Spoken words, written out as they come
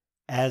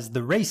As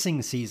the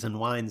racing season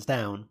winds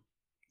down,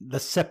 the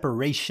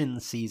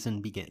separation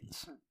season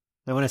begins.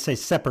 Now, when I say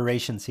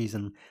separation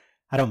season,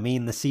 I don't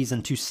mean the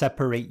season to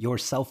separate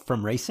yourself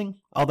from racing,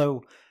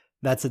 although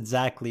that's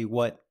exactly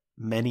what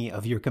many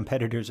of your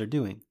competitors are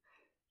doing.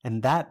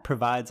 And that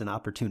provides an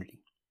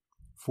opportunity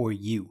for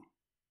you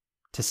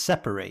to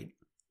separate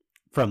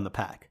from the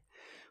pack.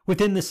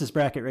 Within This Is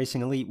Bracket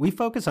Racing Elite, we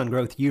focus on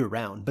growth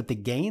year-round, but the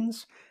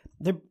gains,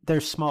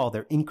 they're small,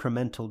 they're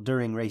incremental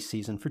during race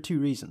season for two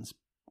reasons.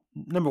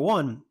 Number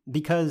one,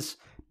 because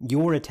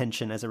your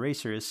attention as a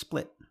racer is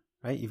split,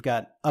 right? You've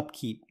got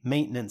upkeep,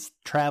 maintenance,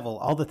 travel,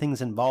 all the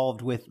things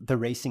involved with the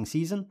racing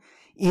season,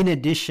 in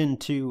addition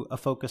to a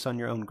focus on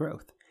your own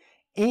growth.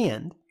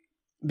 And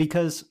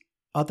because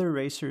other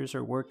racers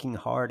are working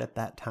hard at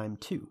that time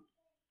too.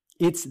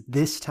 It's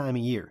this time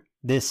of year,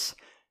 this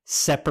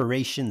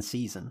separation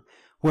season,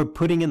 where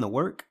putting in the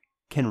work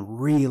can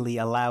really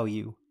allow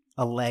you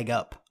a leg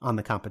up on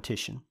the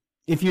competition.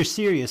 If you're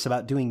serious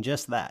about doing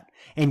just that,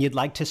 and you'd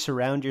like to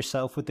surround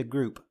yourself with a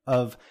group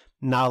of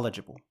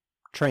knowledgeable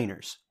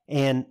trainers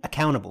and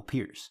accountable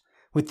peers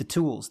with the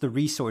tools, the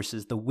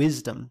resources, the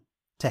wisdom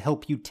to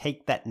help you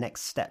take that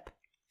next step,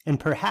 and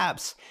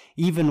perhaps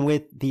even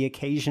with the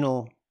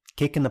occasional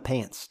kick in the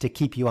pants to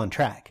keep you on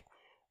track,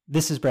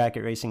 This Is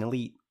Bracket Racing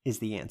Elite is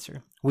the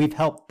answer. We've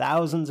helped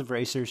thousands of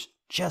racers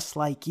just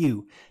like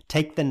you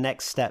take the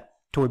next step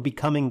toward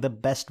becoming the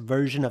best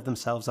version of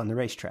themselves on the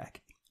racetrack.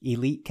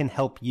 Elite can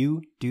help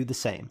you do the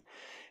same.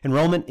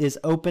 Enrollment is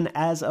open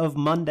as of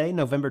Monday,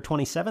 November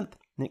 27th,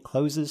 and it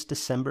closes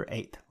December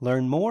 8th.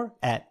 Learn more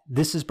at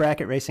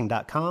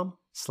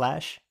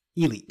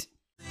thisisbracketracing.com/elite.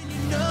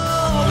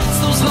 It's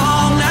those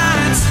long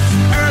nights,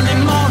 early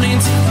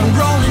mornings, I'm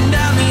rolling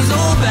down these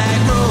old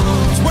back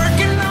roads,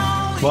 working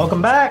on...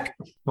 Welcome back,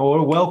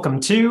 or welcome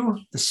to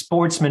the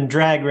Sportsman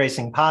Drag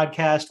Racing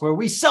Podcast, where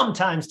we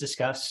sometimes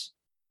discuss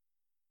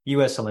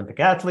U.S. Olympic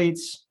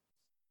athletes,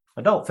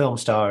 adult film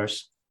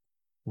stars,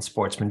 and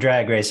sportsman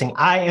drag racing.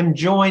 I am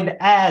joined,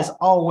 as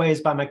always,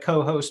 by my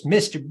co-host,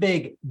 Mr.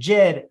 Big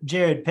Jed,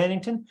 Jared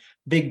Pennington.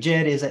 Big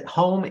Jed is at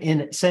home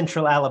in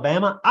Central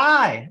Alabama.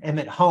 I am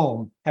at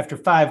home after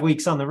 5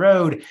 weeks on the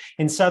road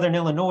in Southern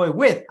Illinois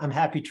with, I'm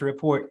happy to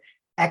report,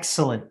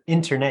 excellent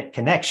internet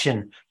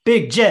connection.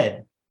 Big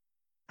Jed,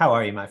 how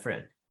are you, my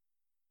friend?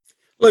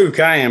 Luke,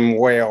 I am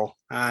well.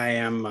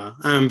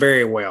 I'm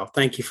very well.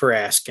 Thank you for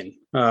asking.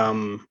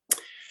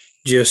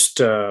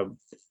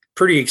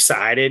 Pretty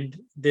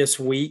excited this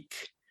week.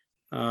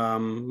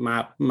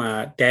 My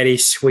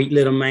daddy's sweet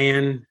little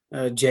man,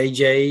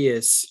 JJ,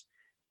 is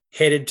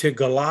headed to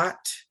Galat.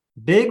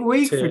 Big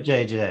week for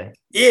JJ.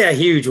 Yeah,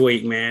 huge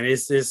week, man.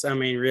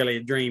 Really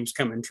a dream's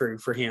coming true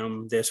for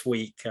him this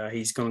week.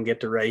 He's going to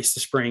get to race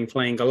the spring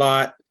fling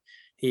Galat.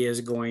 He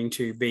is going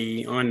to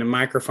be on the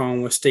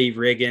microphone with Steve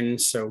Riggins.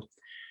 So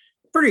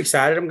pretty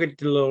excited. I'm going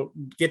to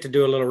get to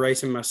do a little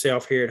racing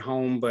myself here at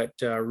home, but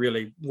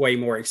really way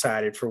more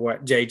excited for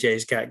what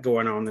JJ's got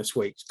going on this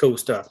week. It's cool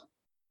stuff.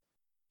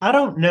 I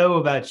don't know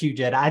about you,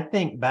 Jed. I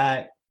think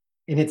back,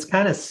 and it's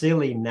kind of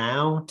silly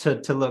now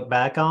to look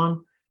back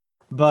on,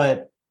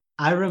 but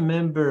I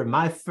remember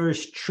my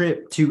first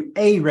trip to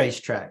a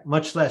racetrack,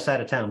 much less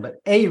out of town, but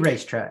a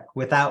racetrack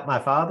without my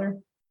father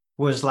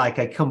was like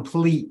a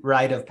complete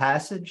rite of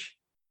passage,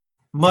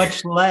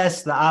 much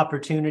less the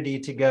opportunity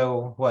to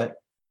go,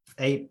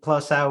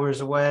 8+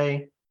 hours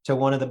away to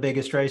one of the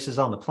biggest races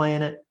on the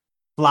planet,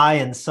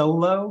 flying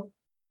solo.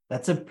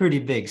 That's a pretty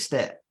big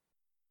step.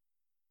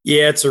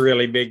 Yeah, it's a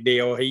really big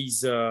deal.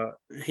 He's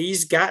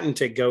gotten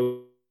to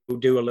go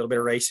do a little bit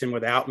of racing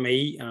without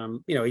me.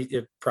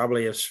 It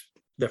probably is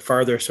the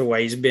furthest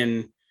away. He's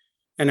been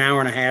an hour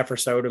and a half or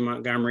so to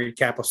Montgomery,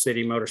 Capital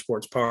City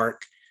Motorsports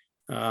Park.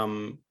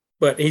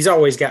 But he's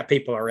always got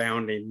people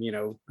around him.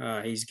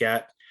 He's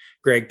got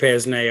Greg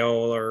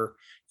Pesnell or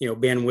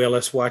Ben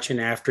Willis watching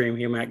after him.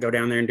 He might go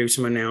down there and do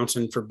some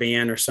announcing for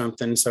Ben or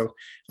something. So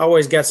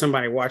always got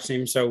somebody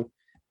watching him. So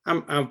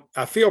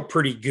I feel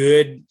pretty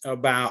good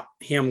about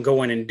him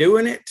going and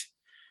doing it,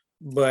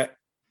 but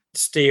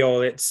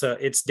still it's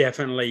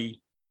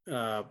definitely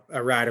a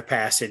rite of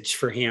passage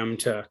for him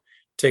to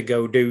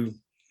go do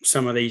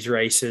some of these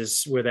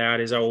races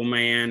without his old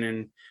man,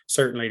 and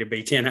certainly to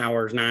be 10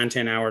 hours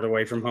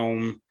away from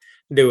home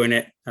doing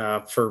it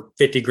for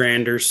 50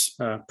 granders.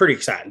 Pretty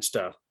exciting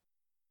stuff.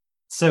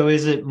 So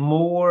is it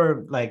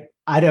more like,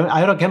 I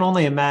can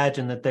only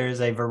imagine that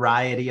there's a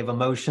variety of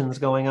emotions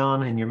going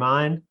on in your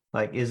mind.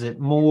 Like, is it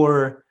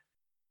more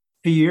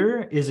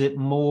fear? Is it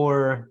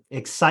more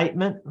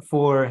excitement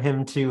for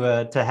him to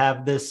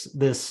have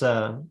this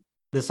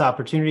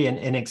opportunity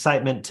and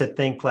excitement to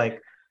think like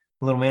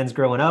little man's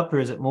growing up? Or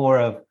is it more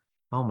of,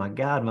 oh my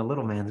God, my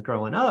little man's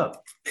growing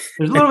up?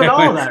 There's a little bit of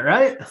all of that,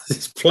 right?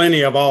 There's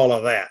plenty of all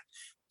of that.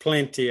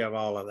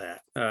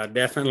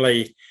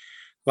 Definitely,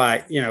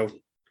 like,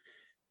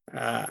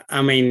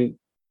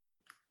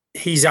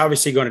 he's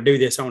obviously going to do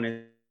this on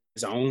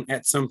his own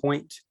at some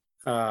point.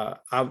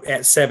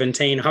 At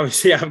 17,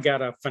 obviously, I've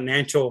got a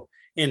financial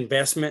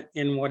investment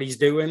in what he's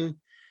doing.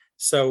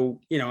 So,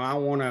 I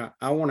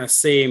want to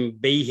see him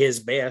be his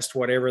best,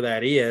 whatever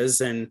that is.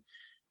 And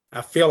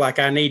I feel like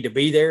I need to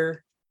be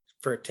there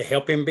to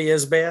help him be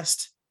his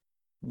best.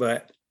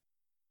 But,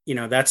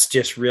 that's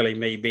just really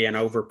me being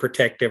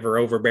overprotective or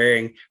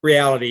overbearing.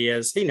 Reality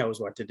is he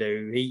knows what to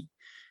do.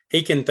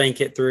 He can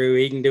think it through.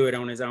 He can do it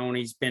on his own.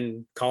 He's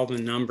been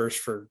calling numbers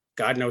for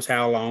God knows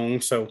how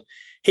long. So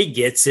he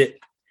gets it.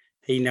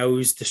 He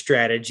knows the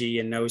strategy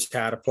and knows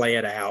how to play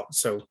it out.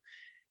 So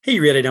he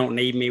really don't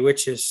need me,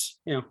 which is,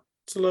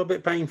 it's a little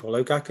bit painful.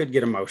 Luke, I could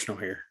get emotional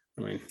here.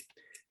 I mean,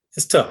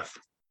 it's tough.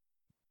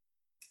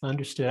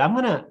 Understood. I'm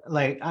gonna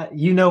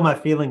my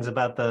feelings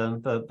about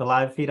the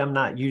live feed. I'm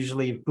not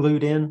usually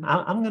glued in.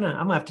 I'm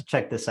gonna have to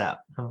check this out.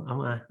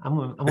 I'm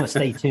gonna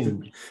stay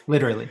tuned.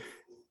 Literally.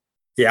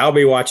 Yeah, I'll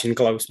be watching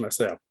close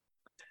myself.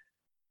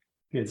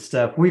 Good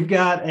stuff. We've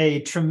got a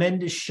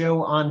tremendous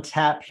show on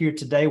tap here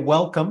today.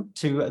 Welcome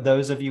to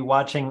those of you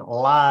watching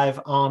live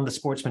on the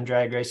Sportsman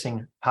Drag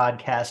Racing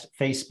Podcast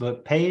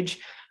Facebook page.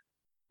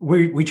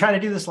 We try to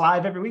do this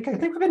live every week. I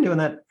think we've been doing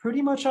that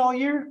pretty much all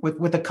year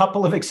with a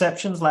couple of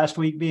exceptions, last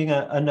week being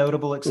a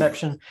notable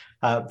exception.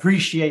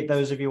 Appreciate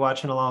those of you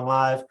watching along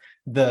live.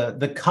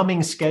 The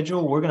coming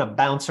schedule, we're going to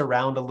bounce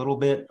around a little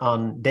bit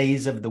on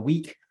days of the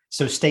week.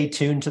 So stay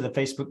tuned to the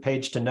Facebook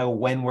page to know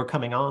when we're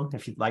coming on.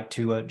 If you'd like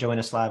to join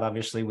us live,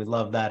 obviously, we'd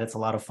love that. It's a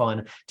lot of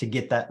fun to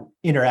get that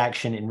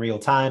interaction in real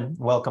time.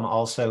 Welcome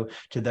also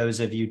to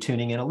those of you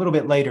tuning in a little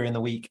bit later in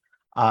the week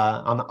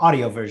on the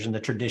audio version, the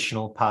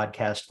traditional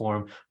podcast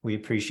form. We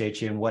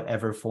appreciate you in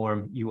whatever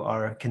form you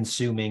are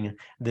consuming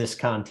this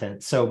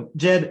content. So,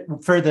 Jed,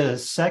 for the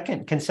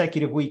second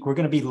consecutive week, we're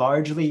going to be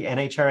largely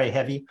NHRA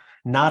heavy.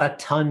 Not a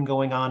ton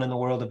going on in the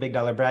world of big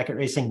dollar bracket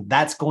racing.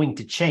 That's going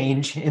to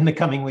change in the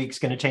coming weeks,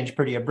 going to change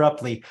pretty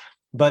abruptly.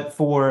 But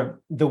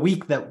for the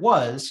week that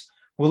was,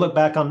 we'll look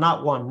back on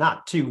not one,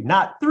 not two,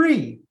 not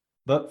three,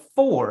 but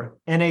 4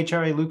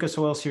 NHRA Lucas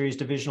Oil Series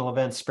divisional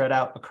events spread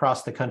out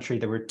across the country.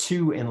 There were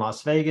 2 in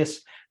Las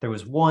Vegas. There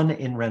was 1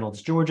 in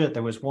Reynolds, Georgia.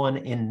 There was 1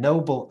 in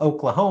Noble,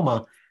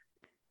 Oklahoma.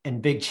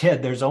 And Big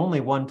Jed, there's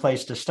only one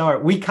place to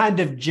start. We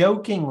kind of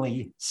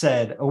jokingly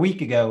said a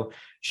week ago,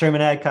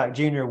 Sherman Adcock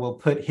Jr. will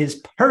put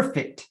his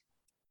perfect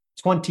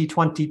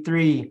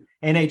 2023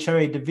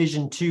 NHRA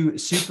Division II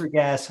Super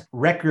Gas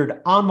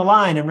record on the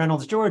line in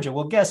Reynolds, Georgia.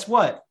 Well, guess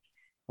what?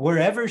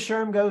 Wherever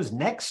Sherm goes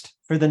next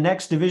for the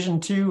next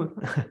Division II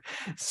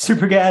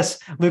Super Gas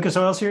Lucas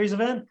Oil Series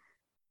event,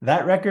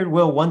 that record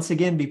will once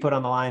again be put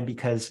on the line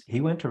because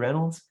he went to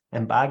Reynolds,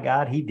 and by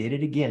God, he did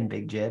it again,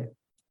 Big Jed.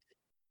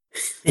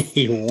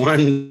 He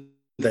won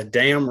the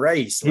damn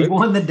race. He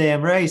won the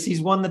damn race.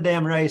 He's won the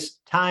damn race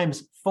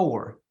times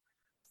 4.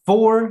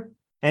 4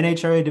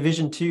 NHRA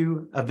Division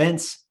II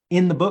events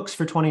in the books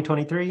for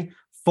 2023.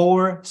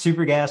 4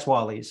 Super Gas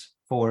Wallies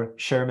for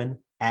Sherman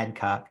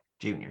Adcock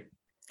Jr.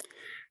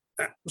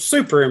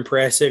 Super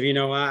impressive.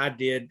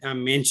 I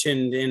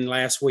mentioned in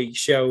last week's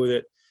show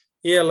that,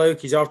 yeah, Luke,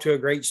 he's off to a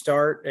great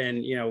start.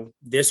 And,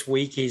 this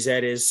week he's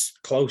at his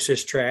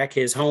closest track,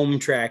 his home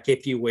track,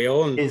 if you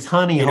will. And his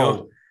honey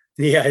hole.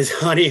 Yeah, his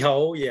honey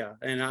hole. Yeah.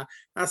 And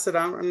I said,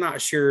 I'm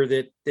not sure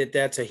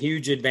that's a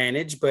huge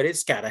advantage, but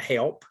it's got to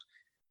help.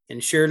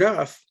 And sure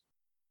enough,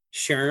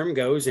 Sherm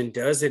goes and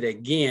does it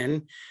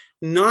again.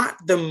 Not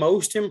the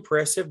most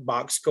impressive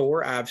box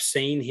score I've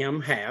seen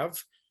him have,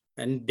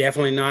 and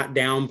definitely not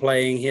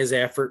downplaying his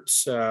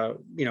efforts.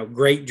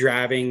 Great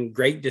driving,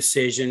 great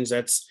decisions.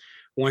 That's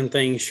one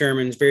thing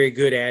Sherman's very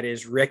good at,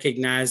 is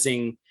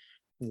recognizing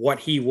what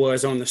he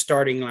was on the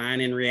starting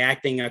line and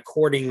reacting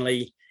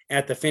accordingly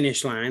at the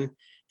finish line.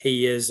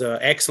 He is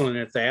excellent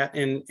at that,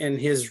 and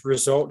his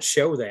results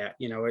show that.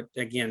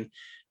 Again,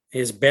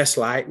 his best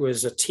light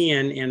was a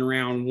 10 in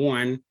round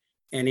 1,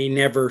 and he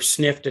never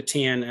sniffed a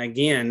 10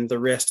 again the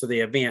rest of the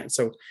event.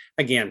 So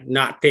again,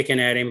 not picking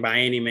at him by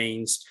any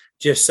means,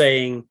 just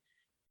saying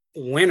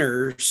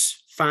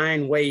winners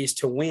find ways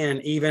to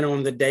win even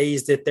on the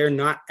days that they're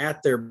not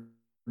at their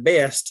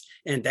best.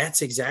 And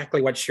that's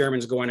exactly what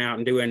Sherman's going out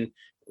and doing,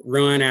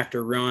 run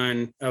after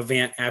run,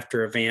 event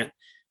after event.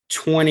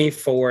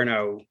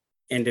 24-0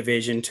 in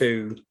Division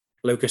II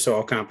Lucas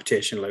Oil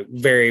competition, Luke.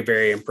 Very,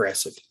 very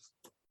impressive.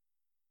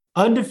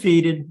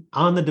 Undefeated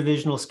on the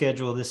divisional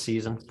schedule this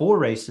season, 4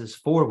 races,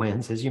 4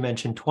 wins, as you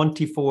mentioned,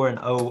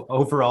 24-0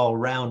 overall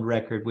round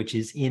record, which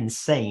is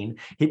insane.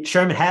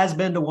 Sherman has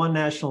been to 1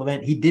 national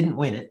event. He didn't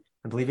win it.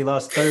 I believe he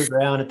lost 3rd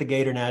round at the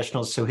Gator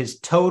Nationals. So his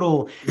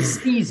total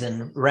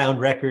season round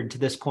record to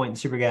this point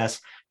in Supergas,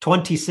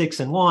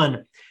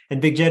 26-1.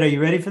 And Big Jed, are you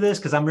ready for this?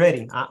 Because I'm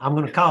ready. I'm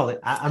going to call it.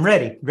 I'm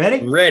ready.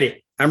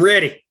 Ready? I'm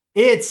ready.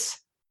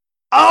 It's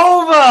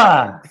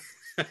over.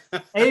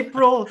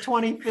 April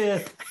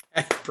 25th,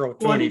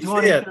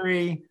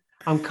 2023.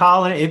 I'm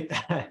calling it.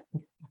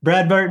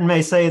 Brad Burton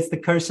may say it's the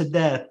curse of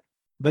death,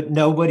 but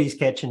nobody's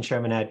catching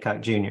Sherman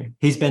Adcock Jr.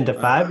 He's been to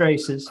 5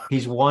 races.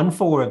 He's won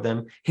 4 of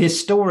them.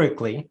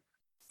 Historically,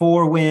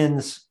 4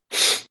 wins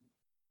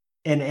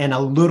and a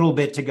little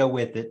bit to go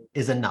with it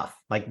is enough.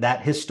 Like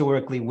that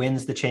historically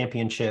wins the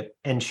championship.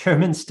 And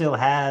Sherman still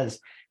has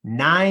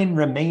 9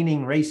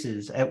 remaining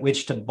races at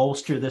which to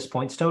bolster this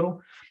points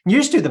total. You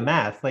just do the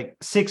math, like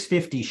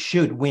 650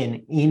 should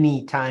win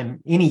any time,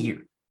 any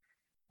year.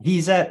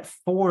 He's at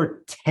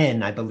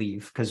 410, I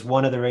believe, because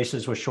one of the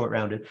races was short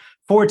rounded.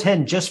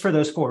 410 just for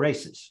those 4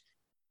 races.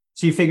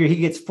 So you figure he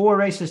gets 4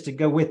 races to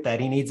go with that.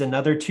 He needs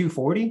another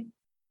 240.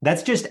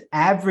 That's just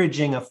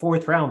averaging a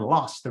 4th round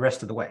loss the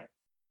rest of the way.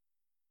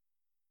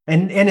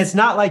 And it's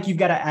not like you've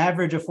got to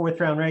average a 4th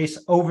round race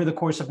over the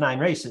course of 9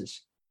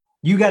 races.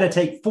 You got to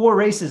take 4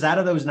 races out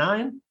of those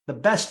 9, the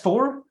best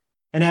 4,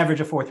 and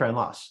average a 4th round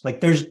loss.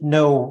 Like there's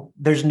no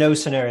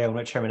scenario in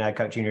which Sherman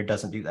Adcock Jr.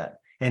 doesn't do that.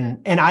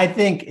 And I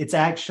think it's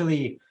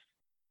actually,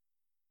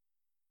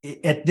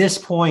 at this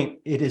point,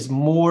 it is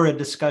more a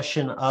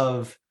discussion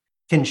of,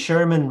 can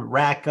Sherman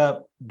rack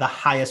up the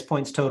highest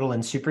points total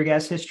in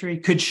Supergas history?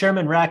 Could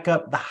Sherman rack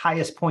up the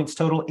highest points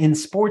total in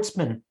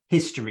Sportsman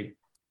history?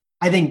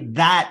 I think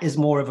that is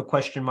more of a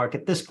question mark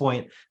at this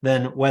point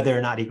than whether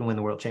or not he can win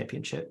the world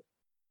championship.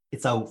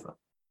 It's over.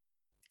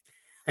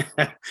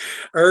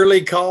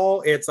 Early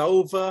call. It's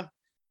over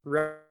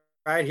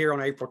right here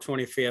on April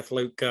 25th,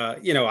 Luke.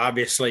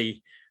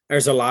 Obviously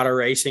there's a lot of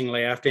racing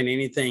left and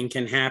anything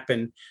can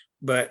happen.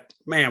 But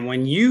man,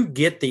 when you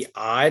get the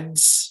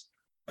odds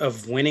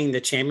of winning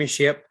the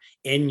championship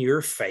in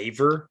your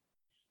favor,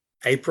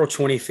 April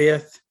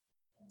 25th,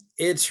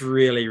 it's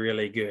really,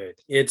 really good.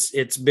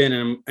 It's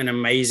been an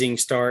amazing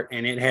start,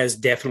 and it has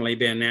definitely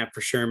been that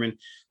for Sherman.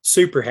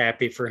 Super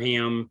happy for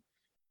him.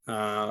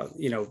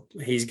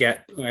 He's got,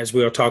 as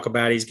we'll talk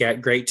about, he's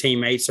got great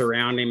teammates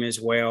around him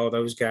as well.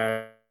 Those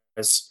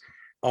guys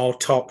all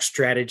talk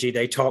strategy.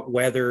 They talk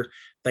weather.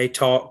 They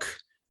talk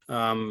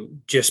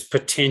just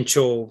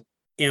potential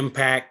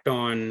impact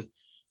on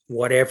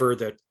whatever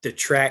the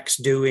track's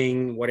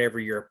doing, whatever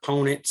your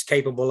opponent's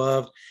capable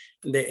of.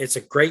 It's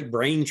a great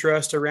brain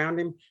trust around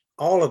him.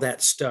 All of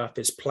that stuff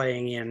is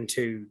playing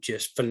into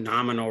just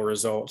phenomenal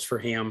results for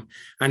him.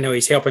 I know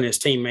he's helping his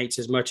teammates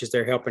as much as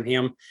they're helping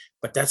him,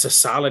 but that's a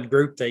solid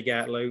group they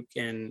got, Luke.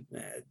 And,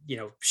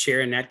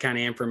 sharing that kind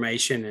of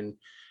information and,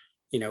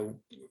 a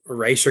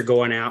racer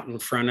going out in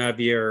front of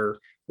you or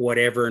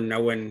whatever,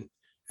 knowing,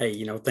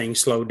 hey, things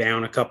slow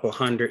down a couple of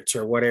hundredths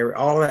or whatever,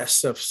 all of that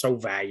stuff's so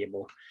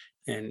valuable.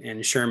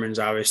 And Sherman's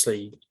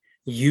obviously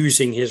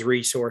using his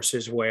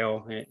resources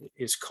well,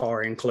 his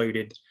car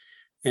included.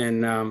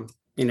 And,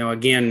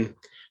 again,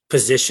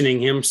 positioning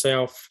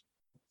himself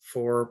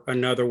for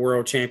another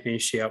world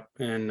championship.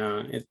 And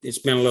it's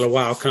been a little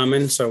while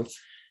coming. So,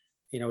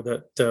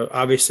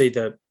 obviously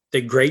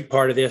the great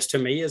part of this to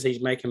me is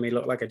he's making me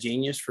look like a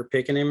genius for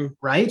picking him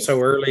right so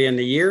early in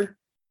the year.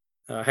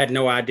 Had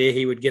no idea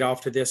he would get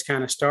off to this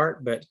kind of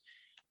start, but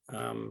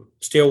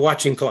still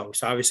watching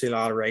close. Obviously a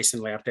lot of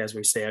racing left, as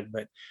we said,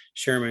 but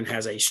Sherman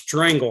has a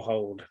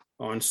stranglehold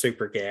on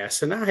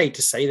Supergas. And I hate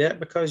to say that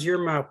because you're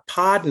my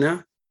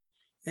partner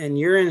and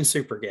you're in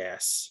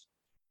Supergas.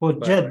 Well,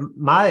 Jed,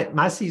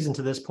 my season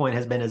to this point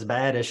has been as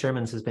bad as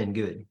Sherman's has been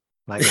good.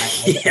 Like I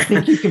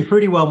think you can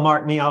pretty well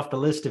mark me off the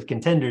list of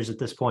contenders at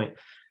this point.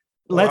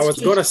 Going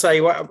to say,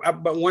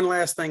 but one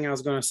last thing I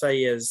was going to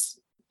say is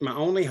my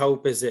only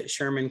hope is that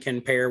Sherman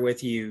can pair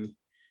with you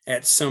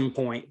at some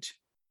point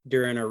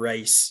during a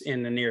race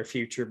in the near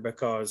future,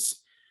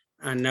 because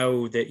I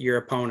know that your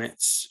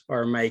opponents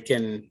are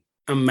making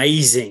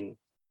amazing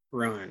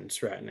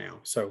runs right now.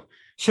 So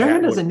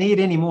Sherman doesn't need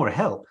any more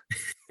help.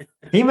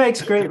 He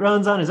makes great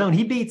runs on his own.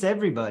 He beats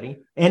everybody,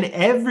 and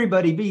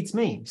everybody beats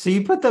me. So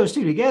you put those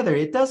two together,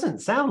 it doesn't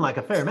sound like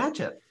a fair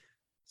matchup.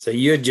 So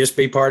you'd just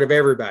be part of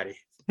everybody.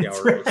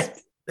 That's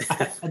right.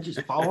 I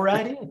just fall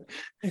right in.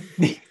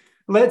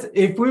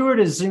 If we were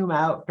to zoom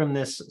out from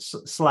this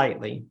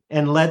slightly,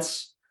 and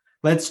let's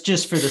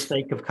just, for the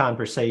sake of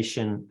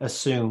conversation,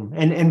 assume,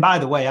 and by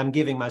the way, I'm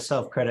giving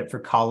myself credit for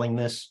calling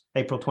this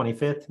April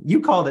 25th.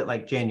 You called it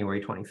like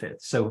January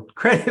 25th. So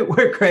credit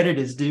where credit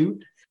is due.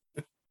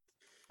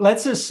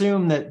 Let's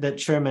assume that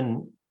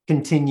Sherman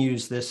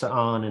continues this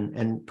on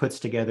and puts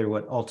together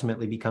what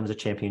ultimately becomes a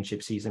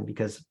championship season,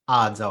 because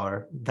odds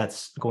are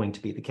that's going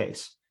to be the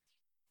case.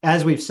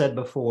 As we've said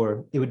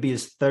before, it would be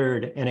his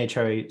 3rd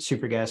NHRA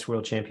Supergas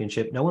World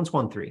Championship. No one's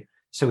won 3.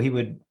 So he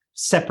would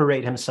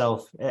separate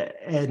himself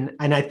and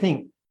I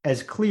think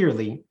as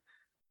clearly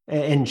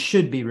and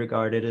should be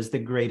regarded as the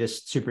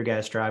greatest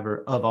Supergas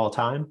driver of all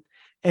time.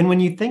 And when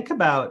you think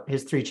about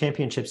his 3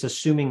 championships,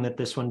 assuming that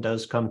this one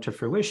does come to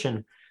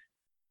fruition,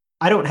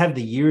 I don't have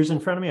the years in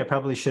front of me. I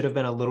probably should have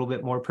been a little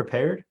bit more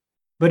prepared,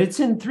 but it's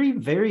in 3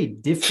 very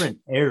different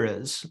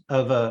eras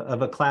of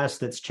a class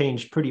that's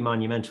changed pretty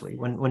monumentally.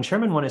 When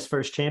Sherman won his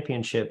first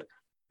championship,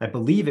 I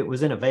believe it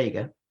was in a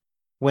Vega,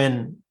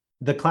 when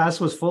the class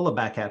was full of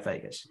back half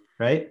Vegas,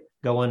 right?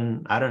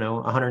 Going,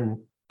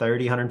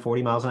 130,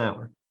 140 miles an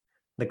hour.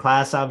 The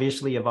class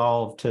obviously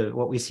evolved to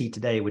what we see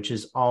today, which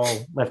is all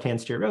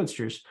left-hand steer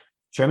roadsters.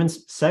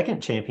 Sherman's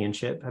second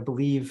championship, I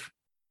believe,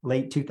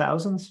 late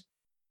 2000s,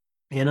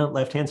 in a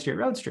left-hand steer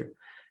roadster.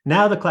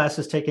 Now the class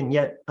has taken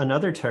yet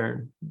another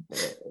turn,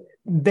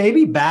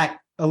 maybe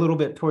back a little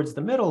bit towards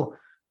the middle,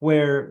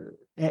 where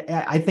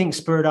I think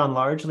spurred on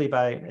largely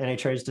by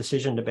NHRA's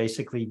decision to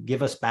basically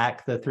give us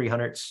back the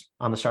 300s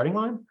on the starting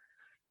line.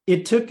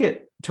 It took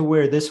it to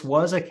where this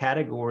was a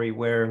category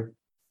where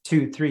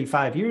 2, 3,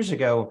 5 years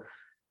ago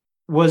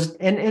was,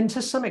 and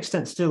to some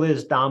extent still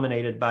is,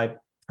 dominated by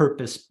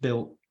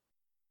purpose-built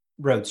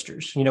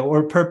roadsters,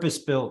 or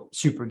purpose-built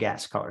super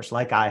gas cars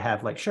like I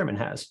have, like Sherman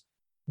has,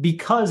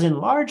 because in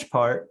large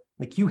part,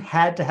 like, you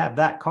had to have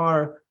that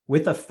car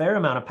with a fair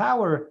amount of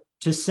power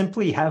to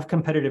simply have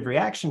competitive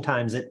reaction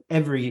times at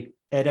every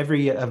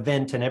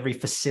event and every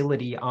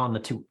facility on the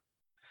tour.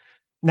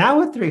 Now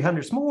with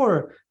 300s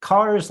more,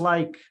 cars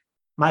like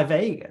my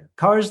Vega,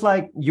 cars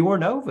like your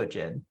Nova,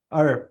 Jed,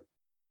 are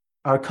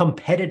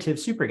competitive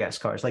super gas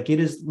cars. Like, it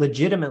has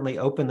legitimately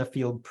opened the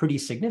field pretty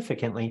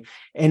significantly,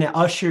 and it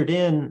ushered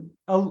in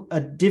a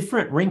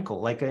different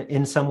wrinkle, like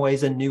in some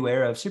ways a new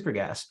era of super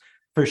gas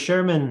for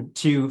Sherman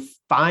to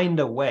find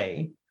a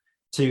way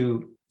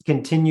to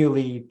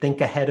continually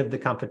think ahead of the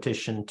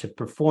competition, to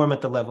perform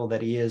at the level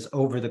that he is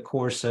over the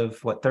course of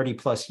 30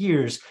 plus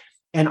years,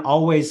 and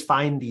always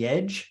find the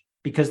edge,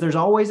 because there's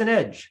always an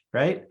edge,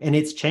 right? And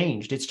it's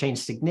changed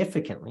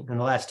significantly in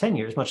the last 10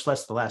 years, much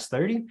less the last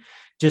 30.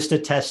 Just a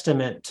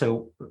testament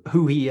to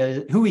who he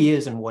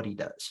is and what he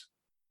does.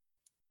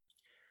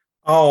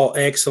 All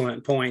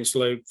excellent points,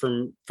 Luke,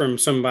 from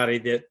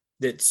somebody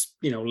that's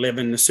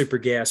living the super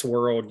gas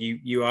world.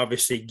 You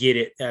obviously get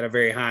it at a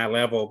very high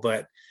level,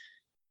 but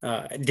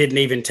didn't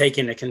even take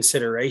into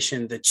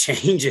consideration the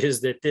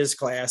changes that this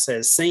class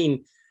has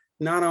seen,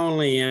 not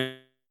only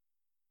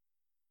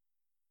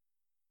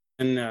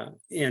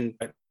in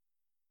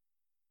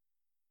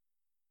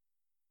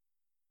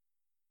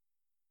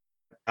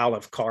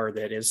olive car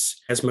that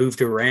has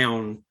moved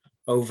around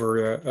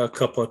over a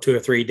couple of 2 or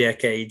 3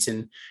 decades,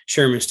 and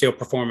Sherman's still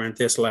performing at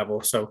this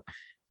level. So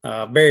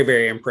very,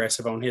 very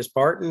impressive on his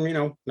part.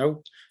 And,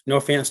 no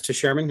offense to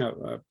Sherman.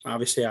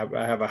 Obviously,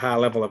 I have a high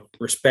level of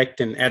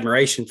respect and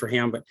admiration for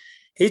him, but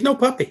he's no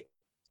puppy.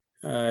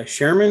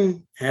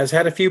 Sherman has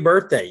had a few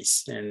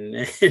birthdays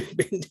and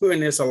been doing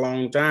this a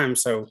long time.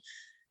 So,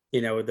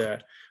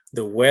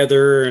 the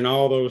weather and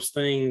all those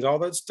things, all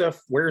that stuff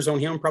wears on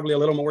him probably a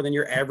little more than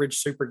your average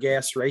super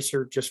gas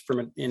racer, just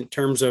in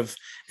terms of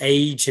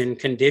age and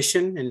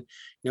condition.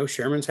 And,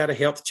 Sherman's had a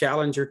health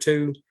challenge or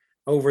two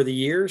over the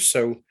years.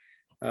 So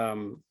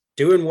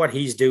doing what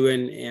he's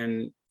doing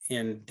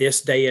in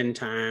this day and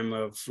time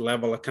of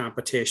level of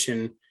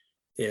competition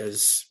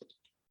is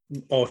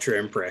ultra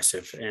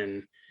impressive.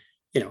 And,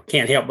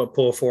 can't help but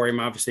pull for him,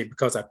 obviously,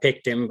 because I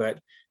picked him, but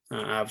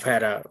I've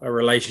had a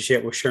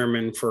relationship with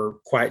Sherman for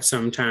quite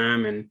some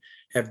time and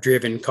have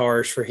driven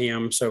cars for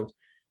him. So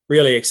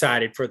really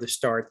excited for the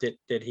start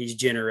that he's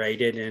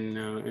generated,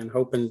 and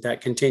hoping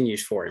that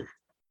continues for him.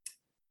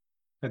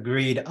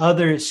 Agreed.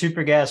 Other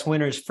super gas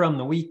winners from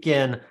the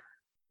weekend: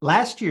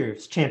 last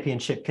year's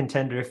championship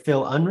contender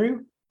Phil Unruh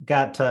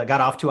got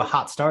off to a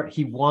hot start.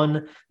 He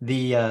won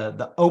the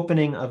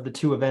opening of the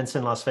 2 events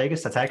in Las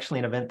Vegas. That's actually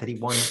an event that he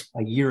won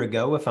a year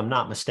ago, if I'm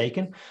not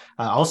mistaken.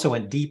 Also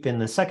went deep in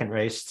the second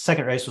race. The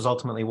second race was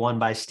ultimately won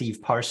by Steve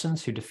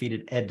Parsons, who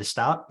defeated Ed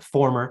DeStott,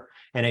 former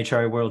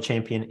NHRA world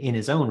champion in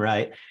his own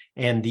right.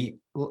 And the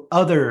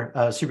other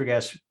super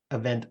gas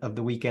event of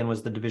the weekend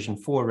was the Division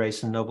 4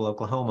 race in Noble,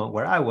 Oklahoma,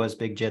 where I was,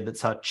 Big Jed, that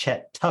saw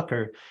Chet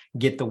Tucker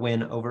get the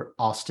win over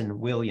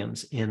Austin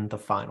Williams in the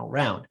final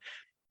round.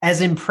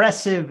 As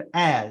impressive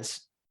as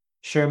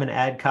Sherman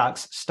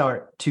Adcock's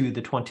start to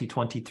the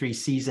 2023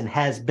 season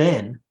has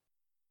been,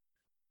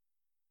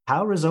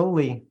 Kyle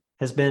Rizzoli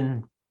has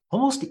been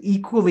almost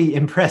equally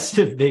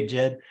impressive, Big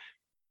Jed.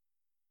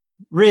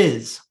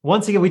 Riz,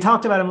 once again, we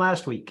talked about him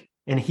last week,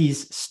 and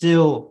he's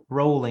still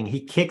rolling.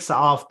 He kicks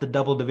off the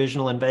double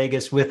divisional in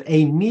Vegas with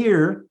a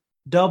near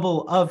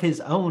double of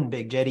his own,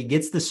 Big Jed. He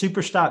gets the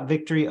super stock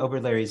victory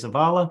over Larry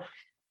Zavala,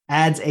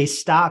 adds a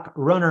stock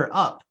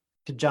runner-up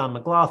to John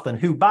McLaughlin,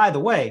 who, by the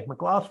way,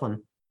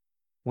 McLaughlin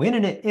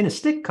winning it in a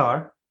stick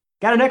car,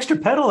 got an extra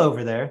pedal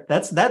over there.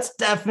 That's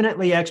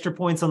definitely extra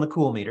points on the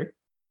cool meter.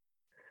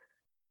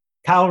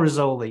 Kyle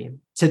Rizzoli,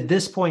 to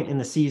this point in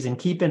the season,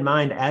 keep in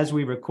mind as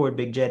we record,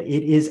 Big Jed,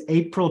 it is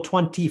April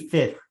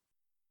 25th.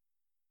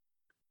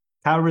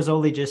 Kyle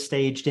Rizzoli just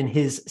staged in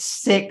his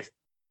 6th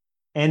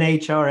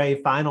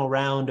NHRA final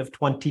round of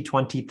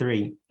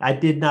 2023. I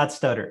did not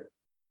stutter.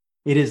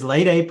 It is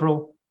late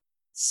April.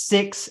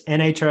 6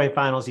 NHRA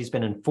finals. He's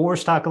been in 4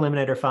 stock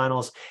eliminator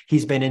finals.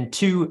 He's been in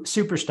 2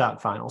 super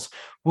stock finals.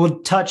 We'll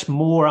touch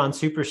more on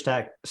super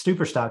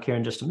stock here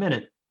in just a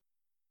minute.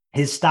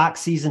 His stock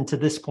season to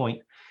this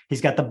point,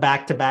 he's got the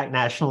back-to-back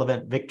national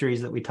event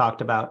victories that we talked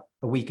about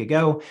a week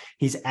ago.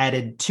 He's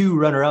added 2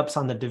 runner-ups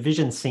on the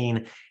division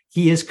scene.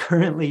 He is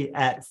currently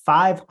at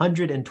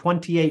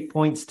 528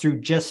 points through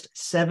just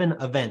 7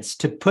 events.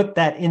 To put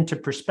that into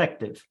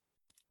perspective,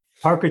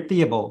 Parker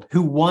Theobald,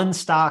 who won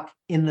stock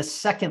in the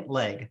second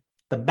leg,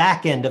 the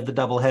back end of the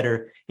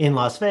doubleheader in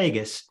Las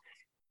Vegas,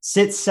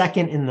 sits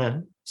second in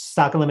the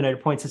stock eliminator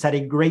points, has had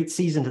a great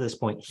season to this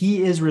point.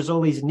 He is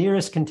Rizzoli's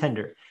nearest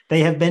contender.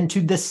 They have been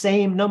to the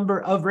same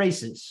number of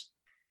races.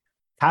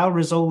 Kyle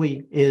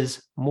Rizzoli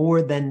is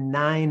more than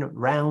 9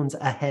 rounds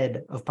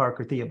ahead of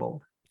Parker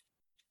Theobald.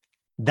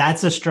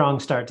 That's a strong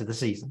start to the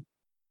season.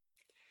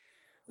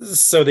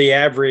 So the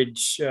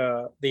average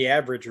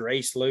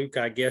race, Luke,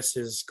 I guess,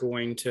 is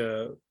going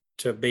to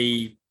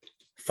be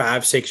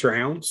 5-6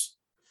 rounds.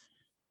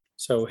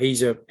 So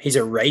he's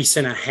a race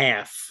and a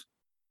half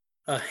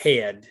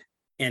ahead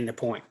in the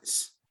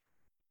points.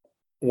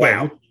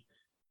 Wow.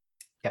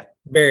 Yeah.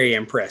 Very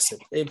impressive.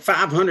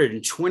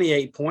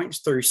 528 points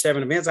through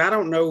 7 events. I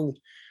don't know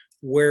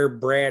where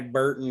Brad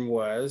Burton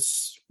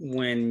was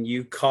when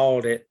you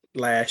called it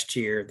last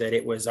year that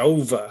it was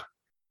over,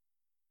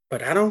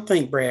 but I don't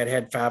think Brad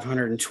had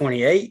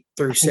 528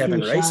 through 7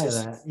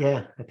 races.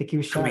 Yeah, I think he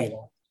was shy of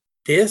that.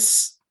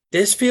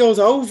 This feels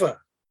over.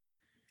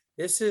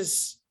 This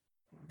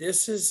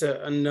is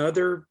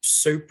another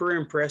super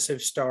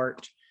impressive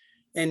start.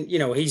 And,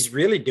 he's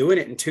really doing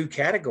it in 2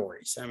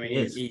 categories. I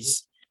mean,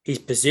 he's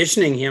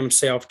positioning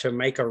himself to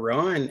make a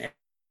run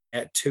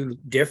at 2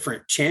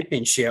 different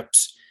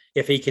championships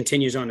if he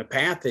continues on the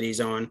path that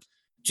he's on.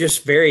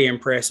 Just very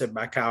impressive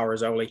by Kyle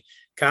Rizzoli.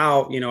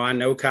 Kyle, I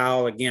know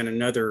Kyle, again,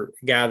 another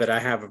guy that I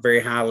have a very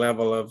high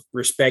level of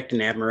respect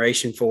and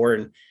admiration for.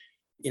 And,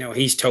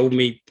 he's told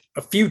me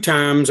a few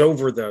times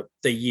over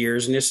the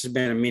years, and this has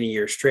been a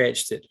many-year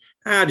stretch, that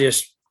I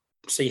just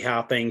see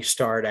how things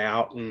start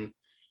out. And,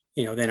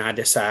 then I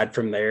decide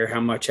from there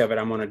how much of it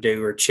I'm going to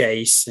do or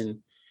chase. And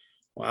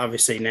well,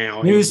 obviously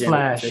now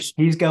newsflash,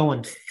 he's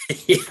going.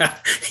 Yeah,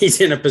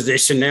 he's in a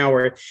position now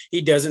where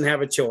he doesn't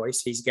have a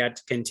choice. He's got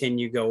to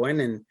continue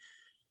going. And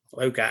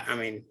Luke,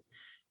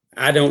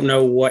 I don't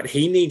know what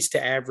he needs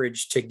to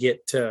average to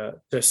get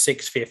to the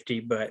 650,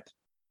 but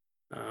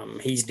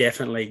he's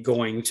definitely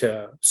going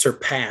to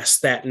surpass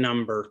that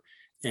number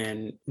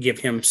and give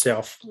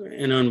himself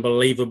an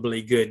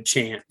unbelievably good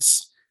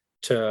chance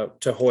to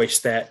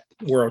hoist that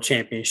world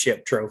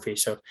championship trophy.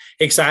 So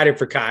excited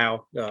for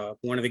Kyle,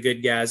 one of the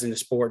good guys in the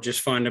sport,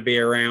 just fun to be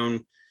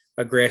around,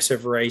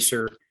 aggressive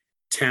racer,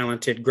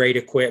 talented, great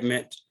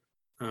equipment,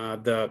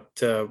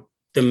 the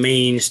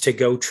means to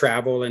go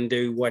travel and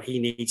do what he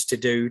needs to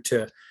do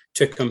to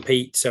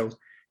compete. So,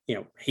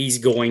 he's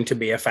going to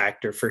be a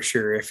factor for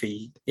sure if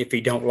he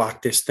don't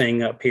lock this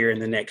thing up here in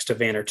the next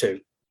event or 2.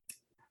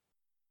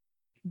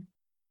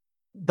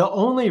 The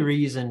only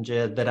reason,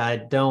 Jed, that I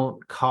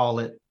don't call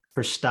it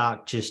for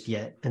stock just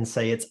yet and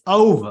say it's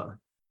over,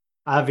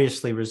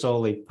 obviously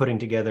Rizzoli putting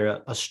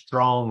together a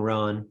strong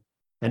run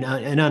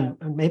and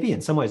maybe in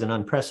some ways an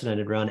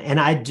unprecedented run. And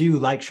I do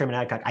like Sherman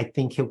Adcock. I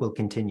think he will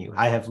continue.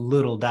 I have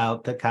little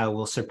doubt that Kyle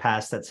will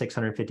surpass that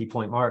 650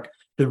 point mark.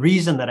 The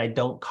reason that I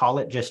don't call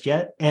it just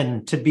yet,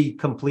 and to be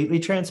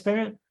completely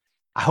transparent,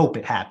 I hope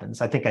it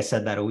happens. I think I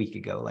said that a week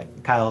ago.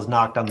 Like, Kyle's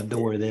knocked on the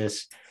door of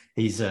this.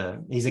 He's a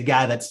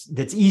guy that's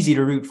easy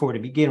to root for to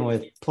begin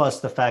with, plus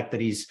the fact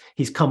that he's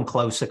come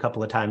close a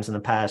couple of times in the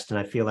past. And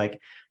I feel like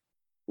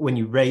when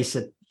you race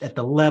at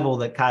the level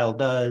that Kyle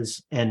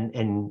does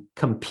and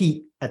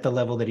compete at the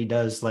level that he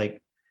does,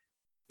 like,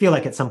 feel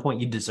like at some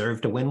point you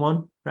deserve to win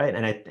one, right?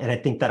 And I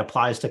think that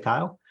applies to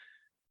Kyle.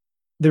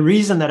 The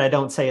reason that I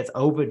don't say it's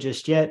over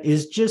just yet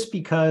is just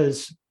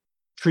because,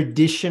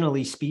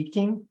 traditionally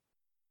speaking,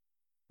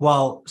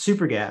 while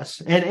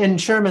Supergas and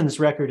Sherman's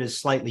record is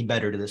slightly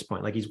better to this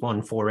point, like he's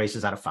won 4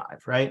 races out of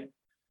 5, right?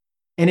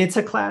 And it's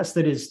a class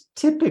that is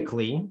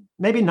typically,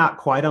 maybe not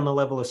quite on the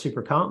level of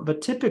Super Comp,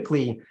 but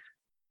typically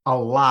a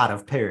lot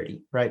of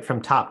parity, right?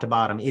 From top to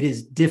bottom. It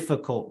is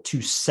difficult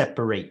to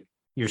separate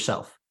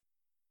yourself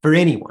for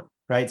anyone,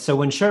 right? So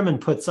when Sherman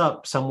puts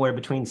up somewhere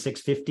between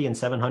 650 and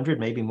 700,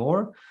 maybe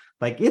more,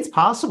 like, it's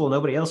possible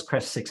nobody else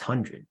crests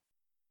 600.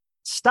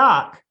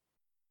 Stock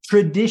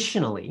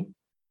traditionally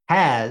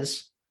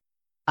has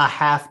a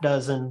half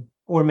dozen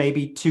or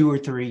maybe 2 or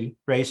 3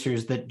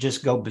 racers that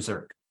just go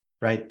berserk,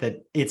 right?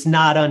 That it's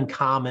not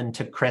uncommon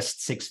to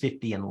crest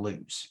 650 and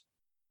lose,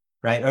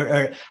 right?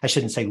 Or I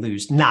shouldn't say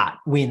lose, not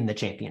win the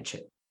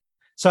championship.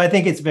 So I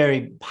think it's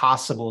very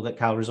possible that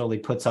Kyle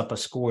Rizzoli puts up a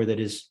score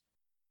that is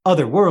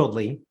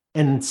otherworldly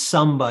and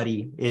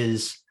somebody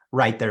is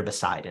right there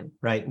beside him,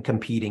 right? And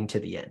competing to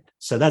the end.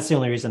 So that's the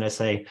only reason I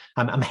say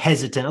I'm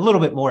hesitant, a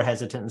little bit more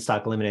hesitant in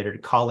Stock Eliminator to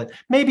call it.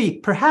 Maybe,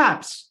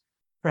 perhaps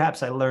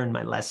I learned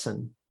my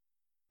lesson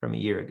from a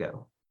year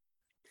ago.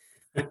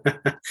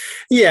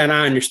 Yeah, and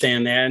I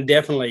understand that, and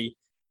definitely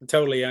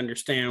totally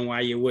understand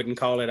why you wouldn't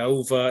call it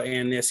over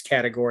in this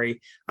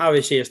category.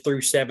 Obviously, it's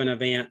through 7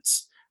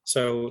 events,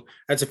 so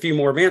that's a few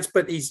more events,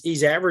 but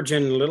he's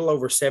averaging a little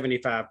over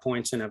 75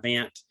 points an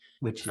event,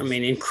 which is, I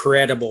mean,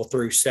 incredible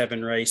through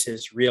 7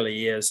 races.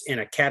 Really is, in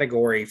a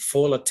category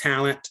full of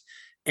talent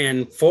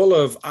and full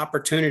of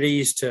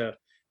opportunities to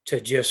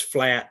just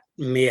flat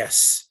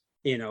miss,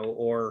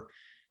 or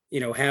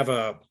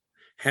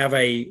have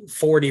a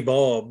 40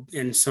 bulb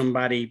and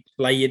somebody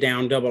lay you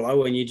down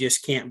 00 and you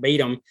just can't beat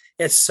them.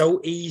 It's so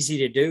easy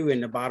to do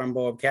in the bottom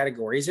bulb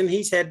categories. And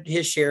he's had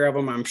his share of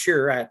them, I'm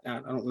sure. I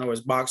don't know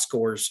his box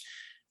scores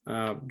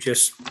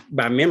just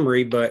by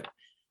memory, but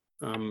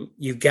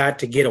you've got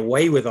to get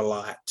away with a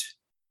lot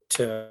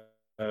to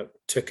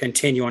to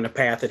continue on the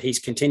path that he's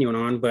continuing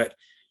on. But,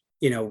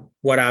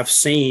 what I've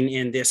seen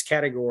in this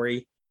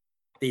category,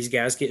 these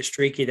guys get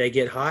streaky, they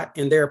get hot,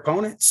 and their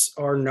opponents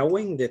are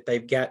knowing that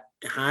they've got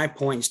high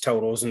points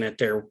totals and that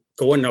they're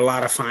going to a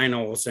lot of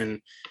finals,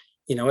 and,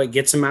 it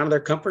gets them out of their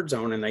comfort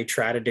zone, and they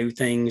try to do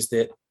things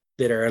that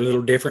are a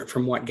little different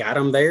from what got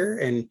them there.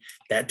 And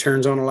that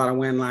turns on a lot of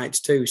win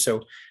lights too.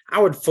 So I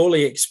would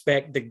fully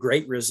expect the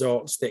great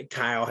results that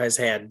Kyle has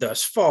had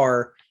thus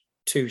far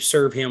to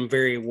serve him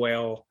very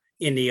well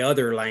in the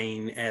other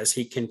lane as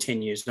he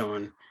continues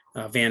on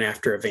event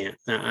after event.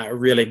 I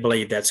really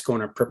believe that's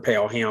going to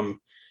propel him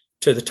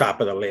to the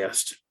top of the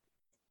list.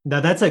 Now,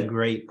 that's a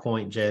great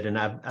point, Jed. And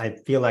I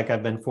feel like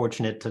I've been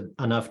fortunate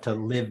enough to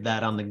live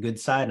that on the good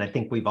side. And I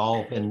think we've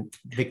all been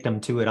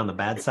victim to it on the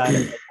bad side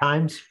at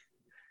times.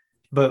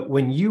 But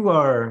when you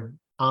are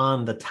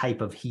on the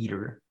type of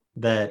heater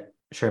that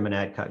Sherman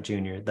Adcock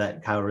Jr.,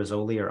 that Kyle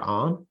Rizzoli are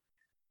on,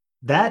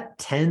 that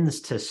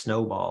tends to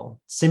snowball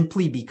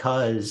simply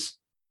because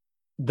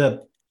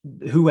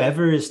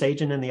whoever is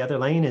staging in the other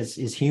lane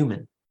is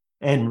human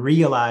and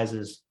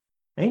realizes,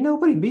 ain't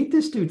nobody beat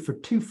this dude for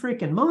 2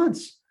 freaking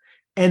months.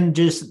 And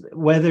just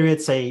whether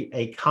it's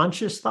a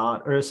conscious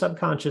thought or a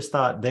subconscious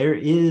thought, there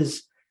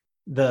is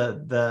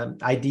the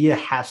idea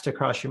has to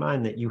cross your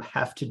mind that you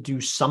have to do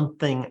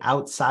something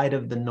outside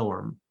of the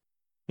norm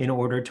in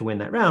order to win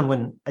that round,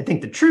 when I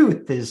think the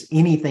truth is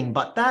anything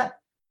but that.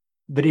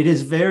 But it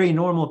is very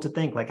normal to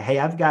think like, hey,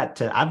 I've got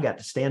to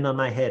stand on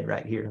my head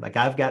right here. Like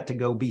I've got to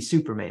go be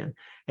Superman.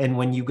 And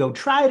when you go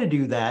try to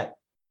do that,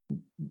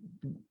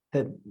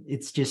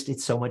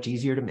 it's so much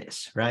easier to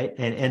miss, right?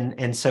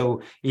 And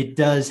so it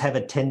does have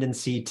a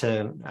tendency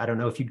to, I don't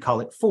know if you'd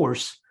call it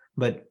force,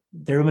 but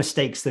there are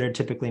mistakes that are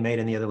typically made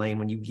in the other lane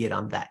when you get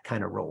on that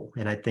kind of roll.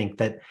 And I think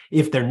that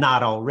if they're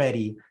not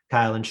already,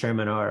 Kyle and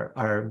Sherman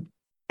are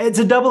it's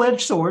a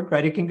double-edged sword,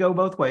 right? It can go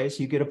both ways.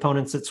 You get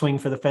opponents that swing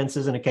for the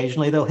fences and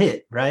occasionally they'll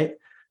hit, right?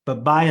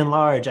 But by and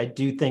large, I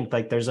do think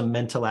like there's a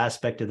mental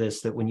aspect of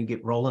this that when you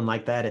get rolling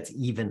like that, it's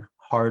even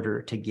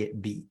harder to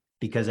get beat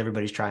because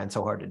everybody's trying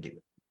so hard to do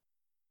it.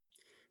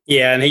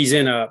 Yeah, and he's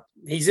in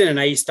an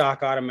A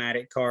stock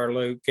automatic car,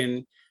 Luke,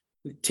 and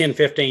 10,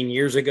 15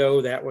 years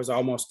ago, that was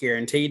almost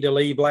guaranteed to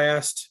leave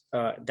last.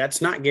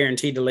 That's not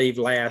guaranteed to leave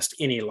last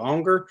any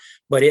longer,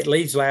 but it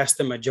leaves last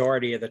the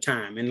majority of the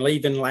time. And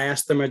leaving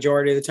last the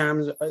majority of the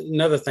time is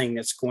another thing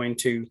that's going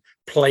to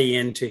play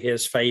into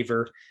his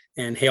favor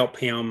and help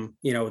him.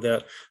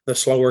 The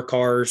slower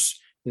cars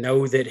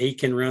know that he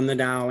can run the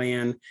dial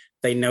in.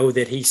 They know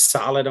that he's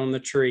solid on the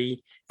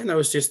tree. And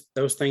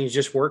those things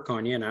just work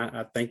on you. And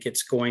I think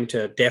it's going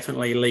to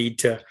definitely lead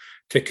to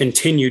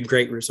continued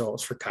great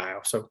results for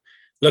Kyle. So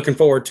looking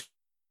forward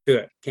to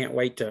it. Can't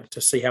wait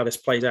to see how this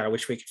plays out. I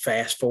wish we could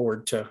fast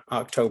forward to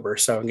October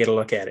so and get a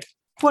look at it.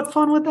 What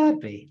fun would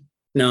that be?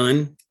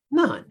 None.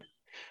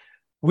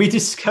 We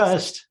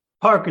discussed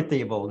Parker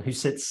Theobald, who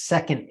sits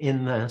second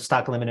in the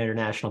Stock Eliminator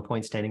National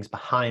point standings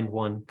behind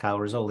one Kyle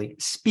Rizzoli.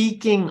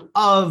 Speaking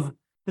of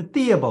the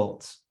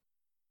Theobalds,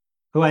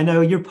 who I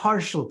know you're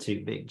partial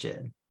to, Big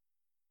Jed,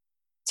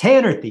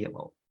 Tanner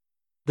Theobald,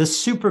 the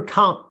super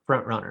comp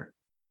front runner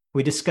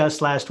we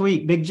discussed last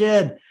week. Big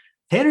Jed,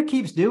 Tanner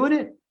keeps doing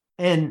it,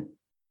 and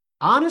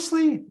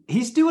honestly,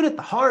 he's doing it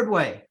the hard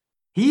way.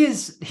 He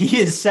is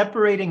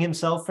separating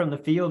himself from the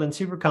field in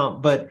super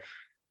comp, but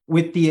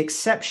with the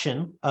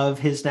exception of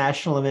his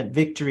national event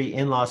victory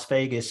in Las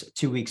Vegas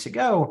 2 weeks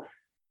ago,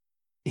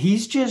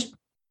 he's just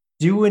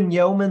doing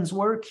yeoman's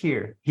work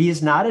here. He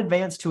has not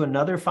advanced to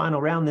another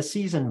final round this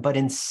season, but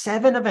in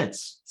 7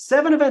 events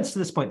to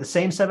this point, the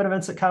same 7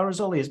 events that Kyle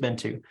Rizzoli has been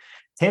to,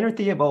 Tanner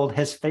Theobald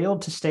has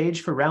failed to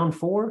stage for round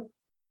 4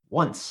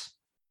 once.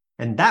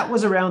 And that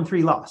was a round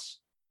 3 loss.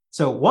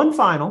 So 1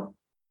 final,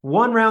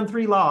 1 round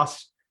 3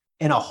 loss,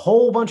 and a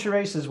whole bunch of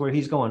races where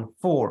he's going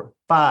 4,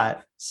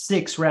 5,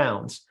 6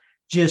 rounds,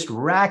 just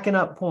racking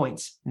up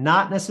points,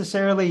 not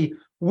necessarily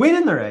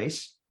winning the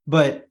race,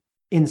 but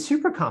in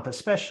Super Comp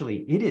especially,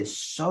 it is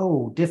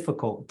so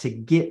difficult to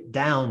get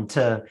down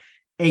to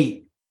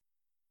 8,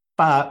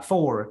 5,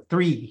 4,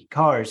 3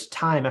 cars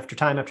time after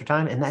time after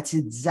time. And that's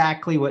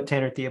exactly what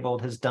Tanner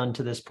Theobald has done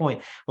to this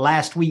point.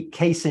 Last week,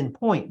 case in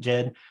point,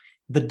 Jed,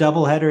 the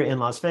doubleheader in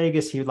Las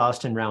Vegas, he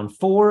lost in round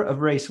 4 of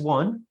race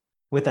 1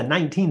 with a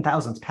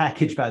 19,000s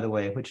package, by the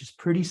way, which is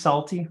pretty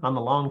salty on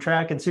the long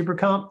track in Super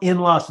Comp in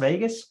Las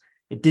Vegas.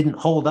 It didn't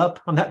hold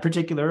up on that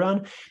particular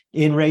run.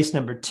 In race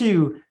number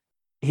 2,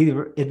 he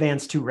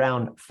advanced to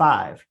round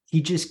 5.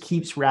 He just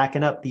keeps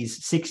racking up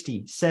these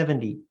 60,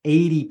 70,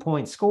 80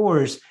 point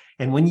scores.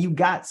 And when you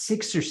got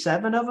 6 or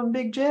 7 of them,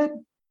 Big Jed,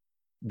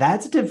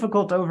 that's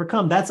difficult to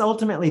overcome. That's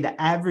ultimately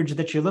the average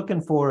that you're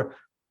looking for.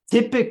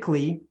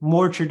 Typically,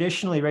 more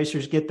traditionally,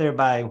 racers get there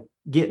by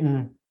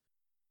getting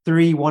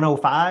 3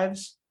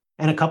 105s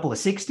and a couple of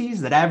 60s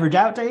that average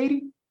out to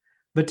 80.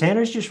 But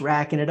Tanner's just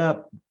racking it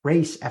up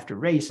race after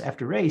race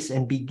after race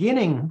and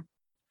beginning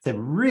to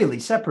really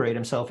separate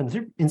himself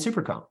in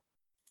Super Comp.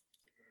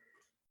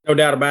 No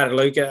doubt about it,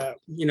 Luke.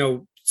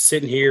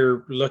 Sitting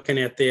here looking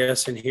at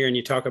this and hearing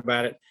you talk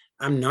about it,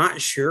 I'm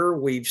not sure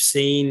we've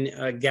seen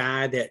a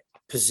guy that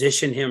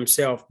positioned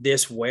himself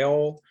this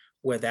well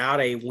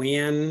without a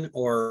win,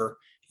 or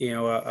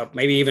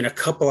maybe even a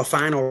couple of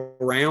final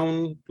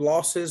round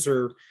losses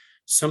or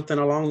something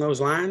along those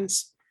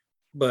lines.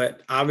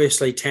 But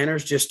obviously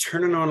Tanner's just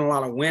turning on a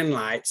lot of win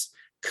lights,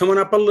 coming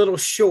up a little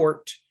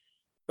short.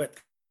 But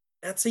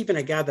that's even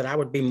a guy that I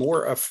would be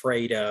more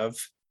afraid of,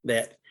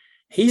 that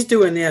he's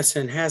doing this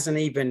and hasn't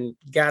even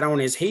got on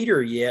his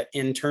heater yet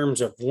in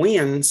terms of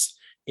wins.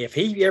 If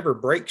he ever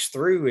breaks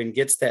through and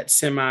gets that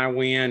semi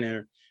win,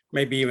 or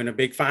maybe even a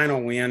big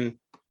final win,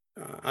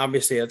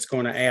 obviously it's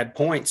going to add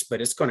points, but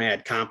it's going to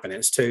add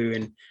confidence too.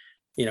 And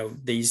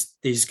these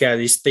guys,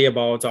 these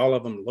Theobalds, all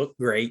of them look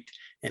great.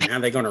 And now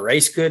they're going to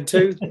race good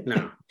too.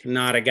 No,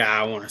 not a guy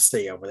I want to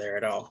see over there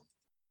at all.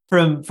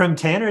 From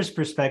Tanner's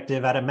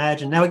perspective, I'd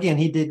imagine, now again,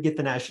 he did get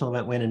the national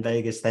event win in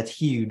Vegas. That's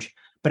huge.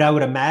 But I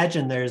would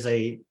imagine there's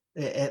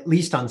at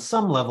least on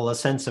some level, a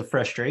sense of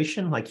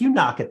frustration. Like, you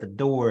knock at the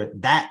door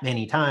that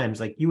many times,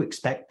 like you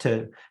expect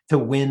to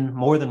win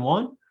more than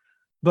one.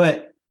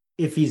 But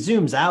if he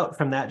zooms out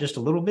from that just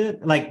a little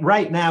bit, like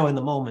right now in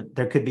the moment,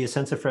 there could be a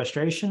sense of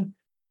frustration.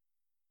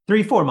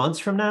 3-4 months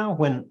from now,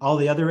 when all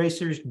the other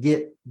racers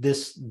get the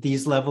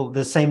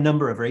same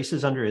number of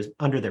races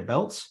under their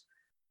belts,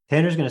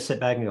 Tanner's going to sit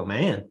back and go,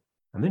 man,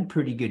 I'm in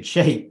pretty good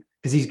shape,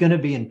 because he's going to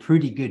be in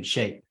pretty good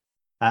shape.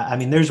 I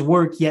mean, there's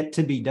work yet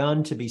to be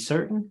done, to be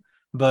certain,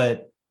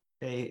 but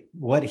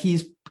what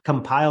he's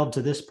compiled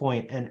to this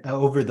point and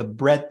over the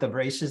breadth of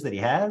races that he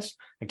has,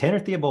 like, Tanner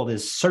Theobald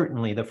is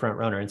certainly the front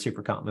runner in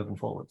Super Comp moving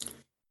forward.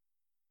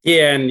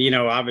 Yeah, and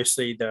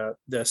obviously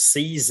the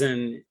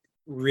season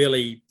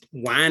really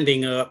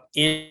winding up,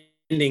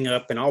 ending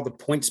up, and all the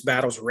points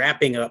battles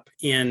wrapping up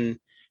in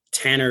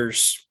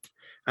Tanner's,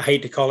 I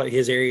hate to call it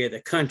his area of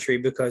the country,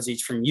 because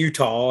he's from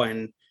Utah,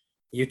 and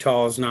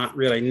Utah is not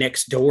really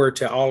next door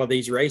to all of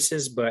these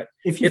races, but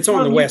it's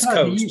on the West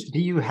Coast. Do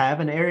you have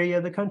an area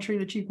of the country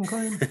that you can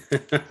claim?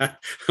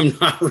 I'm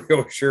not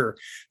real sure.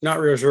 Not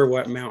real sure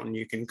what mountain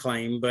you can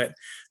claim, but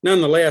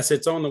nonetheless,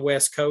 it's on the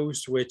West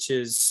Coast, which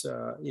is,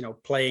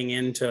 playing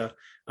into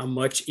a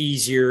much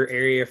easier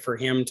area for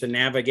him to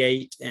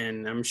navigate,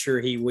 and I'm sure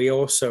he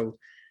will. So,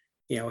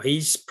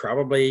 he's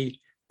probably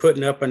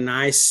putting up a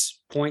nice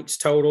points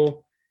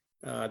total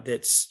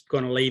that's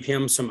going to leave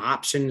him some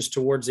options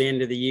towards the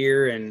end of the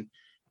year and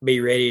be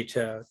ready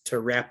to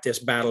wrap this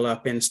battle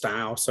up in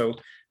style. So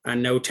I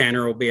know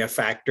Tanner will be a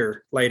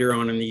factor later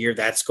on in the year.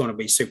 That's going to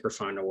be super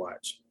fun to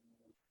watch.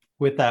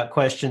 Without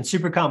question.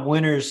 Super Comp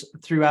winners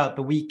throughout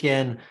the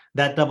weekend.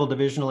 That double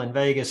divisional in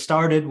Vegas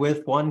started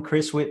with one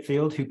Chris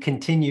Whitfield, who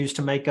continues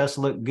to make us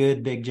look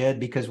good, Big Jed,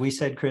 because we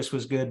said Chris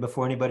was good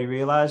before anybody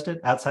realized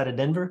it outside of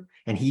Denver.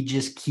 And he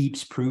just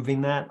keeps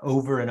proving that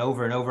over and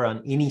over and over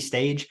on any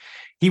stage.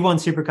 He won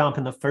Super Comp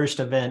in the first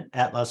event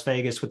at Las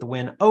Vegas with the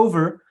win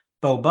over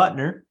Bo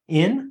Butner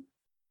in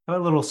a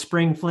little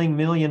Spring Fling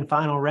Million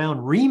final round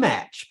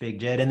rematch, Big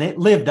Jed, and they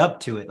lived up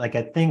to it. Like,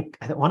 I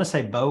want to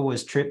say Bo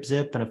was trip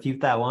zip and a few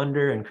thou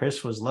under, and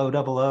Chris was low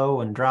double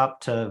O and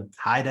dropped to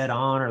high dead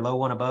on or low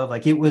one above.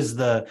 Like, it was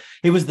the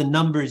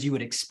numbers you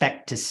would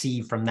expect to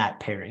see from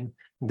that pairing.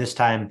 This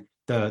time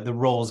the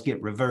roles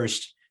get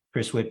reversed.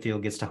 Chris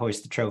Whitfield gets to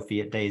hoist the trophy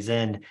at day's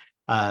end.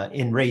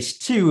 In race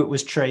 2, it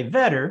was Trey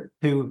Vetter,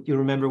 who you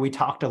remember we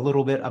talked a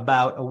little bit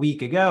about a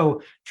week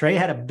ago. Trey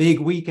had a big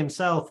week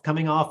himself,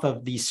 coming off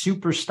of the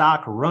super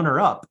stock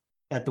runner-up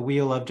at the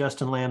wheel of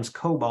Justin Lamb's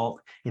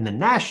Cobalt in the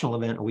national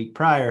event a week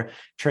prior.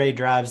 Trey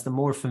drives the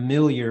more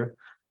familiar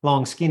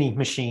long skinny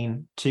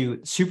machine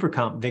to Super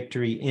Comp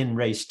victory in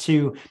race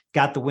 2,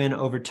 got the win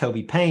over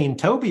Toby Payne.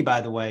 Toby,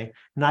 by the way,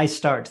 nice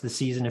start to the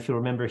season. If you'll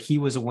remember, he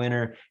was a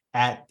winner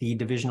at the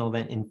divisional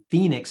event in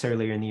Phoenix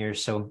earlier in the year.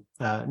 So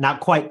not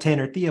quite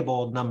Tanner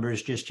Theobald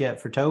numbers just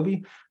yet for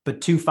Toby, but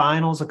 2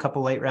 finals, a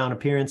couple late round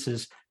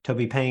appearances.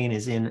 Toby Payne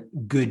is in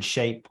good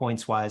shape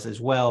points wise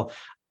as well.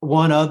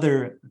 One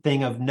other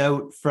thing of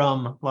note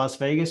from Las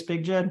Vegas,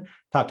 Big Jed,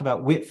 talked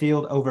about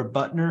Whitfield over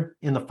Butner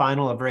in the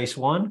final of race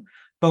 1.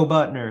 Bo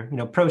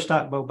Butner, pro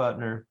stock Bo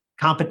Butner,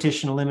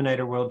 competition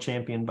eliminator world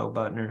champion Bo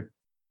Butner,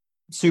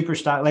 super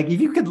stock. Like, if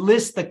you could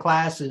list the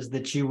classes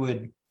that you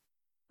would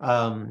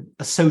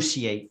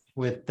associate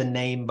with the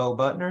name Bo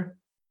Butner,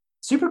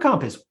 Super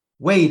Comp is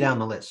way down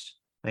the list.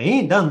 He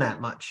ain't done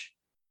that much.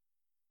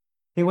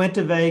 He went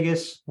to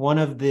Vegas, one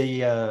of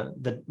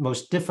the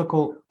most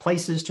difficult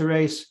places to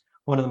race,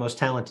 one of the most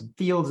talented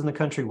fields in the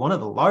country, one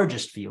of the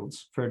largest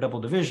fields for a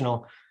double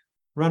divisional.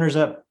 Runners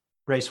up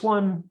race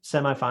 1,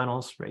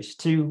 semifinals, race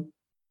 2.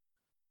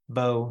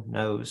 Bo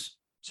knows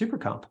Super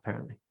Comp,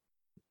 apparently.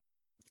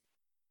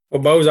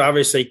 Well, Bo's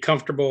obviously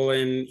comfortable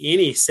in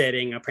any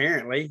setting,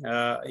 apparently.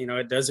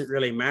 It doesn't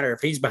really matter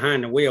if he's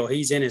behind the wheel.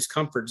 He's in his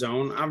comfort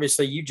zone.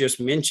 Obviously, you just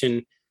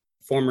mentioned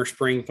former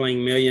Spring Fling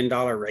 $1 million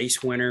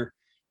race winner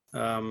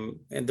and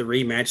the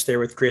rematch there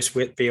with Chris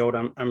Whitfield.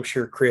 I'm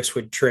sure Chris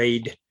would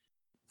trade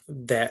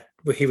that.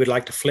 He would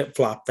like to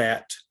flip-flop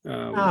that.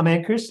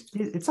 Man, Chris,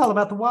 it's all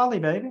about the Wally,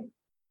 baby.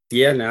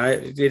 Yeah, no,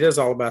 it is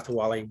all about the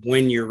Wally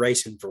when you're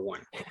racing for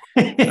one.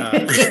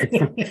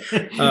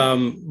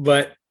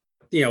 But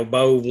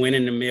Bo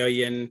winning the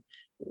million,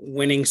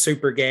 winning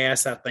Super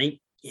Gas, I think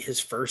his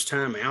first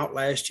time out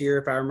last year,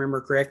 if I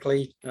remember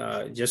correctly,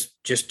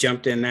 just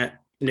jumped in that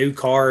new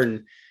car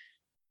and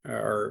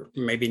or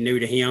maybe new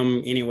to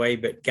him anyway,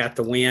 but got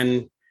the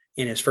win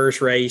in his first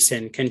race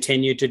and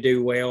continued to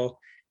do well.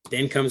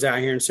 Then comes out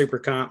here in Super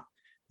Comp.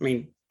 I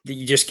mean,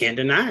 you just can't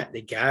deny it.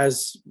 The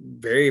guy's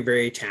very,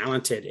 very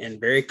talented and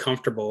very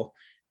comfortable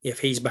if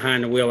he's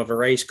behind the wheel of a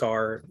race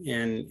car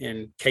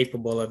and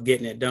capable of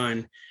getting it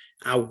done.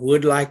 I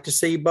would like to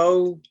see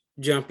Bo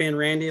jump in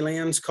Randy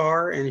Lynn's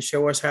car and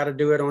show us how to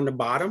do it on the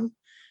bottom.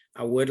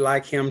 I would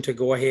like him to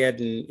go ahead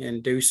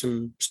and do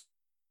some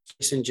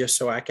racing just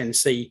so I can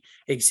see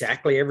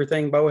exactly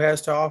everything Bo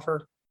has to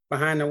offer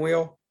behind the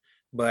wheel.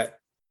 But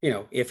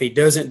if he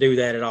doesn't do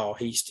that at all,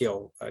 he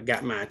still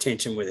got my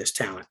attention with his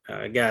talent.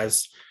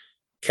 Guy's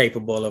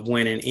capable of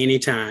winning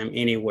anytime,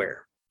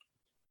 anywhere.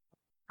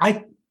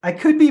 I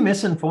could be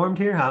misinformed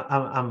here.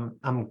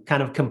 I'm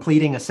kind of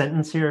completing a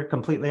sentence here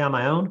completely on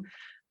my own.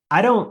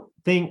 I don't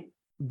think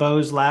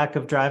Bo's lack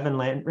of driving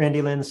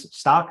Randy Lynn's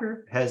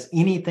Stalker has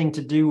anything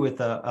to do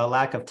with a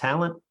lack of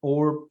talent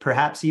or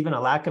perhaps even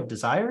a lack of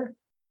desire.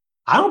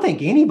 I don't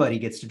think anybody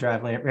gets to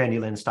drive Randy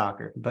Lynn's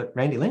Stalker, but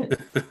Randy Lynn.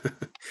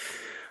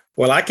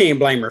 Well, I can't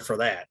blame her for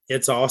that.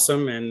 It's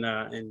awesome, and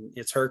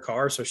it's her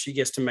car, so she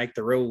gets to make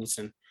the rules.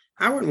 And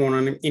I wouldn't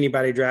want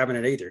anybody driving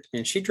it either.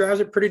 And she drives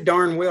it pretty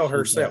darn well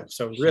herself.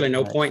 So really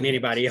no point in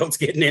anybody else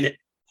getting in it.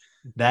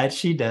 That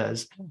she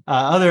does.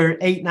 Other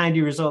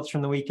 890 results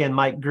from the weekend.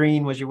 Mike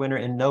Green was your winner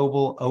in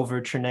Noble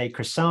over Trinae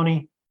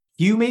Crisoni.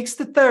 Hugh Meeks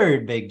the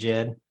third, Big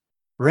Jed.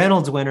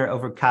 Reynolds winner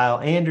over Kyle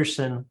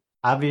Anderson.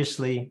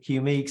 Obviously,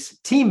 Hugh Meeks,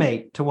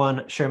 teammate to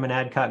one Sherman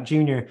Adcock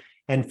Jr.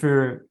 And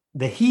for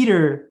the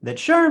heater that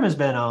Sherm has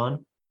been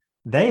on,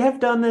 they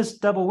have done this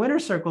double winner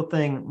circle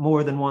thing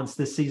more than once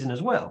this season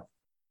as well.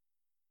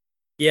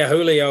 Yeah,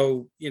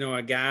 Julio,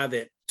 a guy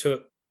that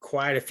took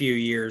quite a few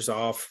years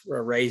off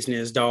raising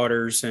his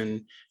daughters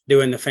and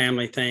doing the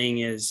family thing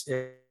has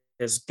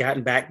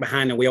gotten back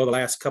behind the wheel the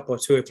last couple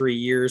of 2 or 3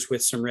 years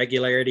with some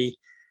regularity,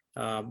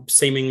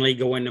 seemingly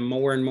going to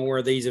more and more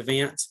of these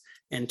events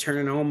and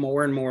turning on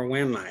more and more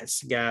win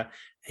lights. Guy,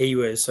 he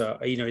was,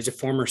 he's a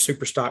former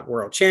Superstock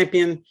world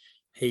champion.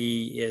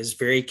 He is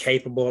very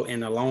capable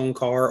in a long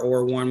car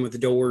or one with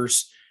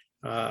doors,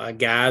 a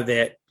guy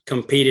that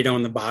competed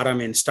on the bottom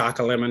in stock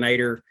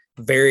eliminator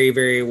very,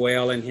 very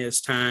well in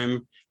his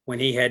time when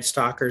he had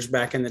stockers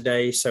back in the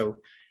day. So,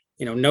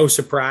 no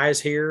surprise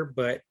here,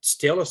 but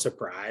still a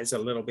surprise a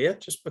little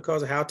bit just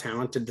because of how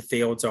talented the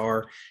fields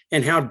are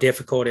and how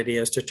difficult it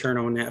is to turn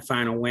on that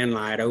final win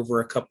light over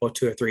a couple of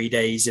 2 or 3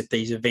 days at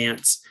these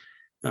events.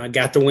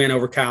 Got the win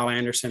over Kyle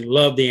Anderson.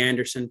 Love the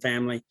Anderson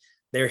family.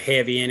 They're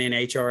heavy in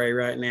NHRA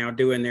right now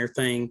doing their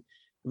thing.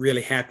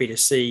 Really happy to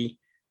see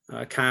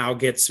Kyle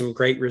get some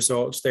great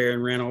results there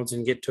in Reynolds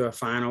and get to a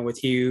final with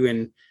Hugh.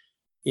 And,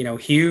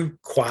 Hugh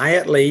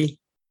quietly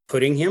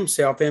putting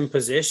himself in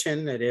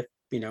position that if,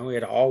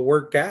 it all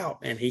worked out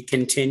and he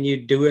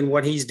continued doing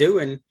what he's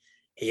doing,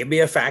 he'll be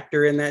a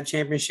factor in that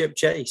championship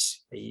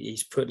chase.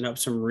 He's putting up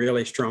some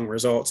really strong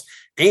results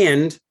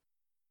and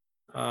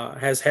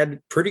has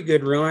had pretty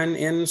good run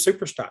in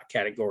Superstock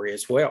category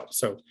as well.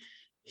 So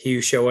Hugh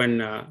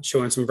showing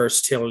some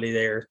versatility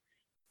there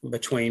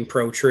between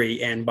Pro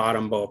Tree and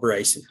bottom bulb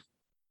racing.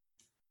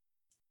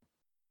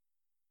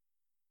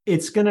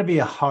 It's going to be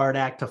a hard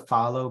act to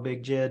follow,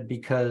 Big Jed,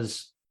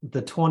 because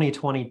the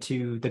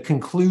 2022, the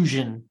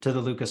conclusion to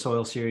the Lucas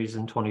Oil Series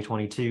in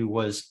 2022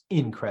 was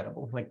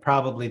incredible. Like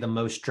probably the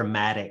most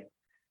dramatic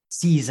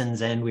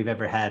season's end we've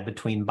ever had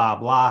between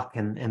Bob Locke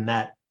and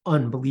that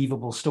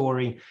unbelievable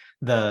story.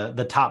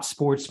 The Top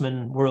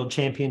Sportsman World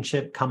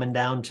Championship coming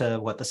down to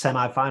the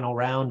semifinal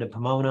round at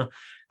Pomona.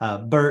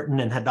 Burton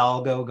and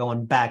Hidalgo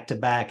going back to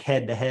back,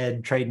 head to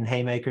head, trading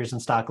haymakers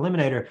and stock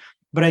eliminator.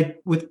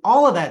 But with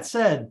all of that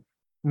said,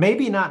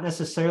 maybe not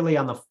necessarily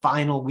on the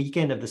final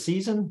weekend of the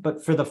season,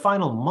 but for the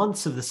final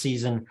months of the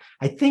season,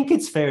 I think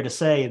it's fair to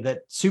say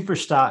that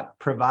Superstock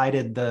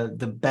provided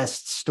the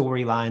best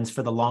storylines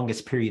for the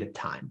longest period of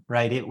time,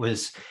 right? It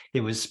was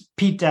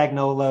Pete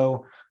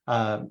Dagnolo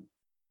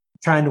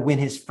trying to win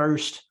his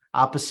first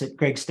opposite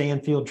Greg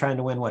Stanfield, trying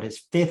to win his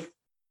fifth.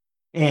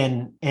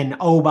 And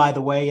oh, by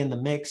the way, in the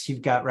mix,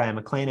 you've got Ryan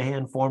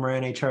McClanahan, former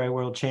NHRA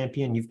world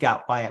champion. You've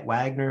got Wyatt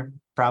Wagner,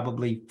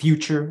 probably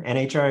future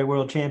NHRA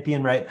world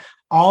champion, right?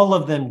 All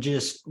of them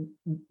just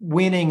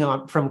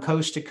winning from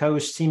coast to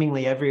coast,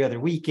 seemingly every other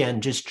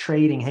weekend, just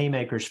trading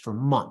haymakers for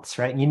months,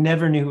 right? And you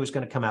never knew who was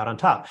going to come out on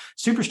top.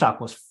 Superstock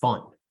was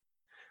fun.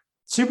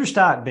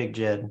 Superstock, Big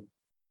Jed,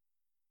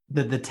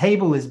 the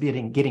table is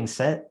getting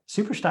set.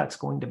 Superstock's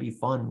going to be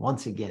fun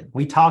once again.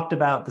 We talked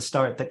about the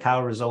start that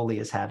Kyle Rizzoli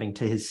is having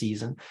to his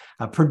season,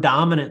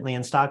 predominantly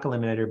in stock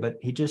eliminator, but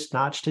he just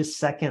notched his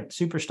second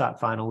Superstock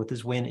final with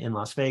his win in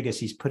Las Vegas.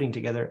 He's putting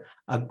together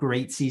a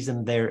great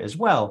season there as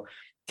well.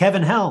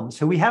 Kevin Helms,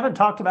 who we haven't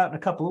talked about in a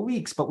couple of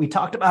weeks, but we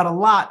talked about a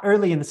lot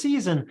early in the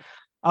season,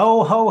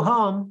 Oh, ho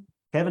hum.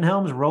 Kevin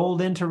Helms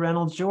rolled into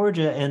Reynolds,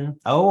 Georgia, and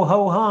oh,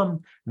 ho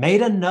hum,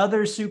 made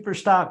another super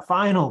stock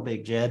final,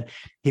 Big Jed.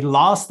 He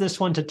lost this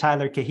one to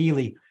Tyler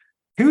Kahele.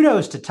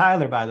 Kudos to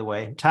Tyler, by the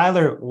way.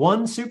 Tyler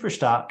won super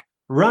stock,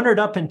 runnered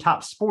up in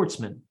top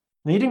sportsman.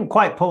 And he didn't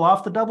quite pull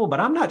off the double,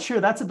 but I'm not sure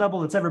that's a double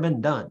that's ever been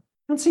done. I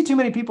don't see too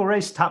many people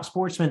race top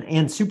sportsman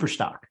and super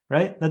stock,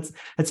 right? That's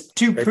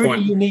two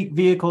pretty unique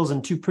vehicles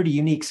and two pretty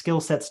unique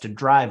skill sets to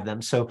drive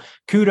them. So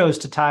kudos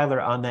to Tyler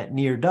on that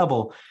near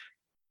double.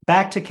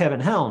 Back to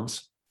Kevin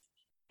Helms.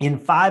 In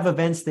 5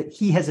 events that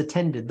he has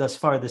attended thus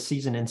far this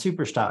season in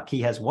Superstock,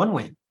 he has 1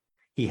 win.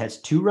 He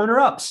has 2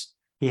 runner-ups.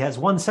 He has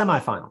 1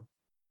 semifinal.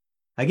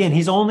 Again,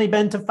 he's only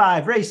been to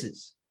 5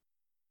 races.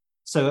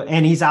 So,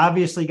 and he's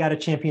obviously got a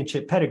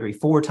championship pedigree,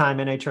 4-time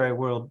NHRA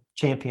world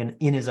champion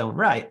in his own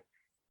right.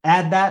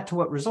 Add that to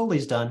what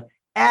Rizzoli's done.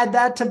 Add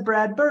that to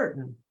Brad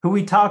Burton, who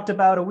we talked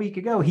about a week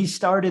ago. He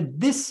started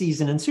this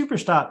season in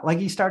Superstock like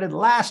he started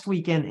last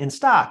weekend in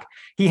stock.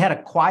 He had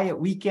a quiet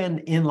weekend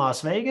in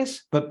Las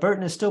Vegas, but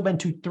Burton has still been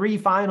to 3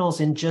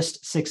 finals in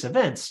just 6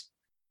 events.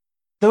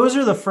 Those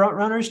are the front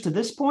runners to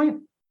this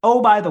point.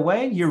 Oh, by the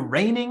way, your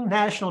reigning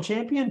national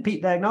champion,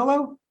 Pete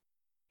Dagnolo,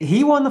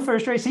 he won the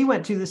first race he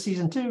went to this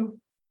season too.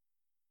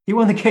 He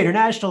won the Gator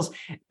Nationals.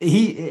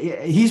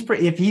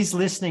 If he's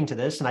listening to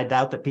this, and I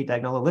doubt that Pete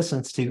Dagnolo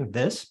listens to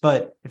this,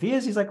 but if he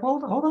is, he's like,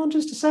 hold on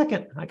just a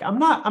second. Like, I'm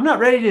not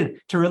ready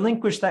to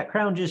relinquish that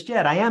crown just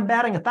yet. I am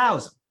batting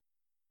 1,000.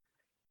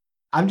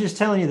 I'm just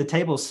telling you, the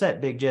table's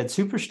set, Big Jed.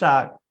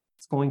 Superstock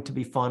is going to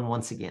be fun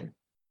once again.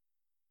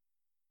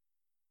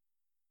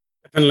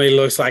 Definitely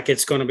looks like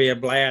it's going to be a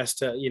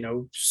blast.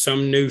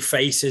 Some new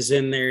faces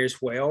in there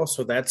as well.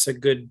 So that's a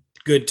good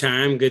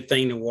time, good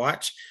thing to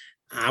watch.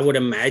 I would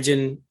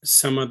imagine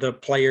some of the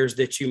players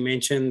that you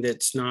mentioned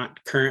that's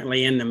not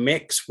currently in the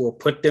mix will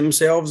put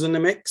themselves in the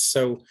mix.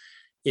 So,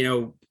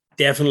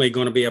 definitely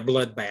going to be a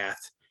bloodbath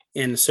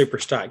in the super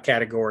stock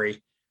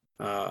category.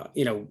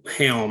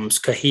 Helms,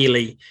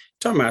 Kahele,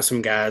 talking about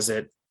some guys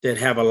that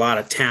have a lot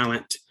of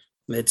talent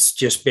that's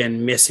just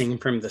been missing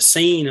from the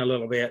scene a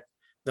little bit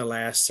the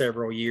last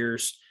several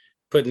years,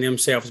 putting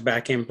themselves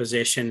back in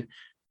position.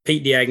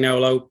 Pete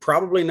Dagnolo,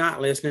 probably not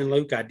listening,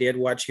 Luke. I did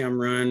watch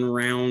him run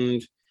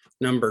round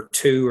number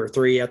 2 or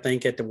 3, I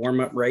think, at the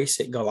warm-up race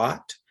at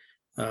Galat.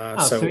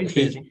 So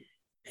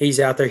he's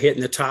out there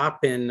hitting the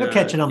top, and he'll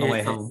catch it on the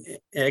way home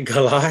at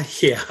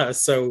Galat. Yeah.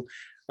 So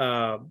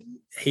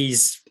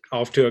he's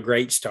off to a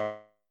great start,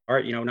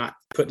 not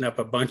putting up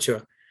a bunch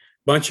of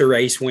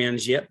race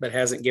wins yet, but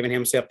hasn't given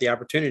himself the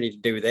opportunity to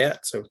do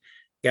that. So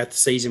got the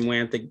season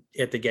win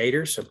at the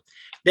Gators. So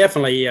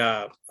definitely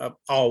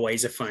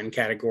always a fun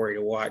category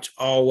to watch,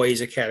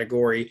 always a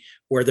category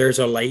where there's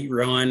a late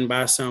run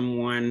by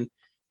someone,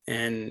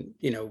 and,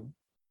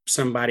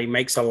 somebody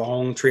makes a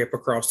long trip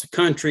across the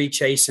country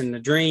chasing the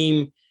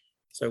dream.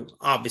 So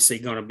obviously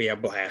going to be a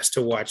blast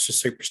to watch the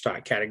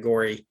Superstock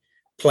category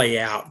play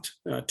out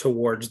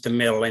towards the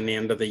middle and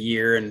end of the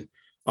year, and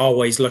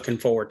always looking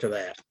forward to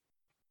that.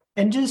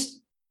 And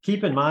just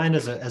keep in mind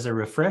as a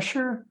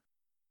refresher,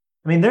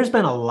 I mean, there's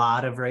been a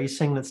lot of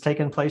racing that's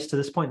taken place to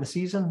this point in the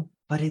season,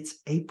 but it's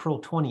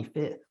April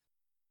 25th.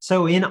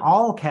 So in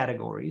all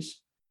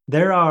categories,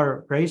 there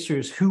are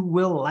racers who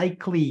will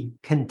likely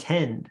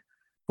contend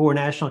for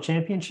national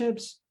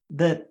championships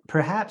that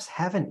perhaps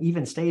haven't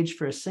even staged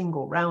for a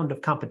single round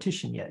of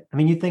competition yet. I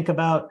mean, you think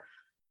about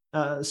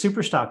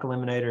Superstock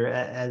Eliminator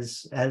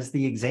as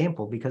the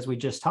example, because we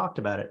just talked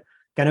about it.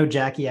 I know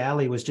Jackie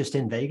Alley was just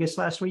in Vegas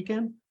last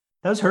weekend.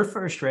 That was her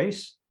first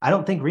race. I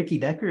don't think Ricky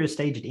Decker is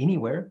staged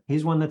anywhere.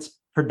 He's one that's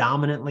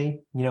predominantly,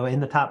 in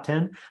the top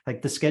 10.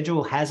 Like, the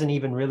schedule hasn't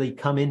even really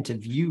come into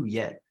view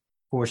yet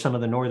for some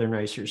of the northern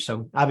racers.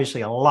 So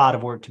obviously a lot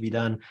of work to be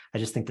done. I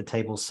just think the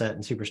table's set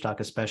in Superstock,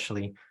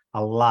 especially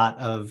a lot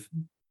of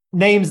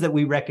names that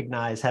we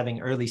recognize having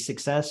early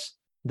success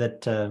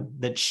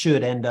that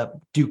should end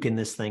up duking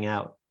this thing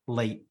out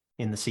late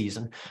in the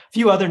season. A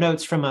few other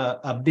notes from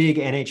a big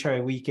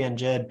NHRA weekend,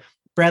 Jed.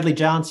 Bradley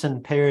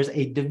Johnson pairs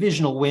a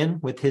divisional win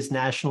with his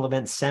national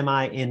event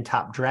semi in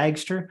Top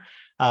Dragster.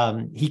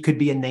 He could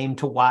be a name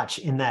to watch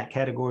in that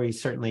category.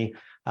 Certainly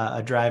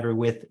a driver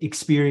with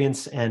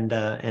experience and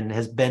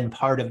has been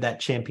part of that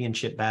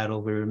championship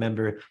battle. We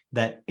remember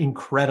that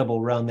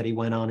incredible run that he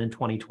went on in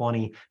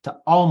 2020 to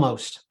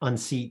almost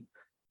unseat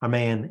our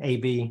man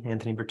AB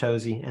Anthony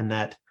Bertozzi, and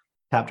that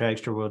Top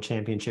Dragster World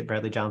Championship.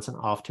 Bradley Johnson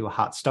off to a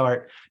hot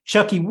start.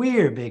 Chucky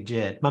Weir, Big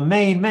Jet, my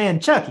main man,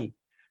 Chucky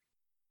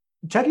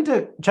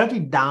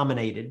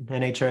dominated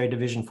NHRA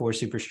Division 4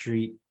 Super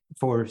Street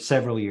for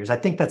several years. I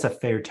think that's a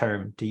fair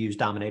term to use,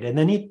 dominated. And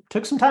then he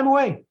took some time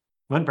away,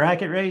 went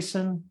bracket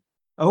racing,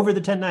 over the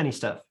 1090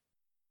 stuff,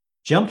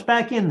 jumped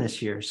back in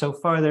this year. So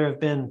far, there have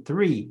been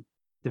 3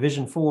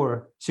 Division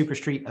 4 Super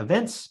Street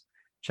events.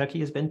 Chucky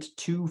has been to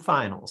 2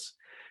 finals.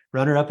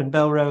 Runner-up in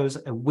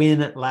Belrose, a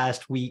win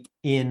last week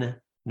in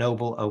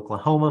Noble,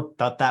 Oklahoma.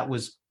 Thought that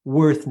was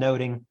worth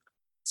noting.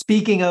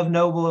 Speaking of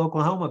Noble,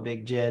 Oklahoma,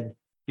 Big Jed,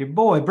 your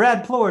boy,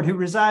 Brad Plord, who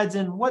resides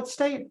in what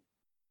state?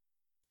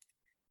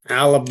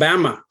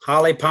 Alabama,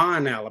 Holly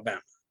Pond,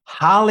 Alabama.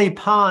 Holly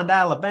Pond,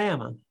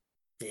 Alabama.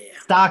 Yeah.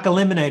 Stock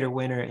eliminator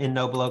winner in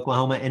Noble,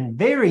 Oklahoma, and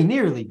very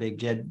nearly, Big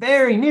Jed,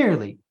 very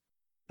nearly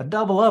a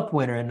double up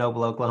winner in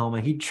Noble, Oklahoma.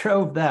 He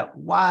drove that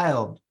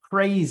wild,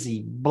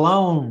 crazy,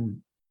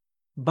 blown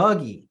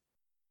buggy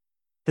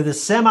to the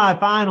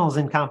semifinals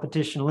in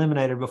competition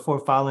eliminator before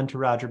falling to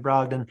Roger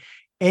Brogdon.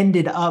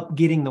 Ended up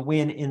getting the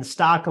win in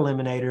stock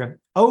eliminator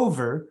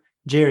over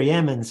Jerry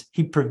Emmons.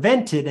 He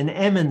prevented an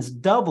Emmons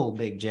double,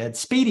 Big Jed.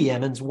 Speedy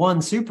Emmons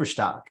won super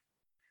stock.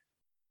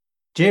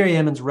 Jerry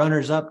Emmons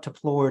runners up to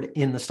Plord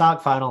in the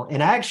stock final.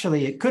 And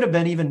actually, it could have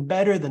been even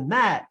better than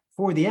that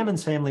for the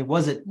Emmons family,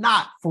 was it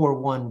not for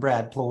one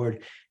Brad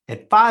Plord.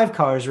 At 5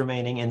 cars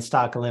remaining in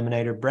stock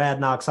eliminator, Brad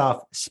knocks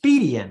off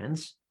Speedy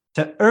Emmons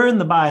to earn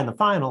the bye in the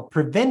final,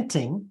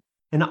 preventing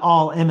an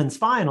all Emmons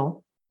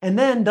final, and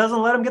then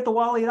doesn't let him get the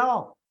Wally at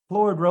all.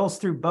 Plord rolls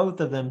through both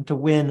of them to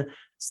win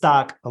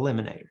stock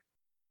eliminator.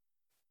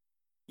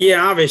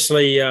 Yeah,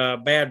 obviously,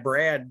 Bad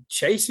Brad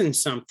chasing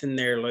something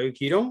there, Luke.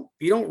 You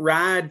don't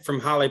ride from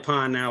Holly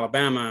Pond,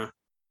 Alabama,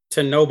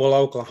 to Noble,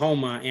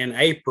 Oklahoma in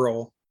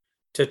April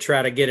to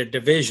try to get a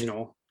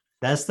divisional.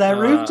 That's that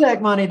roof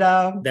tech money,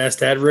 dog. That's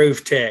that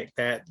roof tech.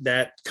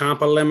 That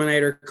comp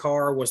eliminator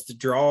car was the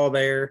draw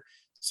there.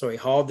 So he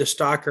hauled the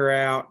stocker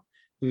out,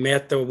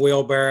 met the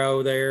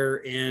wheelbarrow there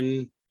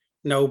in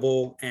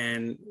Noble,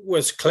 and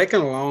was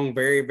clicking along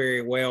very,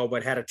 very well,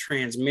 but had a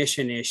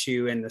transmission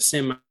issue in the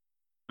semis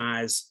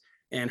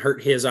and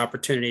hurt his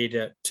opportunity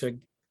to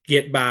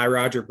get by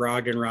Roger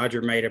Brogdon.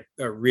 Roger made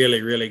a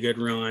really, really good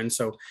run.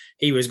 So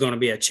he was going to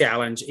be a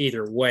challenge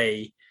either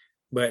way.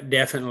 But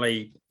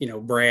definitely,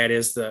 Brad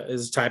is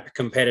the type of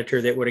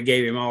competitor that would have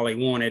gave him all he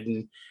wanted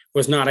and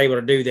was not able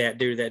to do that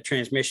due to that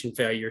transmission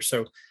failure.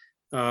 So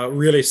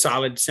really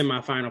solid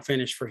semifinal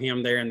finish for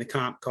him there in the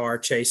comp car,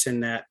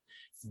 chasing that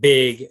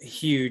big,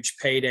 huge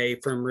payday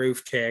from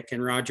Roof Tech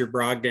and Roger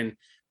Brogdon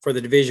for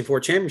the Division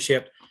IV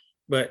championship.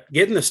 But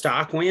getting the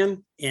stock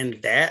win in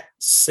that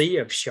sea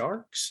of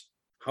sharks,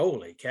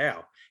 holy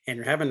cow. And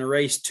you're having to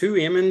race 2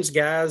 Emmons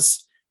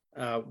guys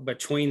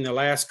between the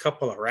last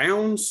couple of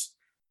rounds.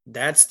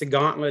 That's the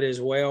gauntlet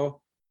as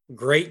well.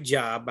 Great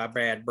job by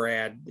Brad.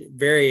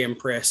 Very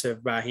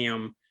impressive by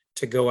him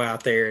to go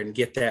out there and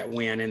get that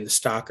win in the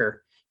stocker,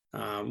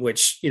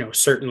 which,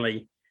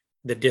 certainly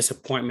the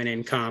disappointment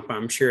in comp,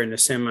 I'm sure in the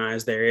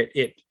semis there,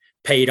 it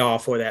paid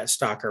off for that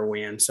stocker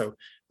win. So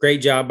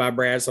great job by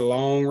Brad. It's a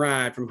long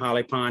ride from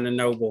Holly Pond to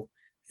Noble.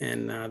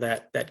 And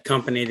that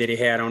company that he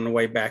had on the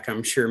way back,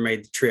 I'm sure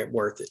made the trip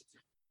worth it.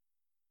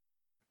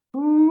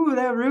 Ooh,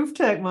 that roof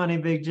tech money,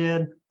 Big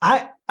Jed.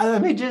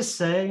 Let me just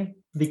say,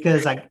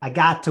 because I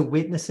got to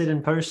witness it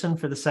in person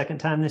for the second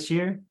time this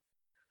year,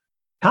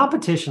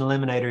 competition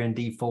eliminator in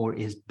D4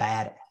 is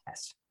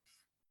badass.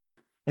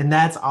 And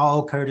that's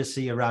all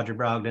courtesy of Roger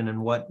Brogdon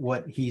and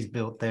what he's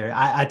built there.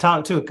 I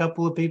talked to a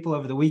couple of people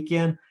over the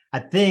weekend. I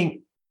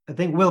think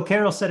Will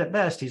Carroll said it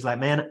best. He's like,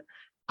 man,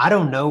 I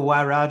don't know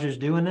why Roger's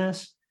doing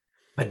this,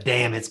 but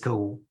damn, it's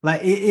cool.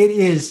 Like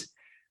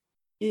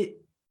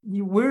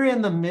we're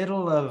in the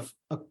middle of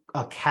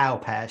a cow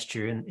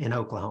pasture in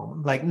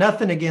Oklahoma. Like,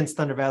 nothing against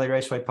Thunder Valley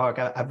Raceway Park.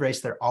 I've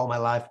raced there all my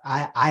life.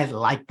 I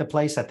like the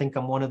place. I think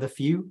I'm one of the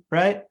few,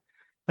 right?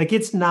 Like,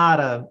 it's not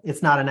a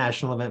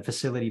national event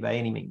facility by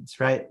any means,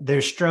 right?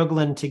 They're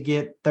struggling to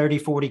get 30,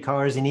 40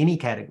 cars in any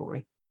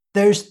category.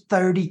 There's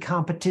 30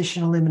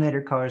 competition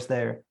eliminator cars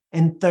there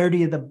and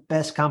 30 of the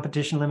best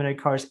competition eliminator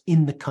cars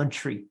in the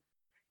country.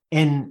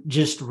 And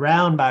just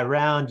round by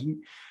round,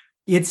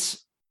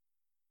 it's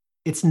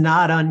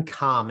not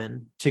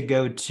uncommon to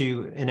go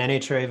to an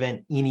NHRA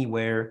event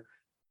anywhere,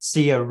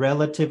 see a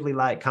relatively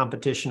light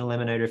competition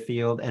eliminator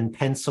field, and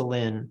pencil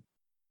in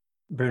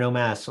Bruno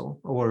Massel,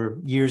 or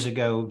years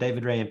ago,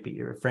 David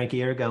Rampy or Frankie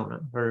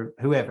Aragona or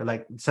whoever.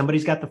 Like,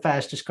 somebody's got the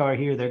fastest car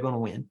here, they're going to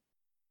win.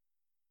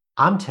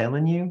 I'm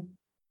telling you,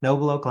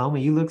 Noble, Oklahoma,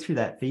 you look through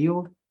that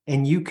field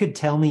and you could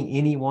tell me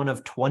any one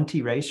of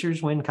 20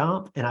 racers win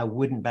comp and I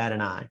wouldn't bat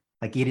an eye.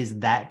 Like, it is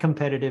that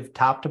competitive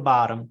top to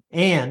bottom.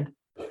 And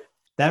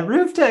that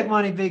roof tech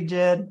money, Big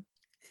Jed,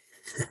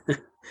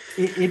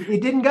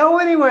 it didn't go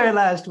anywhere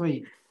last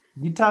week.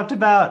 You talked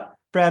about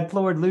Brad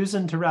Plord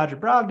losing to Roger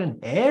Brogdon.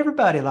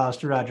 Everybody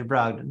lost to Roger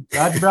Brogdon.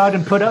 Roger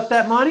Brogdon put up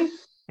that money,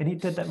 and he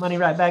put that money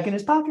right back in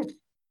his pocket.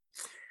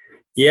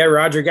 Yeah,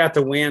 Roger got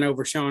the win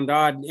over Sean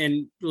Dodd.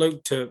 And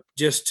Luke, to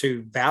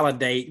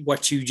validate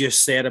what you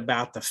just said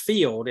about the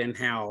field and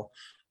how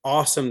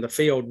awesome the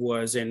field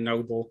was in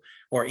Noble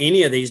or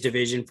any of these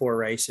Division IV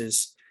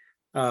races,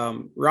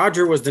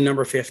 Roger was the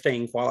number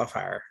 15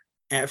 qualifier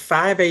at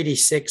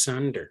 586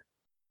 under.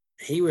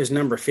 He was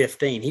number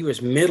 15. He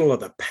was middle of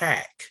the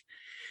pack.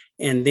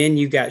 And then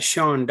you got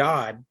Sean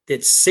Dodd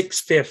that's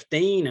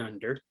 615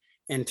 under.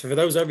 And for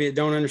those of you that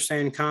don't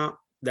understand comp,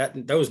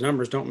 those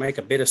numbers don't make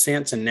a bit of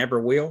sense and never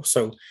will.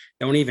 So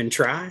don't even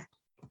try.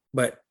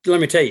 But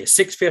let me tell you,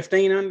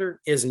 615 under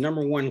is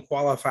number 1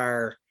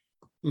 qualifier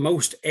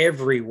most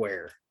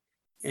everywhere.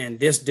 And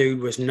this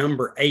dude was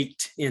number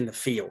 8 in the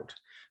field.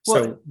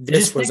 So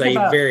this was a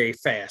very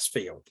fast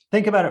field.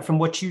 Think about it from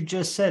what you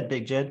just said,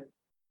 Big Jed.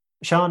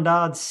 Sean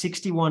Dodd,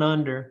 61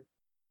 under.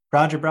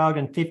 Roger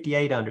Brogdon,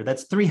 58 under.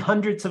 That's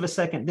 0.03 of a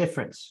second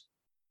difference.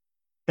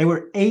 They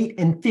were 8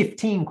 and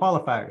 15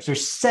 qualifiers.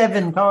 There's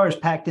 7 cars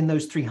packed in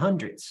those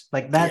 300s.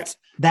 Like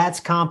that's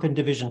comp in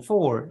Division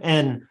 4.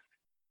 And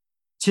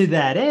to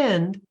that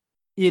end,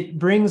 it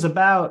brings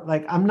about,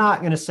 like, I'm not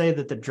going to say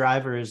that the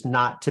driver is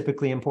not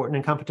typically important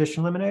in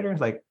competition eliminator.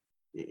 Like,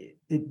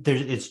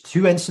 it's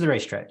 2 ends to the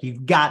racetrack.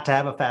 You've got to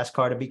have a fast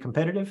car to be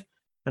competitive.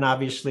 And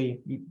obviously,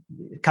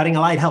 cutting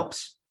a light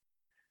helps.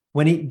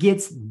 When it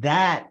gets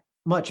that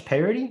much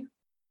parity,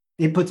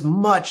 it puts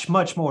much,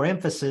 much more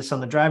emphasis on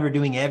the driver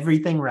doing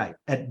everything right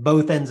at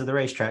both ends of the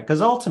racetrack.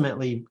 Because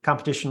ultimately,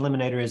 competition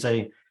eliminator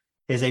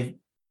is a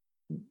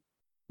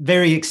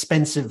very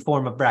expensive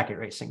form of bracket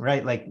racing,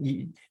 right? Like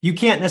you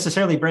can't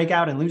necessarily break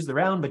out and lose the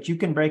round, but you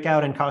can break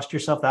out and cost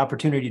yourself the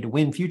opportunity to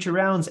win future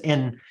rounds,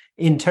 and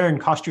in turn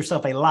cost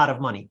yourself a lot of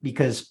money,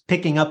 because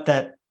picking up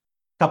that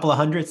couple of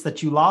hundredths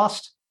that you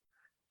lost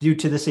due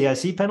to the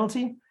CIC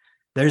penalty,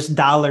 there's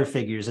dollar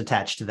figures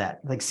attached to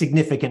that, like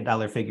significant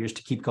dollar figures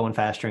to keep going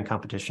faster in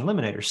competition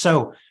eliminator.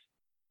 So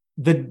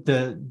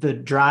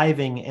the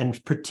driving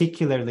and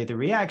particularly the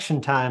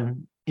reaction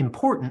time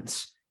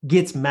importance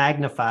gets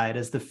magnified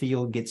as the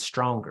field gets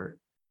stronger.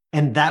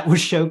 And that was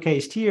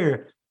showcased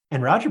here.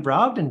 And Roger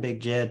Brogdon,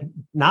 Big Jed,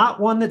 not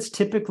one that's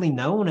typically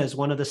known as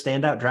one of the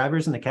standout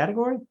drivers in the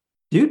category.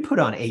 Dude put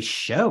on a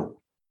show.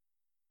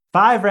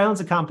 5 rounds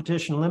of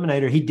competition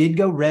eliminator. He did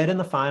go red in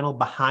the final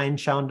behind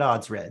Sean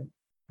Dodd's red,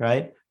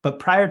 right? But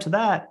prior to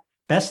that,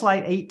 best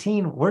light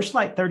 18, worst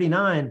light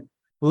 39,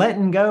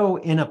 letting go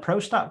in a pro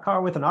stock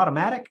car with an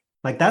automatic.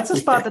 Like, that's a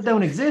spot that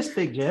don't exist,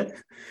 Big Jed.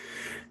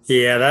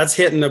 Yeah, that's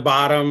hitting the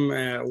bottom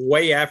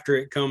way after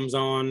it comes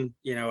on.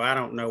 You know, I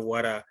don't know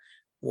what a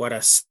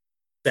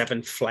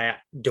 7 flat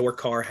door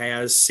car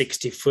has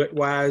 60 foot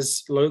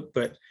wise, Luke,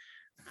 but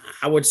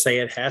I would say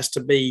it has to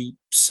be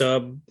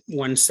sub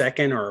 1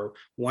 second or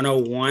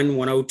 101,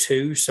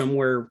 102,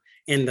 somewhere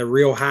in the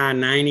real high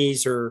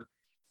 90s or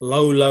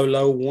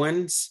low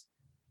ones.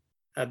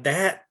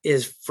 That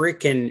is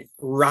freaking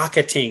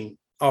rocketing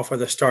off of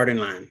the starting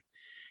line.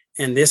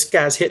 And this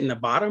guy's hitting the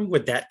bottom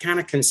with that kind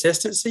of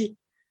consistency.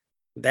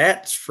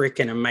 That's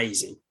freaking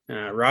amazing.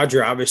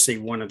 Roger, obviously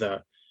one of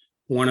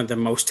the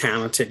most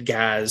talented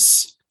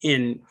guys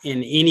in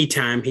any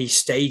time he's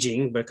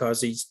staging, because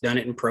he's done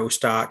it in pro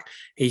stock,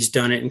 he's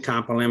done it in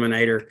comp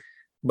eliminator,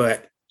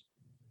 but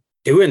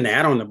doing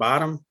that on the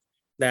bottom,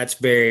 that's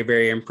very,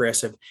 very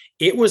impressive.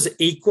 It was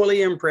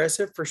equally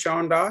impressive for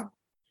Sean Dodd,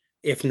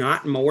 if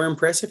not more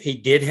impressive. He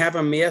did have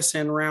a miss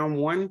in round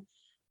 1,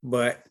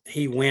 but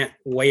he went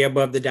way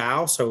above the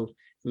dial, so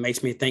it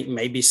makes me think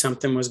maybe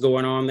something was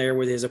going on there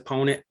with his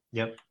opponent.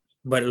 Yep.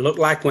 But it looked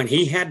like when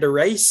he had to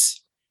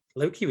race,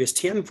 Luke, he was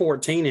 10,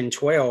 14, and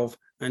 12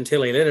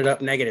 until he lit it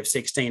up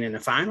 -16 in the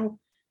final.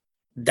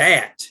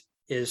 That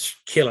is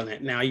killing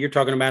it. Now you're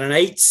talking about an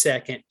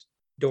 8-second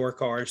door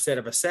car instead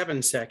of a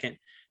 7-second,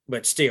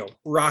 but still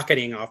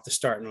rocketing off the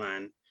starting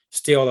line.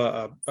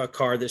 Still a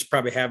car that's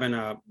probably having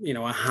a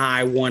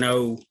high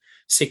 10,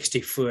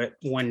 60 foot,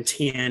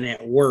 110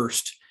 at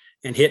worst,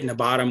 and hitting the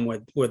bottom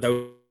with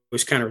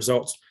those kind of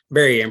results.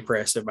 Very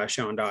impressive by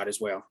Sean Dodd as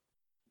well.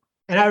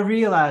 And I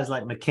realize,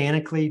 like,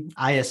 mechanically,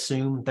 I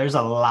assume there's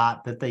a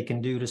lot that they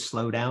can do to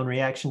slow down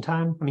reaction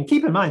time. I mean,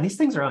 keep in mind, these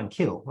things are on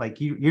kill. Like,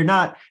 you're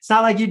not, it's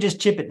not like you just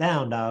chip it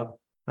down, dog.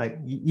 Like,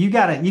 you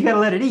gotta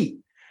let it eat.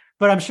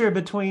 But I'm sure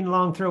between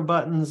long throw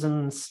buttons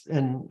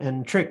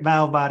and trick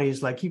valve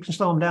bodies, like, you can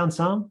slow them down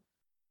some.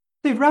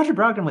 Dude, Roger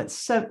Brogdon went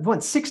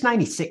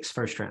 696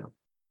 first round.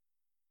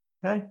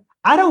 Okay.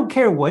 I don't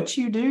care what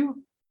you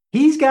do.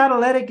 He's got to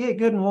let it get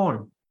good and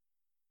warm.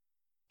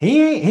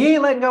 He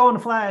ain't letting go on the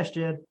flash,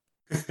 Jed.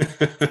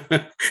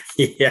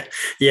 Yeah,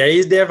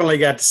 he's definitely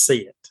got to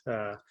see it.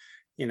 I'd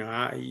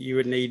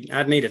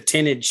need a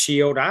tinted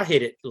shield. I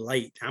hit it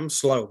late. I'm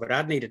slow, but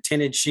I'd need a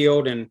tinted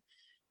shield and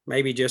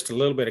maybe just a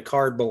little bit of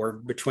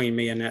cardboard between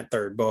me and that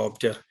third bulb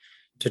to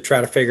try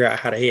to figure out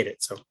how to hit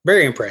it. So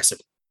very impressive.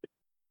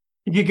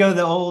 Did you go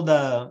the old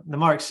the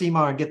Mark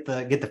Seymour and get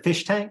the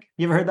fish tank?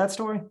 You ever heard that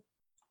story?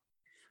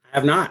 I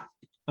have not.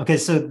 Okay,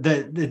 so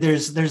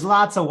there's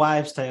lots of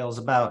wives' tales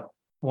about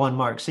one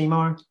Mark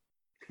Seymour.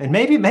 And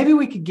maybe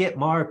we could get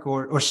Mark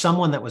or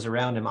someone that was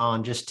around him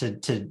on just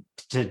to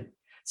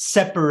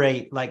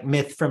separate, like,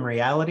 myth from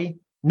reality.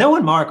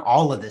 Knowing Mark,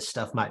 all of this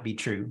stuff might be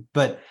true,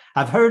 but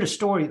I've heard a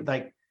story,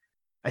 like,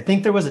 I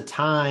think there was a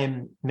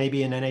time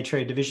maybe in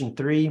NHRA Division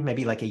 3,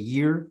 maybe like a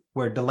year,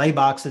 where delay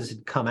boxes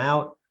had come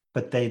out,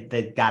 but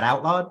they got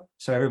outlawed,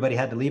 so everybody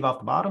had to leave off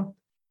the bottom.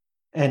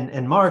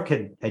 And Mark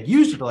had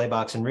used a delay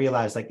box and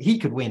realized, like, he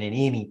could win in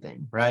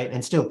anything, right?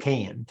 And still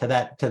can to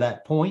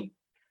that point.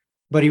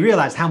 But he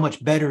realized how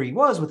much better he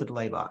was with the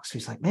delay box.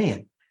 He's like,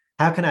 man,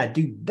 how can I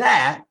do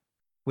that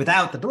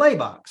without the delay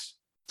box?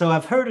 So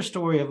I've heard a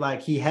story of,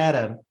 like, he had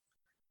a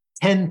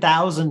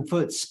 10,000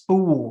 foot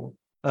spool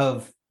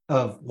of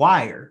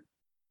wire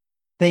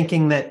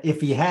thinking that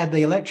if he had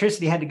the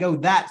electricity had to go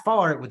that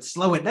far, it would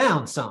slow it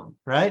down some,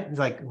 right? It's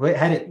like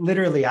had it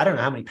literally, I don't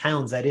know how many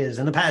pounds that is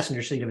in the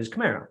passenger seat of his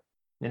Camaro,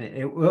 and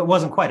it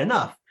wasn't quite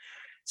enough.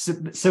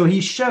 So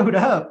he showed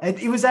up.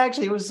 It was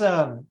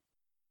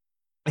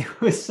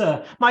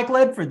Mike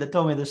Ledford that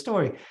told me the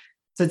story.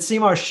 Said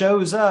Seymour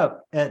shows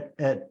up at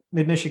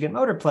Mid-Michigan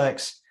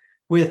Motorplex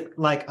with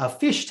like a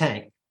fish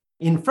tank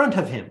in front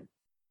of him,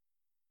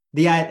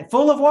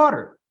 full of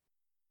water.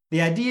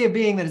 The idea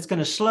being that it's going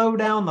to slow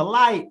down the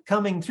light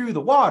coming through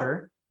the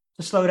water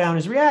to slow down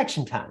his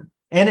reaction time.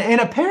 And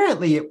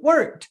apparently it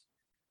worked.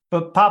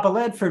 But Papa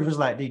Ledford was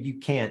like, dude, you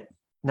can't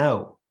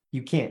do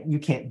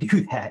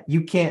that.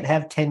 You can't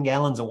have 10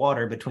 gallons of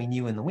water between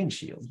you and the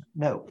windshield.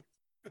 No.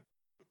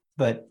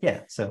 But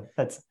yeah, so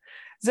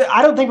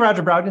I don't think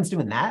Roger Brogdon's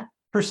doing that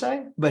per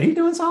se, but he's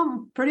doing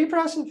something pretty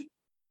impressive.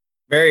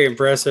 Very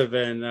impressive.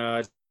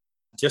 And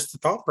just the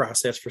thought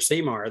process for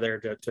Seymour there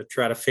to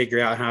try to figure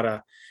out how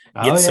to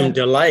get some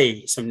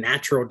delay, some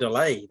natural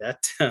delay.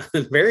 That's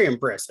very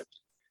impressive.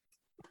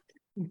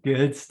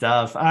 Good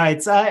stuff. All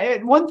right. So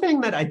one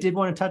thing that I did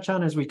want to touch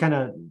on as we kind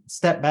of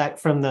step back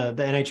from the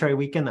NHRA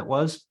weekend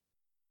was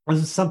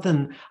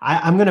something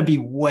I'm going to be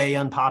way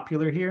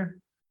unpopular here,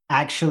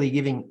 actually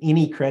giving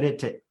any credit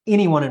to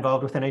anyone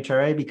involved with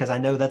NHRA, because I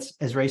know that's,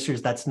 as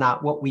racers, that's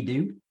not what we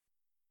do.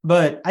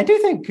 But I do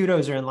think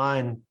kudos are in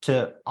line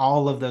to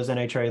all of those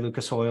NHRA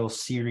Lucas Oil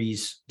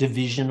Series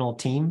divisional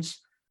teams.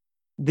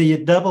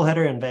 The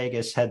doubleheader in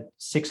Vegas had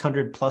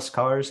 600 plus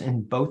cars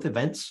in both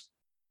events.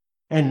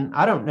 And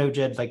I don't know,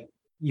 Jed, like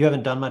you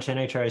haven't done much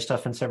NHRA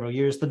stuff in several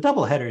years. The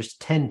doubleheaders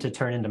tend to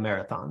turn into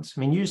marathons. I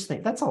mean, you just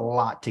think that's a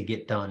lot to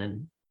get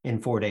done in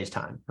 4 days'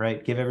 time,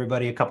 right? Give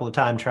everybody a couple of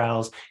time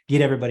trials,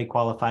 get everybody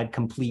qualified,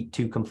 complete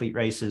 2 complete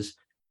races.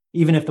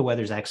 Even if the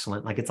weather's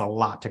excellent, like it's a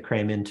lot to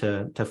cram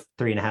into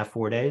 3.5,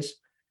 4 days.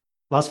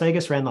 Las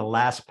Vegas ran the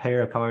last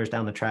pair of cars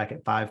down the track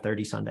at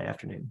 5:30 Sunday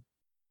afternoon.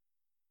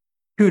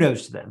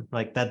 Kudos to them.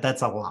 Like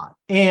that's a lot.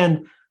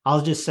 And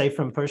I'll just say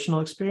from personal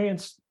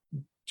experience,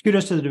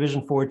 kudos to the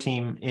Division 4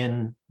 team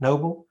in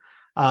Noble.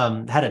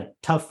 Had a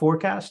tough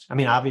forecast. I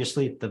mean,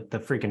 obviously the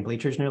freaking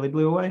bleachers nearly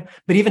blew away.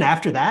 But even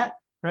after that,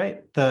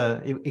 right,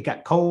 it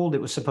got cold.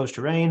 It was supposed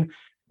to rain.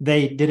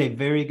 They did a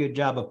very good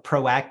job of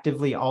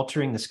proactively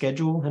altering the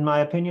schedule, in my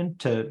opinion,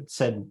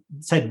 said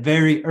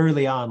very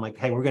early on, like,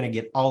 hey, we're going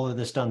to get all of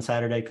this done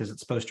Saturday because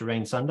it's supposed to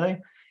rain Sunday.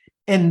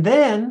 And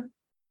then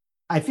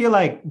I feel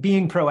like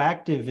being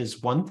proactive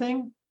is one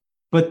thing,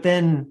 but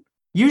then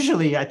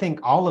usually I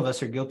think all of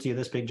us are guilty of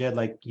this, Big Jed.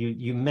 Like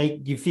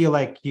you feel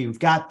like you've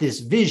got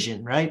this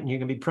vision, right? And you're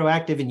going to be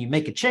proactive and you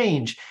make a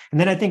change. And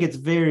then I think it's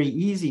very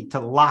easy to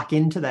lock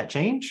into that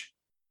change.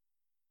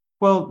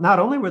 Well, not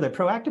only were they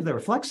proactive, they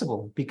were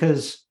flexible,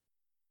 because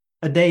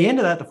a day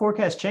into that, the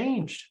forecast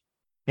changed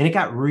and it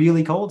got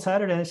really cold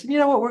Saturday. I said, you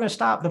know what, we're going to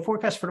stop. The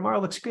forecast for tomorrow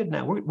looks good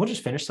now. We'll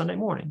just finish Sunday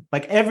morning.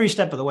 Like every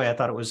step of the way, I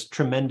thought it was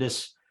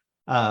tremendous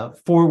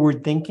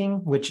forward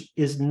thinking, which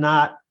is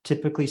not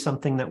typically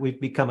something that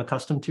we've become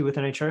accustomed to with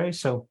NHRA.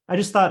 So I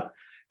just thought,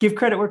 give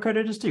credit where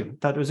credit is due.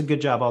 Thought it was a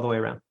good job all the way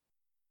around.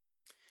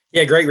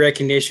 Yeah, great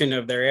recognition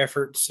of their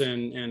efforts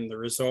and the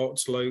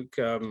results, Luke.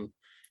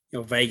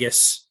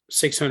 Vegas,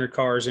 600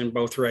 cars in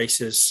both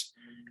races.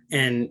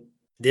 And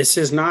this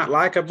is not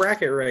like a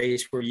bracket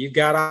race where you've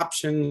got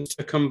options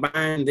to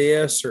combine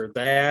this or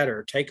that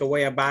or take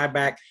away a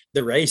buyback.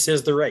 The race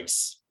is the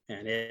race,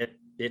 and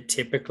it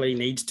typically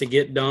needs to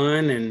get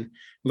done and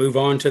move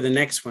on to the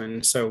next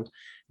one. So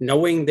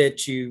knowing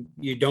that you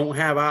don't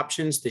have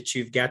options, that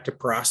you've got to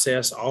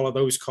process all of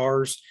those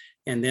cars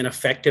and then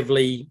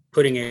effectively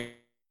putting a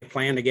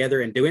plan together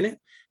and doing it,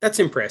 that's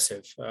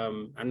impressive.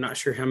 I'm not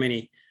sure how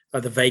many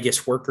of the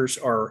Vegas workers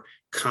are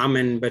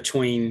common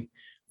between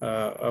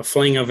a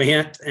fling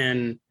event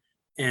and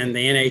the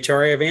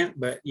NHRA event,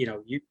 but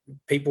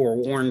people were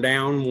worn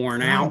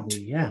out,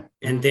 yeah.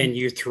 And then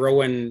you're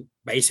throwing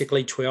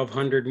basically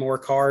 1,200 more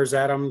cars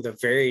at them the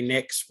very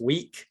next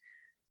week.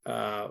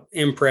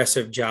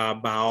 Impressive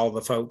job by all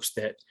the folks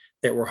that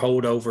were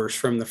holdovers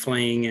from the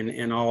fling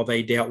and all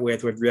they dealt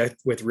with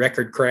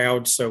record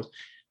crowds. So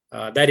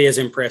that is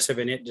impressive,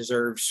 and it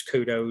deserves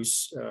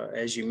kudos,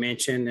 as you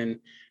mentioned. And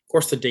of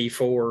course, the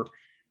D4,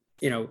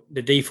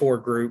 the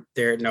D4 group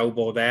there at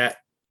Noble, that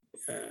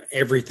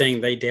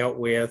everything they dealt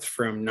with,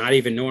 from not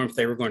even knowing if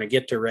they were going to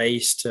get to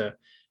race to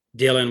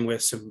dealing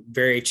with some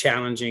very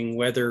challenging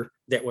weather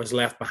that was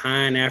left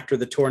behind after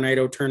the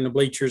tornado turned the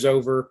bleachers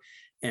over,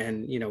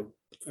 and,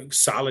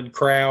 solid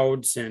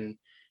crowds and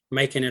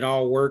making it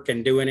all work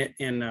and doing it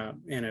in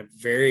a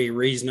very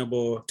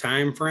reasonable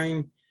time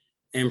frame.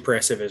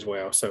 Impressive as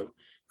well. So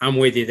I'm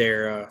with you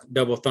there.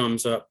 Double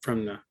thumbs up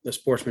from the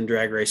Sportsman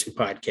Drag Racing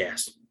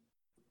podcast.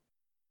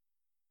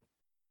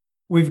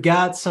 We've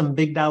got some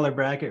big dollar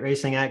bracket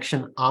racing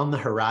action on the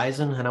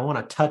horizon, and I want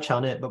to touch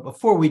on it. But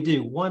before we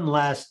do, one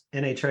last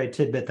NHRA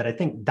tidbit that I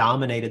think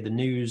dominated the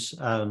news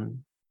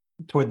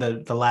toward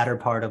the latter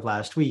part of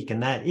last week,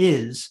 and that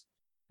is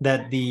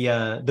that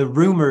the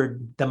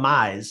rumored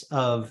demise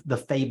of the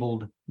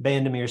fabled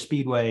Bandimere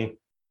Speedway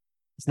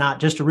It's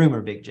not just a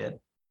rumor, Big Jed.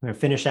 We're going to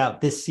finish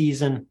out this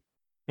season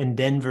and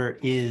Denver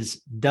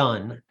is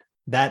done.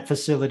 That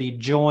facility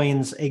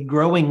joins a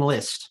growing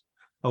list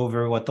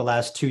over the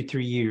last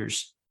 2-3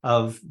 years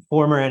of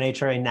former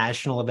NHRA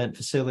national event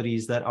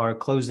facilities that are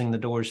closing the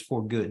doors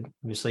for good.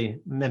 Obviously,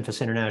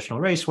 Memphis International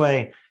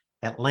Raceway,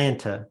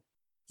 Atlanta,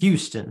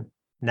 Houston,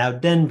 now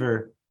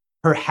Denver,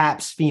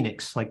 perhaps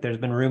Phoenix. Like there's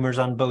been rumors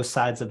on both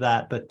sides of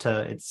that, but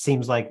it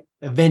seems like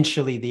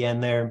eventually the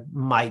end there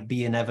might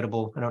be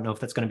inevitable. I don't know if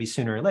that's going to be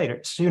sooner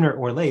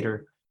or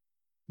later.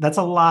 That's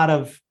a lot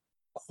of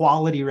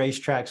quality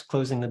racetracks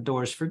closing the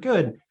doors for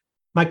good.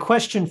 My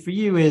question for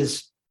you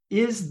is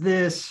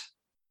this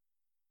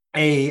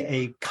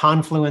a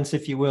confluence,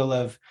 if you will,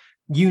 of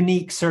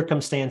unique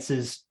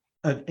circumstances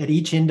at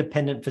each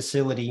independent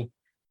facility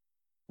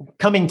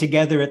coming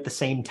together at the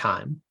same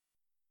time?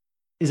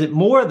 Is it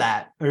more of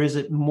that, or is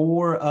it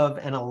more of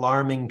an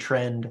alarming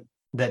trend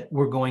that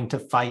we're going to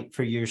fight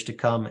for years to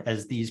come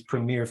as these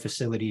premier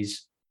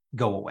facilities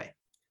go away?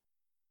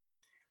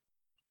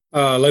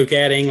 Luke,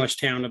 add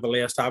Englishtown to the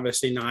list.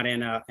 Obviously not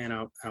in a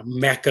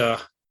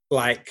mecca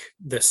like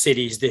the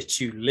cities that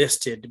you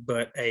listed,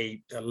 but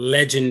a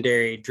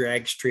legendary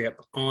drag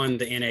strip on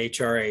the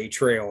NHRA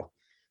trail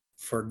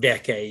for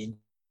decades,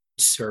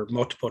 or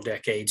multiple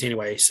decades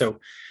anyway.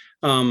 So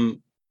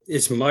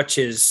as much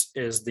as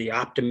the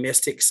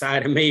optimistic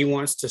side of me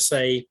wants to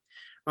say,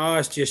 oh,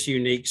 it's just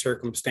unique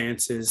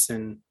circumstances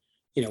and,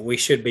 we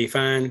should be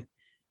fine,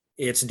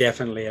 it's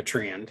definitely a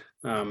trend.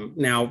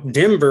 Now,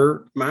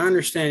 Denver, my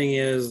understanding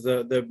is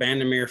the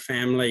Vandermeer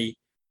family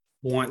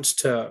wants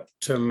to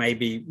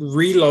maybe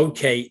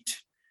relocate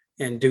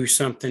and do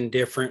something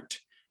different.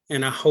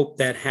 And I hope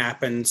that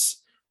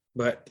happens.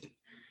 But,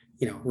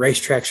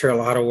 racetracks are a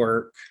lot of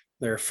work.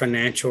 They're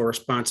financial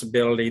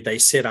responsibility. They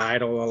sit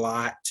idle a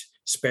lot,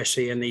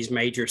 especially in these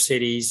major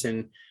cities,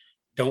 and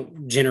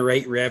don't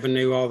generate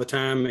revenue all the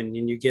time. And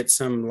then you get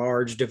some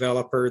large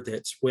developer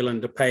that's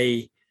willing to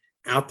pay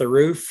out the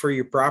roof for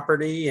your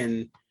property.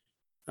 And,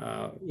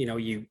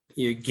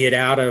 you get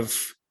out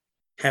of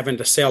having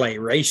to sell a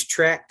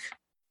racetrack.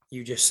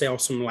 You just sell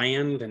some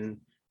land and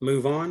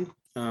move on.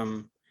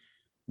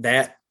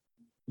 That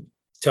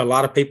to a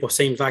lot of people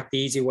seems like the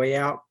easy way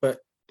out, but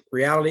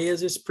reality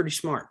is it's pretty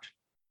smart.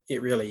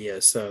 It really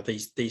is.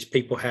 These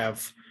people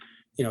have,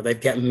 they've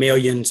got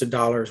millions of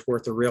dollars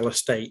worth of real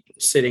estate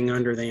sitting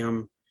under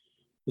them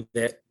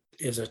that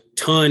is a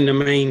ton to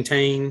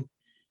maintain.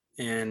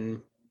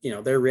 And,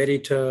 they're ready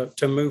to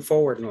move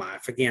forward in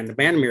life. Again, the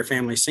Vandermeer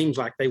family seems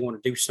like they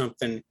want to do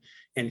something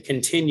and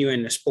continue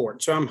in the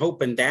sport. So I'm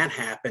hoping that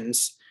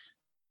happens,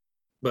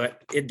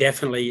 but it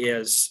definitely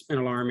is an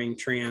alarming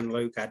trend,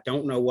 Luke. I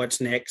don't know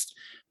what's next,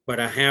 but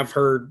I have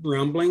heard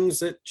rumblings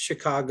that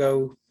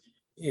Chicago,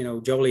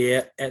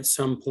 Joliet at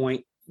some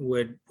point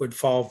would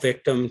fall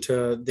victim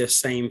to this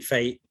same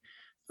fate.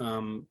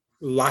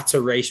 Lots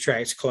of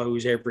racetracks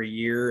close every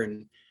year,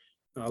 and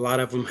a lot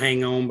of them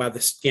hang on by the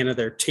skin of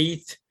their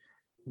teeth.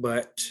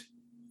 But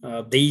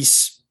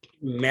these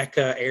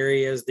mecca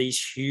areas, these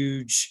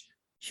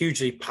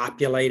hugely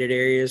populated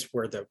areas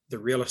where the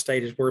real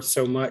estate is worth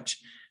so much,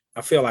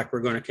 I feel like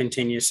we're going to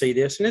continue to see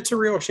this. And it's a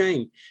real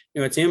shame.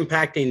 It's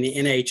impacting the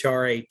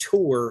NHRA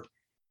tour,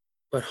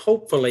 but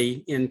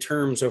hopefully in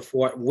terms of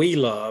what we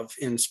love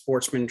in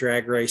sportsman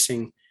drag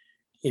racing,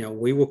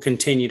 we will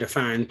continue to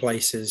find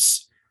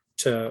places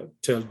to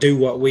do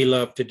what we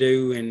love to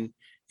do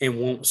and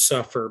won't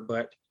suffer.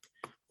 But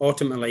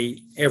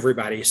ultimately,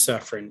 everybody is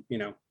suffering.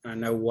 I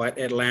know what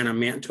Atlanta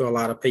meant to a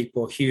lot of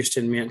people.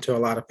 Houston meant to a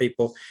lot of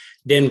people.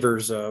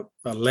 Denver's a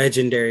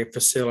legendary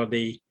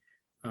facility.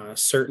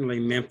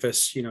 Certainly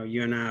Memphis,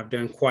 you and I have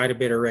done quite a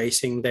bit of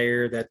racing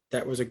there.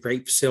 That was a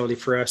great facility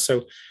for us.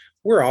 So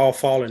we're all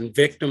falling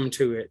victim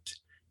to it.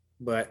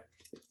 But,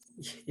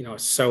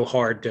 it's so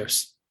hard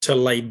to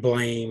lay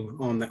blame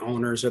on the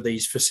owners of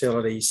these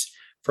facilities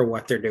for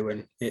what they're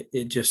doing.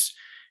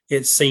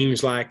 It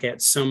seems like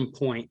at some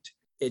point,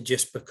 it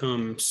just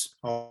becomes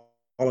all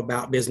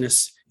about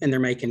business, and they're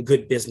making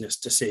good business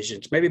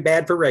decisions. Maybe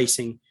bad for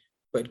racing,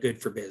 but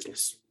good for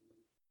business.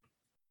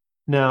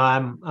 No,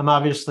 I'm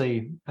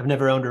obviously, I've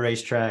never owned a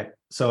racetrack,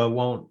 so I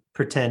won't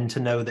pretend to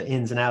know the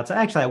ins and outs.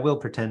 Actually, I will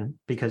pretend,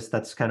 because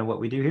that's kind of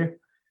what we do here.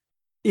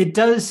 It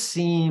does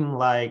seem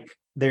like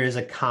there is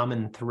a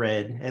common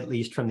thread, at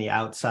least from the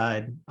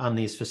outside, on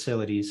these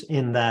facilities,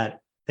 in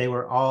that they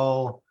were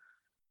all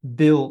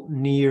built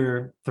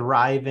near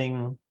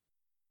thriving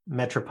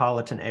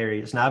metropolitan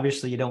areas. Now,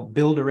 obviously, you don't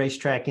build a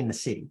racetrack in the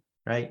city,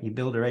 right? You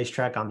build a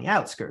racetrack on the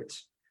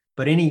outskirts.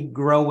 But any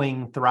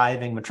growing,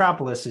 thriving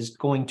metropolis is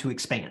going to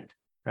expand,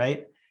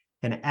 right?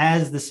 And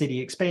as the city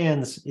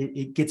expands,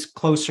 it gets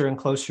closer and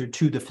closer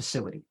to the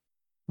facility,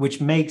 which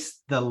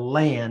makes the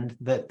land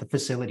that the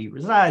facility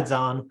resides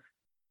on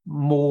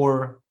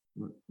worth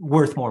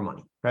more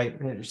money, right?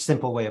 A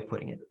simple way of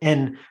putting it.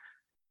 And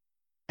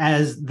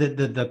as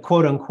the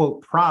quote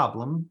unquote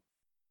problem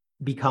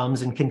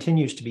becomes and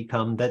continues to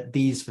become that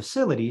these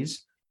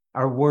facilities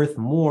are worth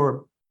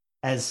more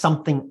as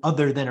something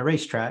other than a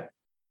racetrack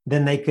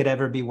than they could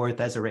ever be worth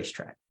as a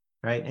racetrack.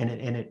 right?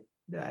 And it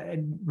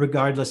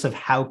regardless of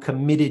how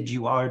committed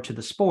you are to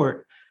the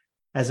sport,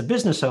 as a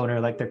business owner,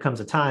 like there comes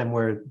a time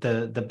where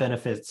the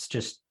benefits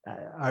just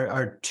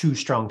are too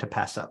strong to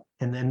pass up.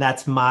 And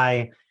that's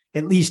my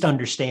at least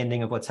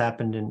understanding of what's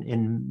happened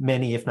in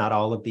many, if not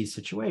all of these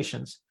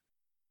situations.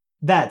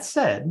 That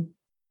said,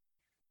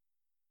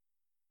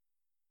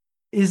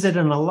 is it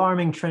an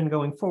alarming trend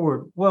going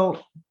forward?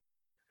 Well,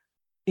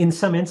 in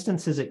some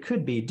instances it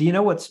could be. Do you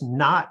know what's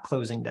not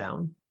closing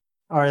down?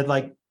 Are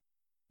like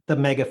the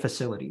mega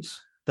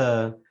facilities,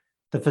 the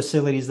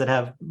facilities that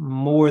have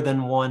more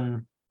than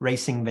one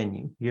racing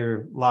venue,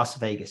 your Las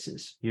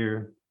Vegases,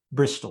 your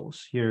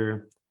Bristols,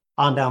 your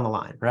on down the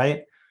line,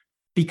 right?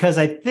 Because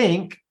I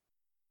think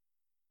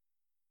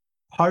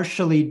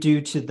partially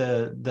due to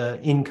the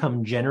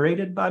income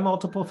generated by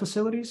multiple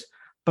facilities,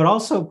 but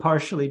also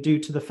partially due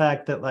to the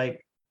fact that,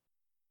 like,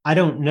 I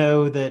don't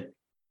know that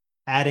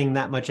adding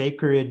that much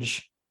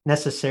acreage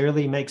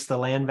necessarily makes the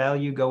land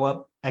value go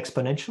up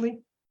exponentially,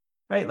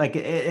 right? Like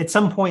at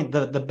some point,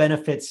 the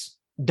benefits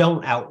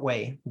don't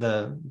outweigh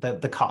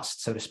the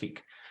cost, so to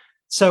speak.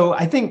 So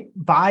I think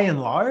by and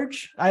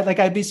large,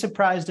 I'd be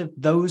surprised if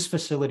those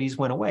facilities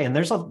went away. And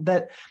there's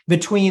that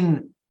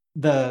between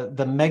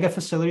the mega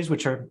facilities,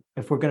 which are,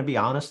 if we're going to be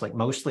honest, like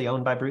mostly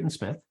owned by Bruton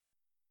Smith,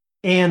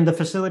 and the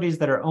facilities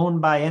that are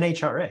owned by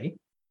NHRA,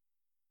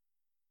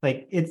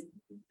 like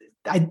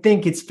I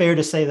think it's fair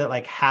to say that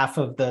like half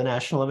of the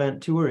national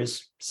event tour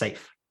is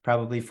safe,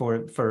 probably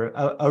for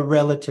a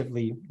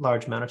relatively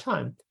large amount of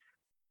time.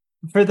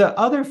 For the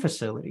other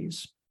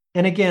facilities,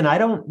 and again, I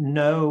don't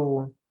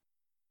know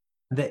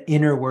the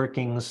inner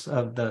workings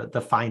of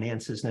the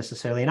finances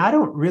necessarily, and I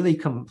don't really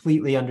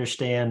completely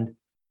understand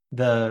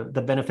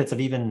the benefits of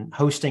even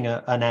hosting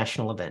a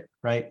national event,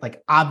 right?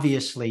 Like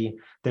obviously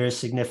there's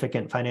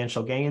significant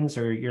financial gains,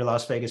 or your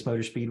Las Vegas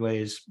Motor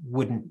Speedways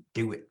wouldn't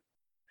do it.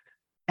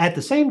 At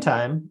the same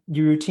time,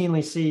 you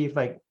routinely see,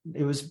 like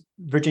it was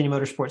Virginia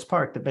Motorsports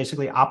Park that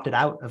basically opted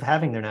out of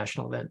having their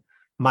national event.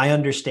 My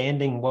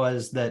understanding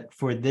was that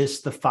for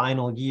this, the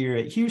final year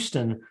at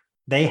Houston,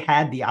 they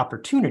had the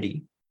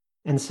opportunity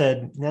and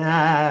said,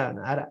 nah,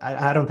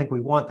 I don't think we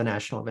want the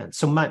national event.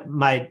 So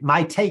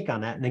my take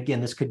on that, and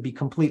again, this could be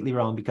completely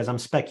wrong because I'm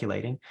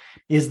speculating,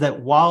 is that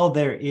while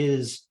there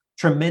is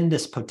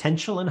tremendous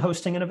potential in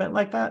hosting an event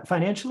like that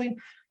financially,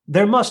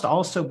 there must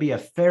also be a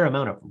fair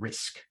amount of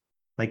risk.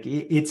 Like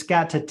it's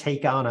got to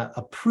take on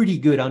a pretty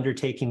good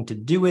undertaking to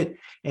do it.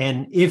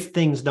 And if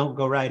things don't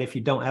go right, if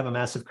you don't have a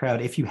massive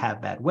crowd, if you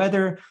have bad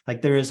weather,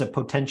 like there is a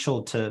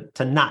potential to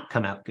not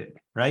come out good,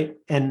 right?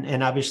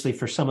 And obviously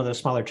for some of those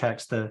smaller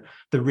tracks, the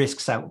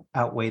risks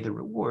outweigh the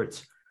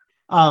rewards.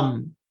 I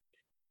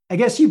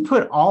guess you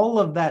put all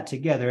of that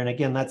together, and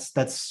again,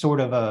 that's sort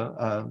of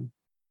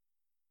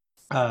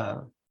a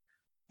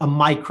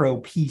micro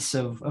piece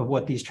of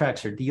what these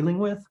tracks are dealing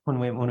with when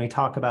we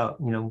talk about,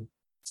 you know,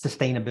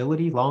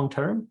 sustainability long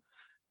term.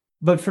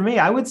 But for me,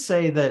 I would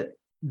say that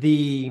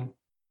the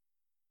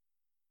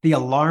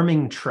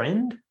alarming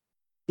trend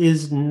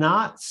is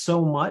not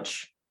so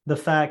much the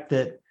fact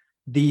that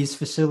these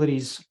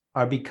facilities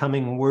are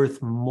becoming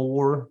worth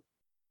more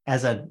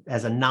as a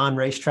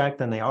non-racetrack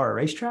than they are a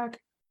racetrack.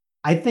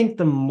 I think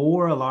the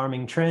more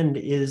alarming trend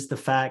is the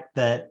fact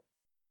that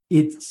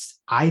it's,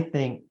 I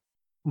think,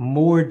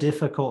 more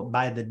difficult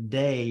by the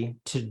day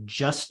to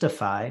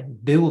justify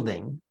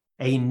building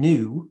a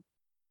new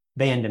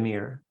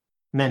Vandermeer,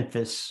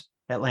 Memphis,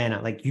 Atlanta.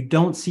 Like you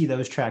don't see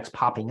those tracks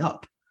popping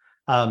up.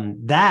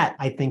 That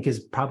I think is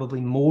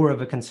probably more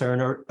of a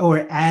concern,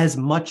 or as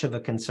much of a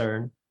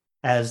concern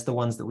as the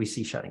ones that we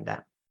see shutting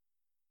down.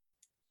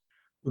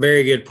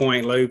 Very good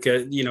point, Luke.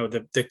 You know,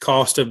 the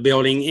cost of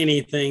building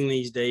anything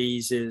these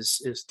days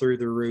is through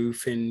the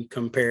roof in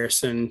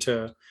comparison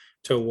to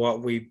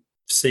what we've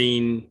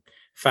seen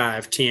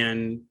 5,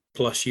 10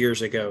 plus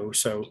years ago.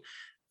 So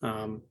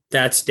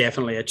that's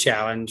definitely a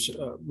challenge.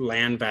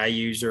 Land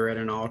values are at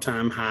an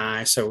all-time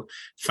high. So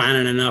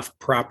finding enough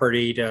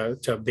property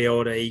to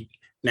build a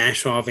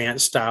national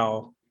event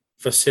style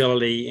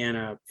facility in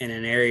an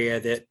area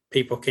that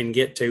people can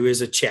get to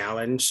is a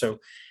challenge. So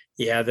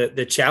yeah,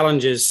 the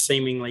challenges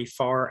seemingly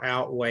far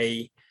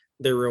outweigh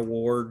the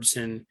rewards.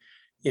 And,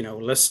 you know,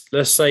 let's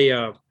say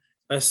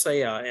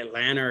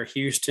Atlanta or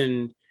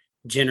Houston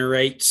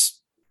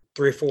generates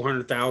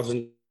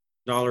 $300,000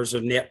 or $400,000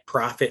 of net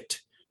profit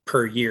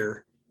per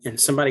year, and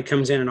somebody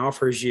comes in and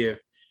offers you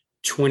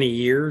 20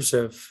 years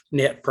of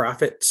net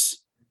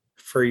profits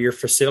for your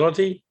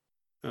facility,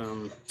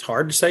 it's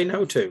hard to say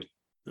no to.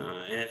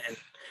 And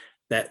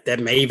that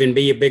may even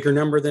be a bigger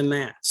number than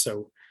that.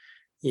 So,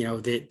 you know,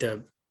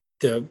 the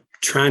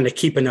trying to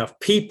keep enough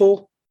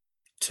people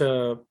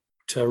to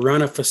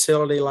run a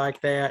facility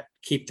like that,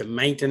 keep the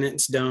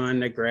maintenance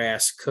done, the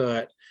grass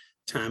cut,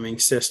 timing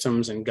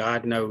systems, and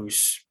God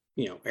knows,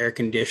 you know, air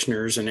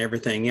conditioners and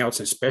everything else,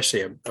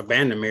 especially a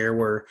Vandermeer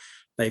where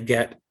they've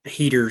got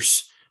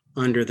heaters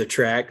under the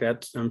track.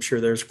 I'm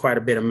sure there's quite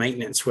a bit of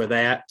maintenance with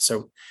that.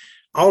 So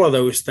all of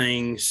those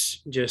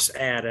things just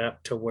add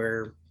up to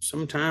where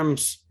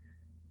sometimes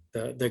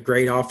the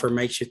great offer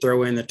makes you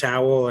throw in the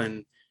towel,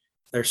 and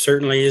there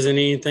certainly isn't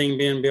anything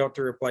being built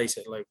to replace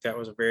it, Luke. That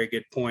was a very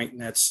good point,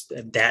 and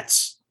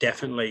that's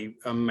definitely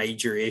a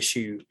major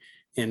issue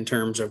in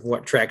terms of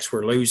what tracks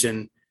we're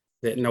losing,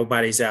 that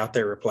nobody's out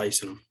there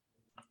replacing them.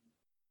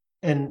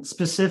 And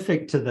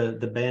specific to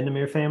the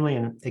Vandermeer family,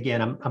 and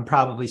again, I'm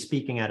probably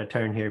speaking out of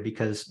turn here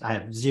because I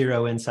have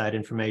zero inside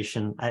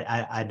information.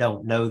 I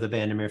don't know the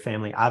Vandermeer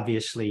family.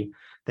 Obviously,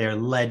 they're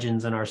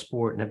legends in our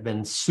sport and have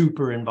been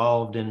super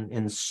involved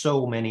in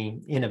so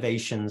many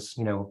innovations,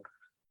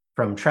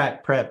 from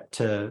track prep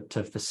to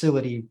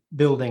facility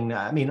building.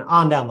 I mean,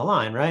 on down the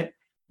line, right?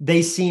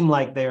 They seem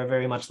like they are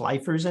very much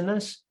lifers in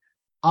this.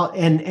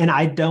 And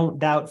I don't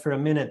doubt for a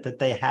minute that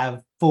they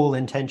have full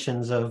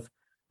intentions of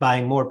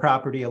buying more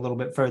property a little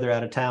bit further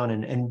out of town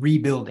and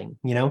rebuilding,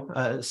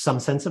 some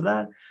sense of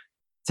that.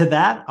 To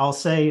that, I'll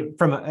say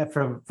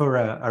for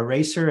a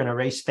racer and a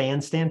race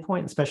fan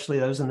standpoint, especially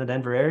those in the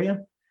Denver area,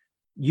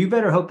 you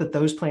better hope that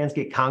those plans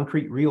get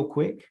concrete real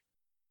quick,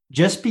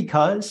 just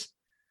because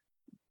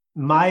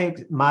my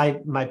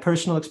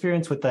personal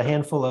experience with the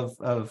handful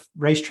of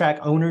racetrack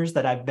owners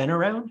that I've been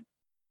around,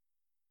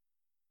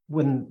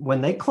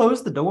 when they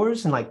close the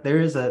doors and like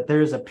there is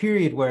a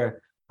period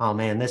where, oh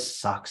man, this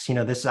sucks.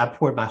 I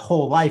poured my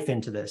whole life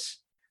into this.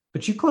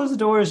 But you close the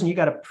doors and you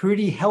got a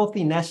pretty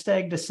healthy nest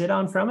egg to sit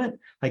on from it.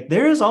 Like,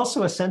 there is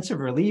also a sense of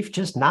relief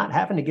just not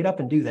having to get up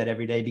and do that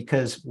every day,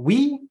 because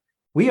we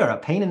are a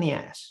pain in the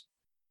ass.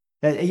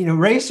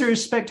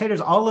 Racers, spectators,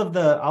 all of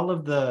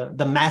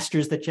the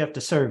masters that you have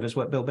to serve is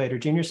what Bill Bader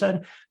Jr.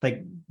 said.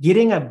 Like,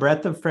 getting a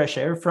breath of fresh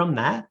air from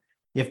that.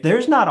 If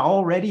there's not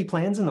already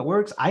plans in the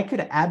works, I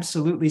could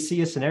absolutely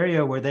see a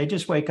scenario where they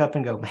just wake up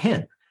and go,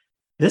 man,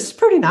 this is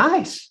pretty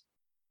nice.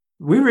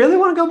 We really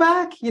want to go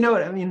back. You know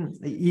what I mean?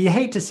 You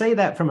hate to say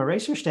that from a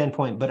racer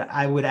standpoint, but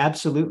I would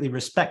absolutely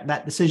respect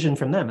that decision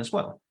from them as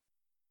well.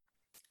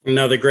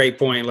 Another great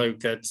point, Luke.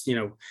 That's,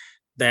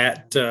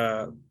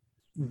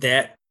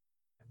 that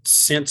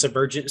sense of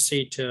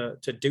urgency to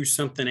do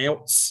something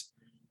else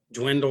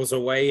dwindles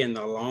away, and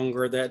the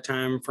longer that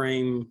time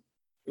frame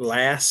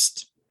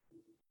lasts,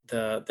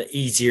 the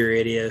easier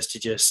it is to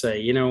just say,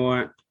 you know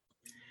what,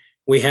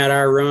 we had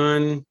our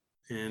run,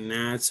 and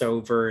now it's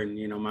over, and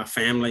my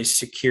family's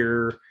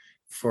secure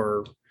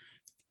for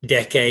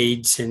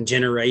decades and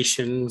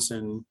generations,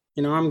 and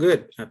I'm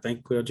good. I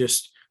think we'll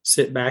just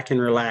sit back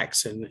and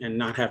relax and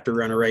not have to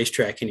run a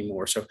racetrack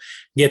anymore. So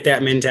get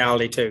that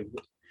mentality too.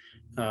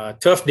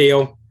 Tough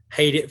deal.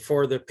 Hate it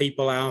for the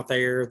people out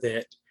there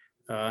that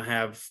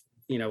have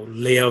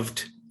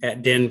lived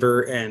at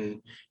Denver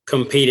and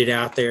competed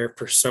out there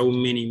for so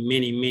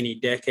many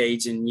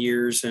decades and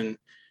years, and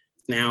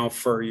now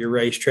for your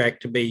racetrack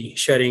to be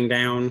shutting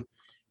down.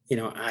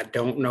 I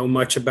don't know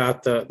much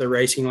about the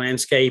racing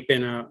landscape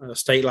in a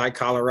state like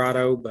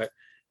Colorado, but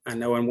I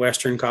know in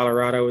Western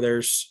Colorado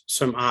there's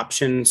some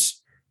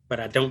options, but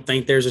I don't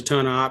think there's a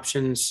ton of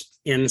options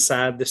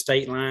inside the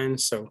state line.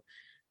 So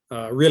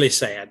really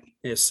sad.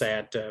 It's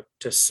sad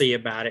to see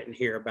about it and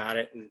hear about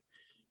it. And,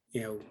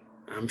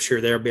 I'm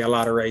sure there'll be a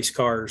lot of race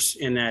cars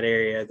in that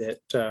area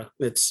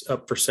that's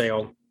up for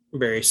sale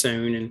very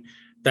soon. And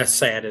that's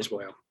sad as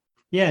well.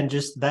 Yeah, and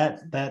just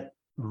that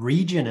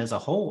region as a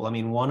whole. I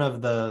mean, one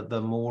of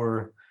the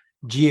more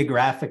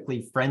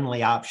geographically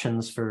friendly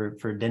options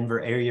for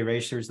Denver area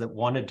racers that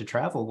wanted to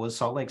travel was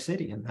Salt Lake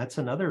City, and that's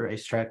another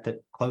racetrack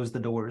that closed the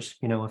doors,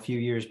 a few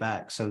years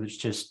back. So there's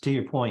just, to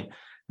your point,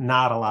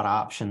 not a lot of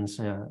options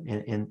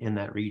in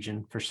that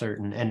region for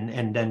certain.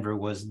 And Denver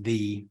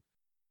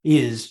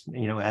is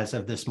as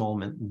of this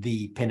moment,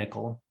 the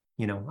pinnacle,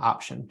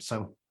 option.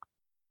 So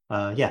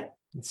yeah.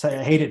 So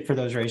I hate it for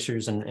those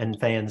racers and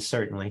fans,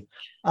 certainly.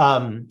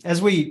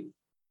 As we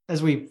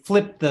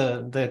flip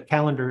the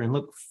calendar and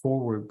look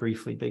forward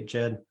briefly, Big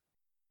Jed,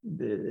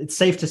 it's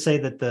safe to say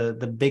that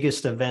the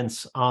biggest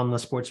events on the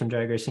Sportsman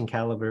Drag Racing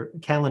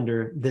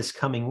calendar this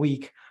coming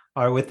week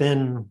are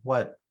within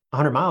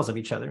 100 miles of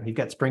each other. You've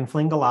got Spring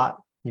Fling Galot,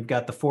 you've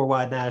got the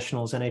 4-Wide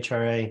Nationals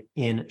NHRA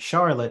in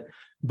Charlotte.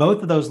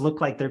 Both of those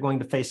look like they're going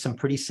to face some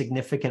pretty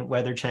significant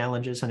weather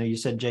challenges. I know you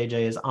said JJ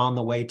is on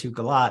the way to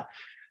Galot.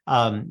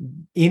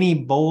 Any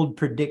bold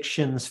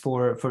predictions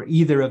for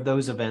either of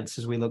those events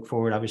as we look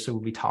forward? Obviously,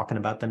 we'll be talking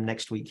about them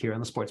next week here on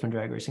the Sportsman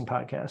Drag Racing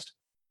podcast.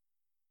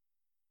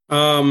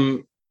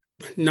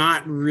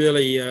 Not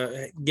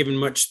really given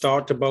much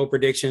thought to bold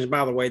predictions.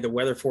 By the way, the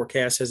weather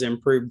forecast has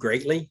improved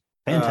greatly.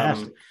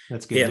 Fantastic.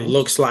 That's good. It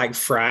looks like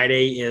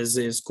Friday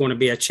is going to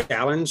be a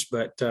challenge,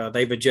 but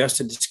they've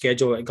adjusted the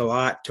schedule at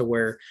Galot to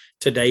where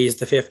today is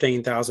the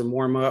 15,000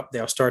 warm up.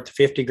 They'll start the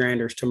 50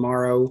 granders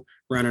tomorrow,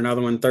 run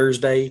another one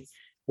Thursday.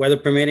 Weather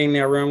permitting,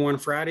 they'll run one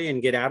Friday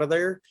and get out of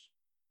there.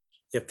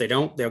 If they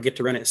don't, they'll get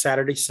to run it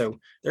Saturday. So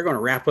they're going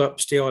to wrap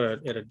up still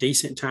at a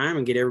decent time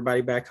and get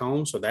everybody back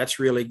home. So that's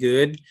really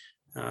good.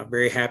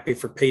 Very happy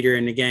for Peter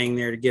and the gang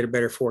there to get a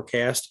better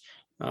forecast.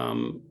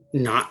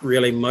 Not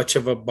really much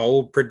of a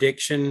bold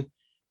prediction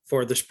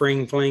for the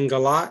Spring Fling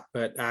Galot,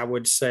 but I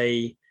would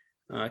say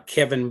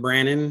Kevin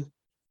Brannon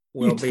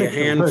You will be a took the words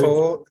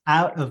handful.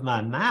 out of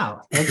my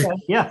mouth. Okay.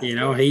 Yeah.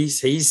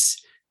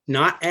 He's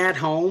not at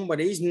home, but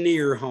he's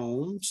near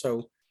home.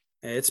 So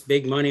it's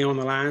big money on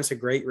the line. It's a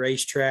great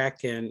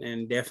racetrack,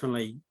 and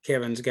definitely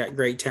Kevin's got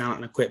great talent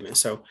and equipment.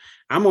 So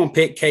I'm gonna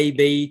pick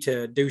KB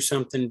to do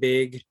something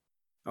big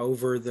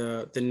over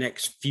the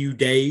next few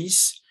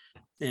days.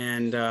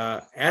 And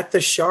at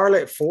the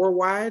Charlotte 4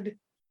 wide,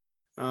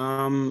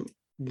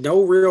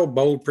 no real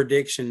bold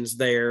predictions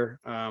there.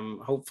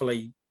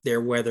 Hopefully their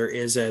weather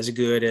is as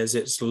good as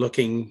it's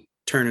looking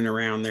turning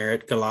around there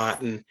at Galat,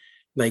 and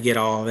they get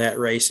all that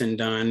racing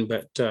done.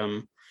 But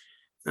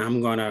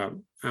I'm gonna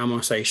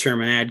say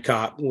Sherman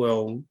Adcock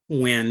will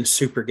win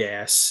Super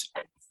Gas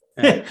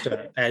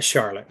at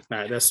Charlotte.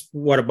 That's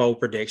what a bold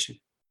prediction.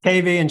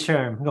 KV and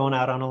Sherm going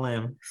out on a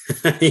limb.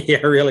 Yeah,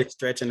 really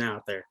stretching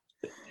out there.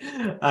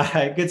 All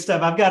right, good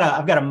stuff. I've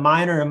got a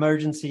minor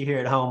emergency here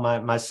at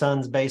home. My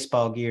son's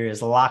baseball gear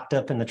is locked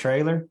up in the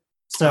trailer.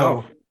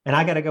 So, and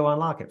I got to go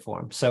unlock it for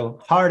him. So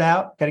hard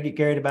out. Got to get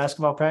Gary to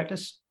basketball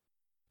practice.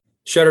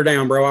 Shut her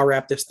down, bro. I'll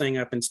wrap this thing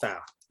up in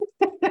style.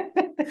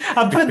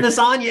 I'm putting this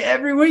on you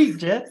every week,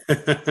 Jet.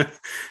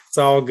 It's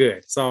all good.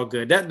 It's all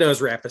good. That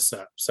does wrap us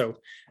up. So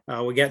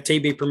we got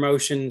TB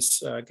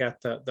Promotions,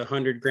 got the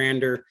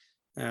 100-grander,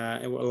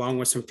 along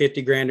with some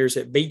 50-granders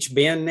at Beach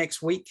Bend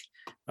next week.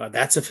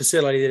 That's a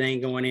facility that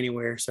ain't going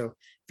anywhere. So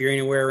if you're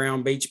anywhere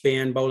around Beach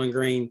Bend, Bowling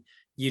Green,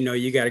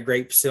 you got a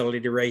great facility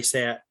to race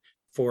at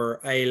for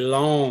a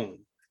long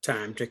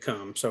time to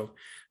come. So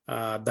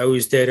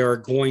those that are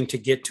going to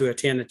get to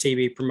attend the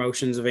TB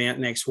Promotions event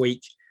next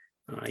week,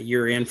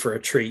 you're in for a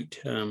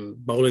treat.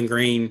 Bowling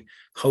Green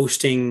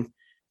hosting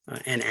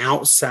an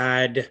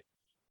outside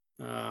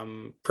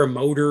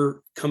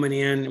promoter coming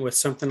in with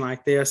something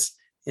like this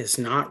is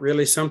not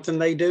really something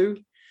they do.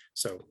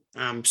 So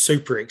I'm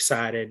super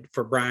excited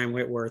for Brian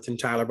Whitworth and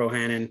Tyler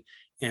Bohannon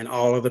and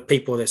all of the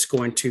people that's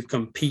going to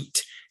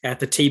compete at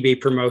the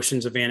TB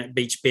Promotions event at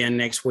Beach Bend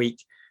next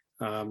week.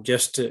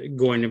 Just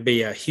going to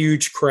be a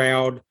huge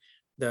crowd.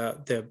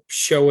 The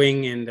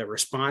showing and the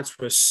response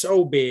was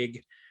so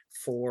big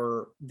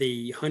for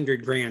the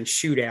 100-grand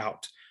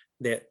shootout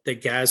that the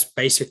guys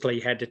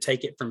basically had to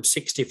take it from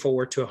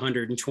 64 to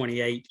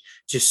 128.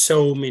 Just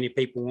so many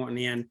people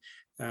wanting in.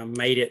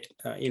 Made it,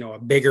 a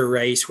bigger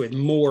race with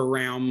more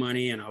round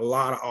money and a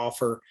lot of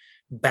offer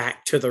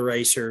back to the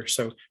racer.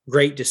 So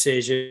great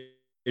decision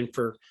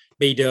for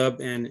B-Dub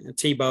and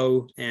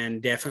Tebow,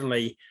 and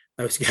definitely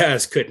those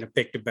guys couldn't have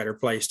picked a better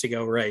place to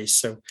go race.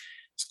 So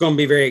it's going to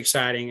be very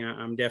exciting.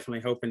 I'm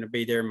definitely hoping to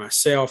be there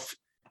myself.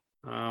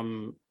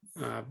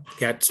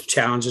 Got some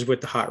challenges with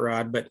the hot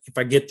rod, but if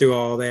I get through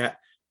all that,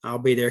 I'll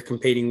be there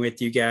competing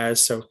with you guys.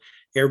 So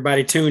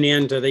everybody tune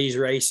in to these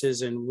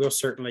races, and we'll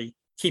certainly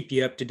keep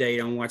you up to date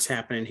on what's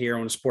happening here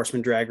on the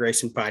Sportsman Drag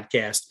Racing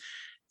Podcast.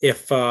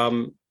 If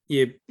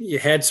you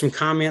had some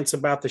comments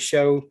about the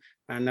show,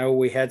 I know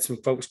we had some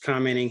folks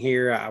commenting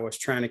here. I was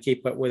trying to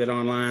keep up with it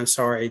online.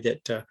 Sorry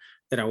that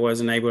I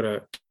wasn't able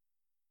to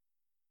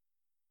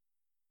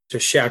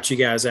shout you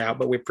guys out,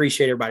 but we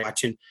appreciate everybody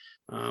watching.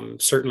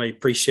 Certainly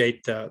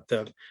appreciate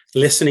the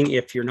listening.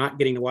 If you're not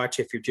getting to watch,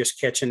 if you're just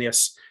catching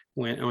this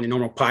on a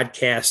normal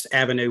podcast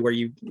avenue where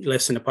you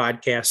listen to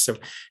podcasts. So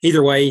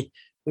either way,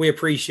 we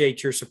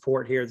appreciate your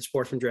support here at the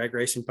Sportsman Drag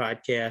Racing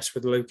Podcast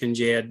with Luke and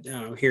Jed.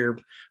 Hear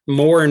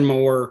more and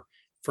more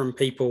from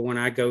people when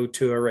I go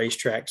to a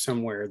racetrack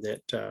somewhere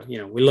that,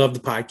 we love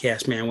the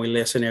podcast, man. We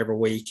listen every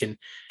week, and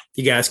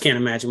you guys can't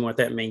imagine what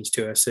that means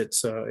to us.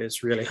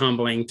 It's really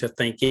humbling to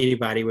think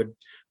anybody would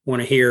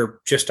want to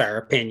hear just our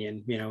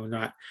opinion,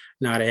 not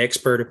an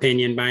expert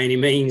opinion by any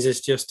means.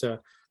 It's just a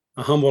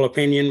humble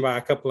opinion by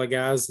a couple of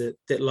guys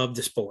that love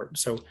the sport.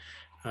 So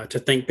to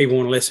think people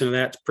want to listen to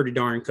that's pretty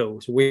darn cool.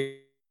 So we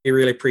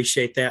really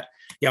appreciate that.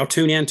 Y'all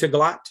tune in to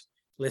Glot,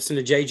 listen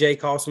to JJ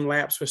call some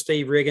laps with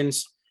Steve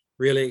Riggins.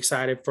 Really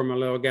excited for my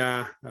little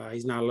guy.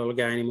 He's not a little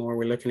guy anymore.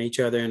 We're looking at each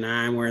other in the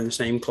eye and wearing the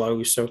same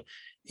clothes. So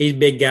he's a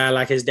big guy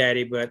like his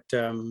daddy, but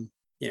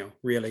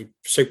really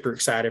super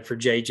excited for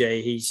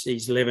JJ.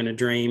 He's living a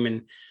dream,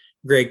 and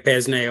Greg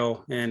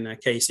Pesnell and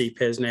Casey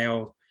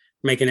Pesnell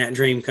making that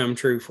dream come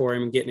true for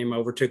him and getting him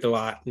over to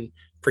Glot. And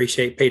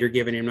appreciate Peter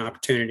giving him an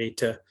opportunity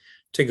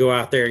to go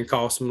out there and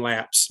call some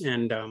laps.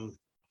 And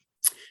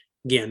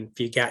again, if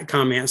you got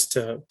comments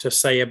to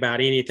say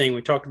about anything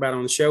we talked about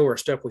on the show or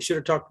stuff we should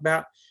have talked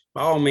about,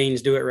 by all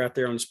means, do it right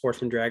there on the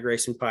Sportsman Drag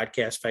Racing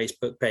Podcast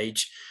Facebook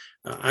page.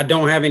 I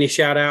don't have any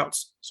shout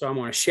outs, so I'm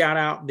going to shout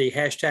out the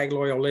hashtag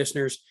loyal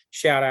listeners,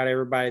 shout out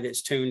everybody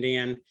that's tuned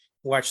in,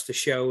 watched the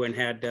show, and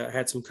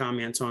had some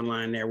comments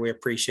online there. We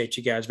appreciate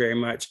you guys very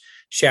much.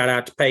 Shout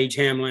out to Paige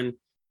Hamlin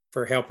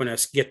for helping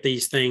us get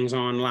these things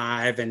on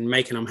live and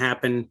making them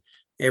happen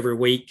every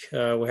week.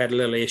 We had a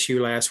little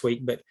issue last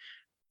week, but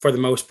for the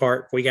most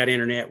part, we got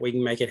internet, we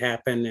can make it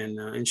happen.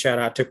 And shout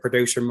out to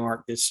producer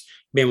Mark that's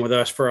been with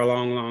us for a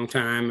long, long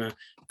time.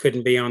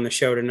 Couldn't be on the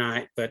show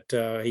tonight, but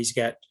he's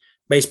got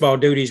baseball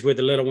duties with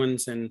the little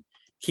ones and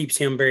keeps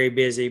him very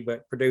busy.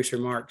 But producer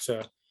Mark's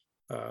a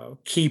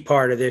key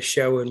part of this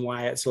show and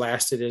why it's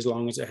lasted as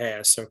long as it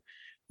has. So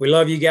We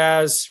love you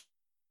guys.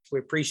 We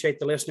appreciate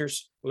the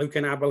listeners. Luke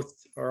and I both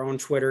are on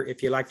Twitter.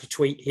 If you like to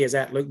tweet, he is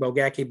at Luke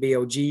Bogacki,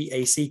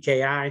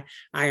 Bogacki.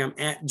 I am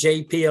at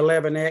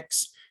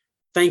JP11X.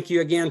 Thank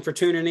you again for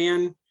tuning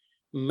in.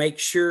 Make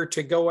sure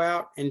to go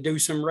out and do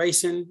some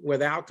racing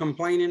without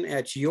complaining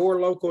at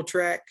your local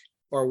track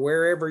or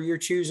wherever you're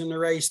choosing to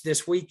race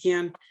this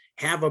weekend.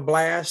 Have a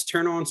blast.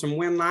 Turn on some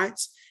wind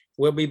lights.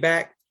 We'll be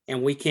back,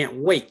 and we can't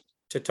wait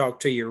to talk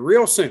to you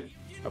real soon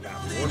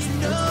about more sports.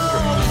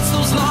 It's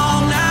those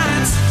long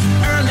nights,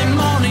 early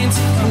mornings,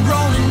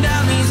 rolling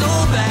down these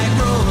old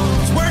back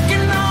roads,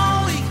 working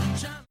all week.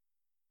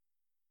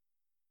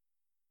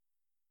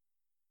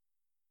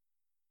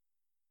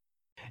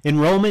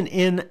 Enrollment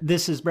in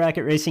This Is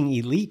Bracket Racing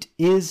Elite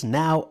is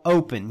now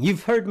open.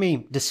 You've heard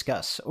me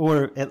discuss,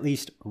 or at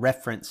least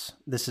reference,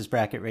 This Is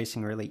Bracket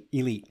Racing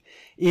Elite.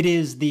 It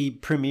is the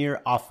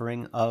premier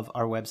offering of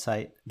our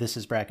website,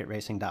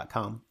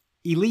 thisisbracketracing.com.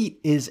 Elite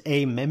is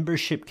a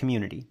membership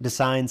community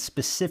designed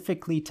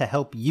specifically to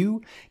help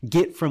you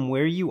get from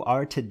where you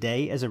are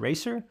today as a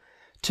racer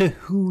to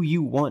who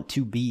you want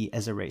to be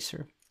as a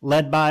racer.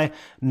 Led by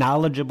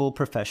knowledgeable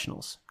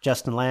professionals.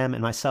 Justin Lamb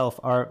and myself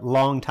are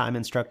longtime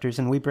instructors,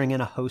 and we bring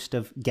in a host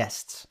of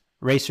guests,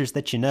 racers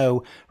that you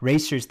know,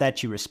 racers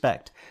that you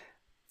respect.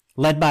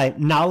 Led by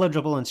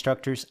knowledgeable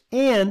instructors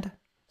and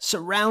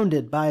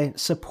surrounded by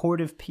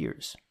supportive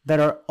peers that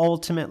are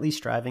ultimately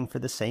striving for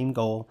the same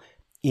goal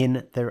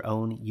in their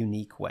own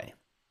unique way.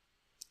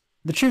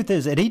 The truth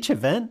is, at each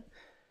event,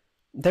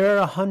 there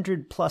are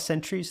 100+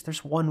 entries.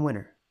 There's one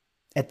winner.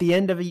 At the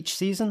end of each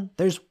season,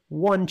 there's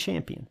one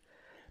champion.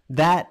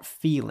 That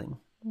feeling,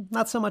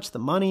 not so much the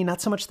money, not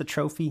so much the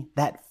trophy,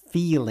 that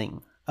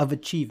feeling of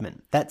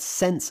achievement, that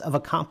sense of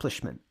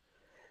accomplishment,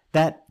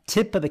 that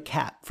tip of the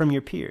cap from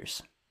your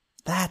peers,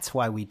 that's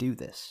why we do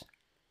this.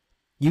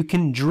 You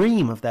can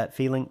dream of that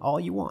feeling all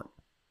you want,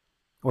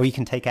 or you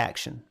can take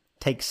action,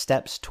 take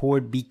steps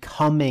toward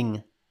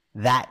becoming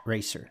that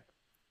racer.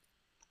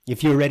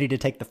 If you're ready to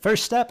take the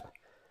first step,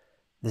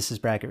 This Is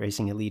Bracket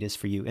Racing Elite is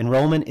for you.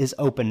 Enrollment is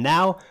open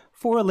now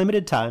for a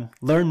limited time.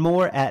 Learn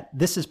more at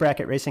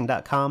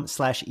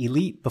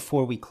thisisbracketracing.com/elite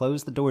before we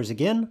close the doors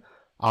again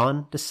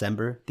on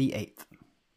December the 8th.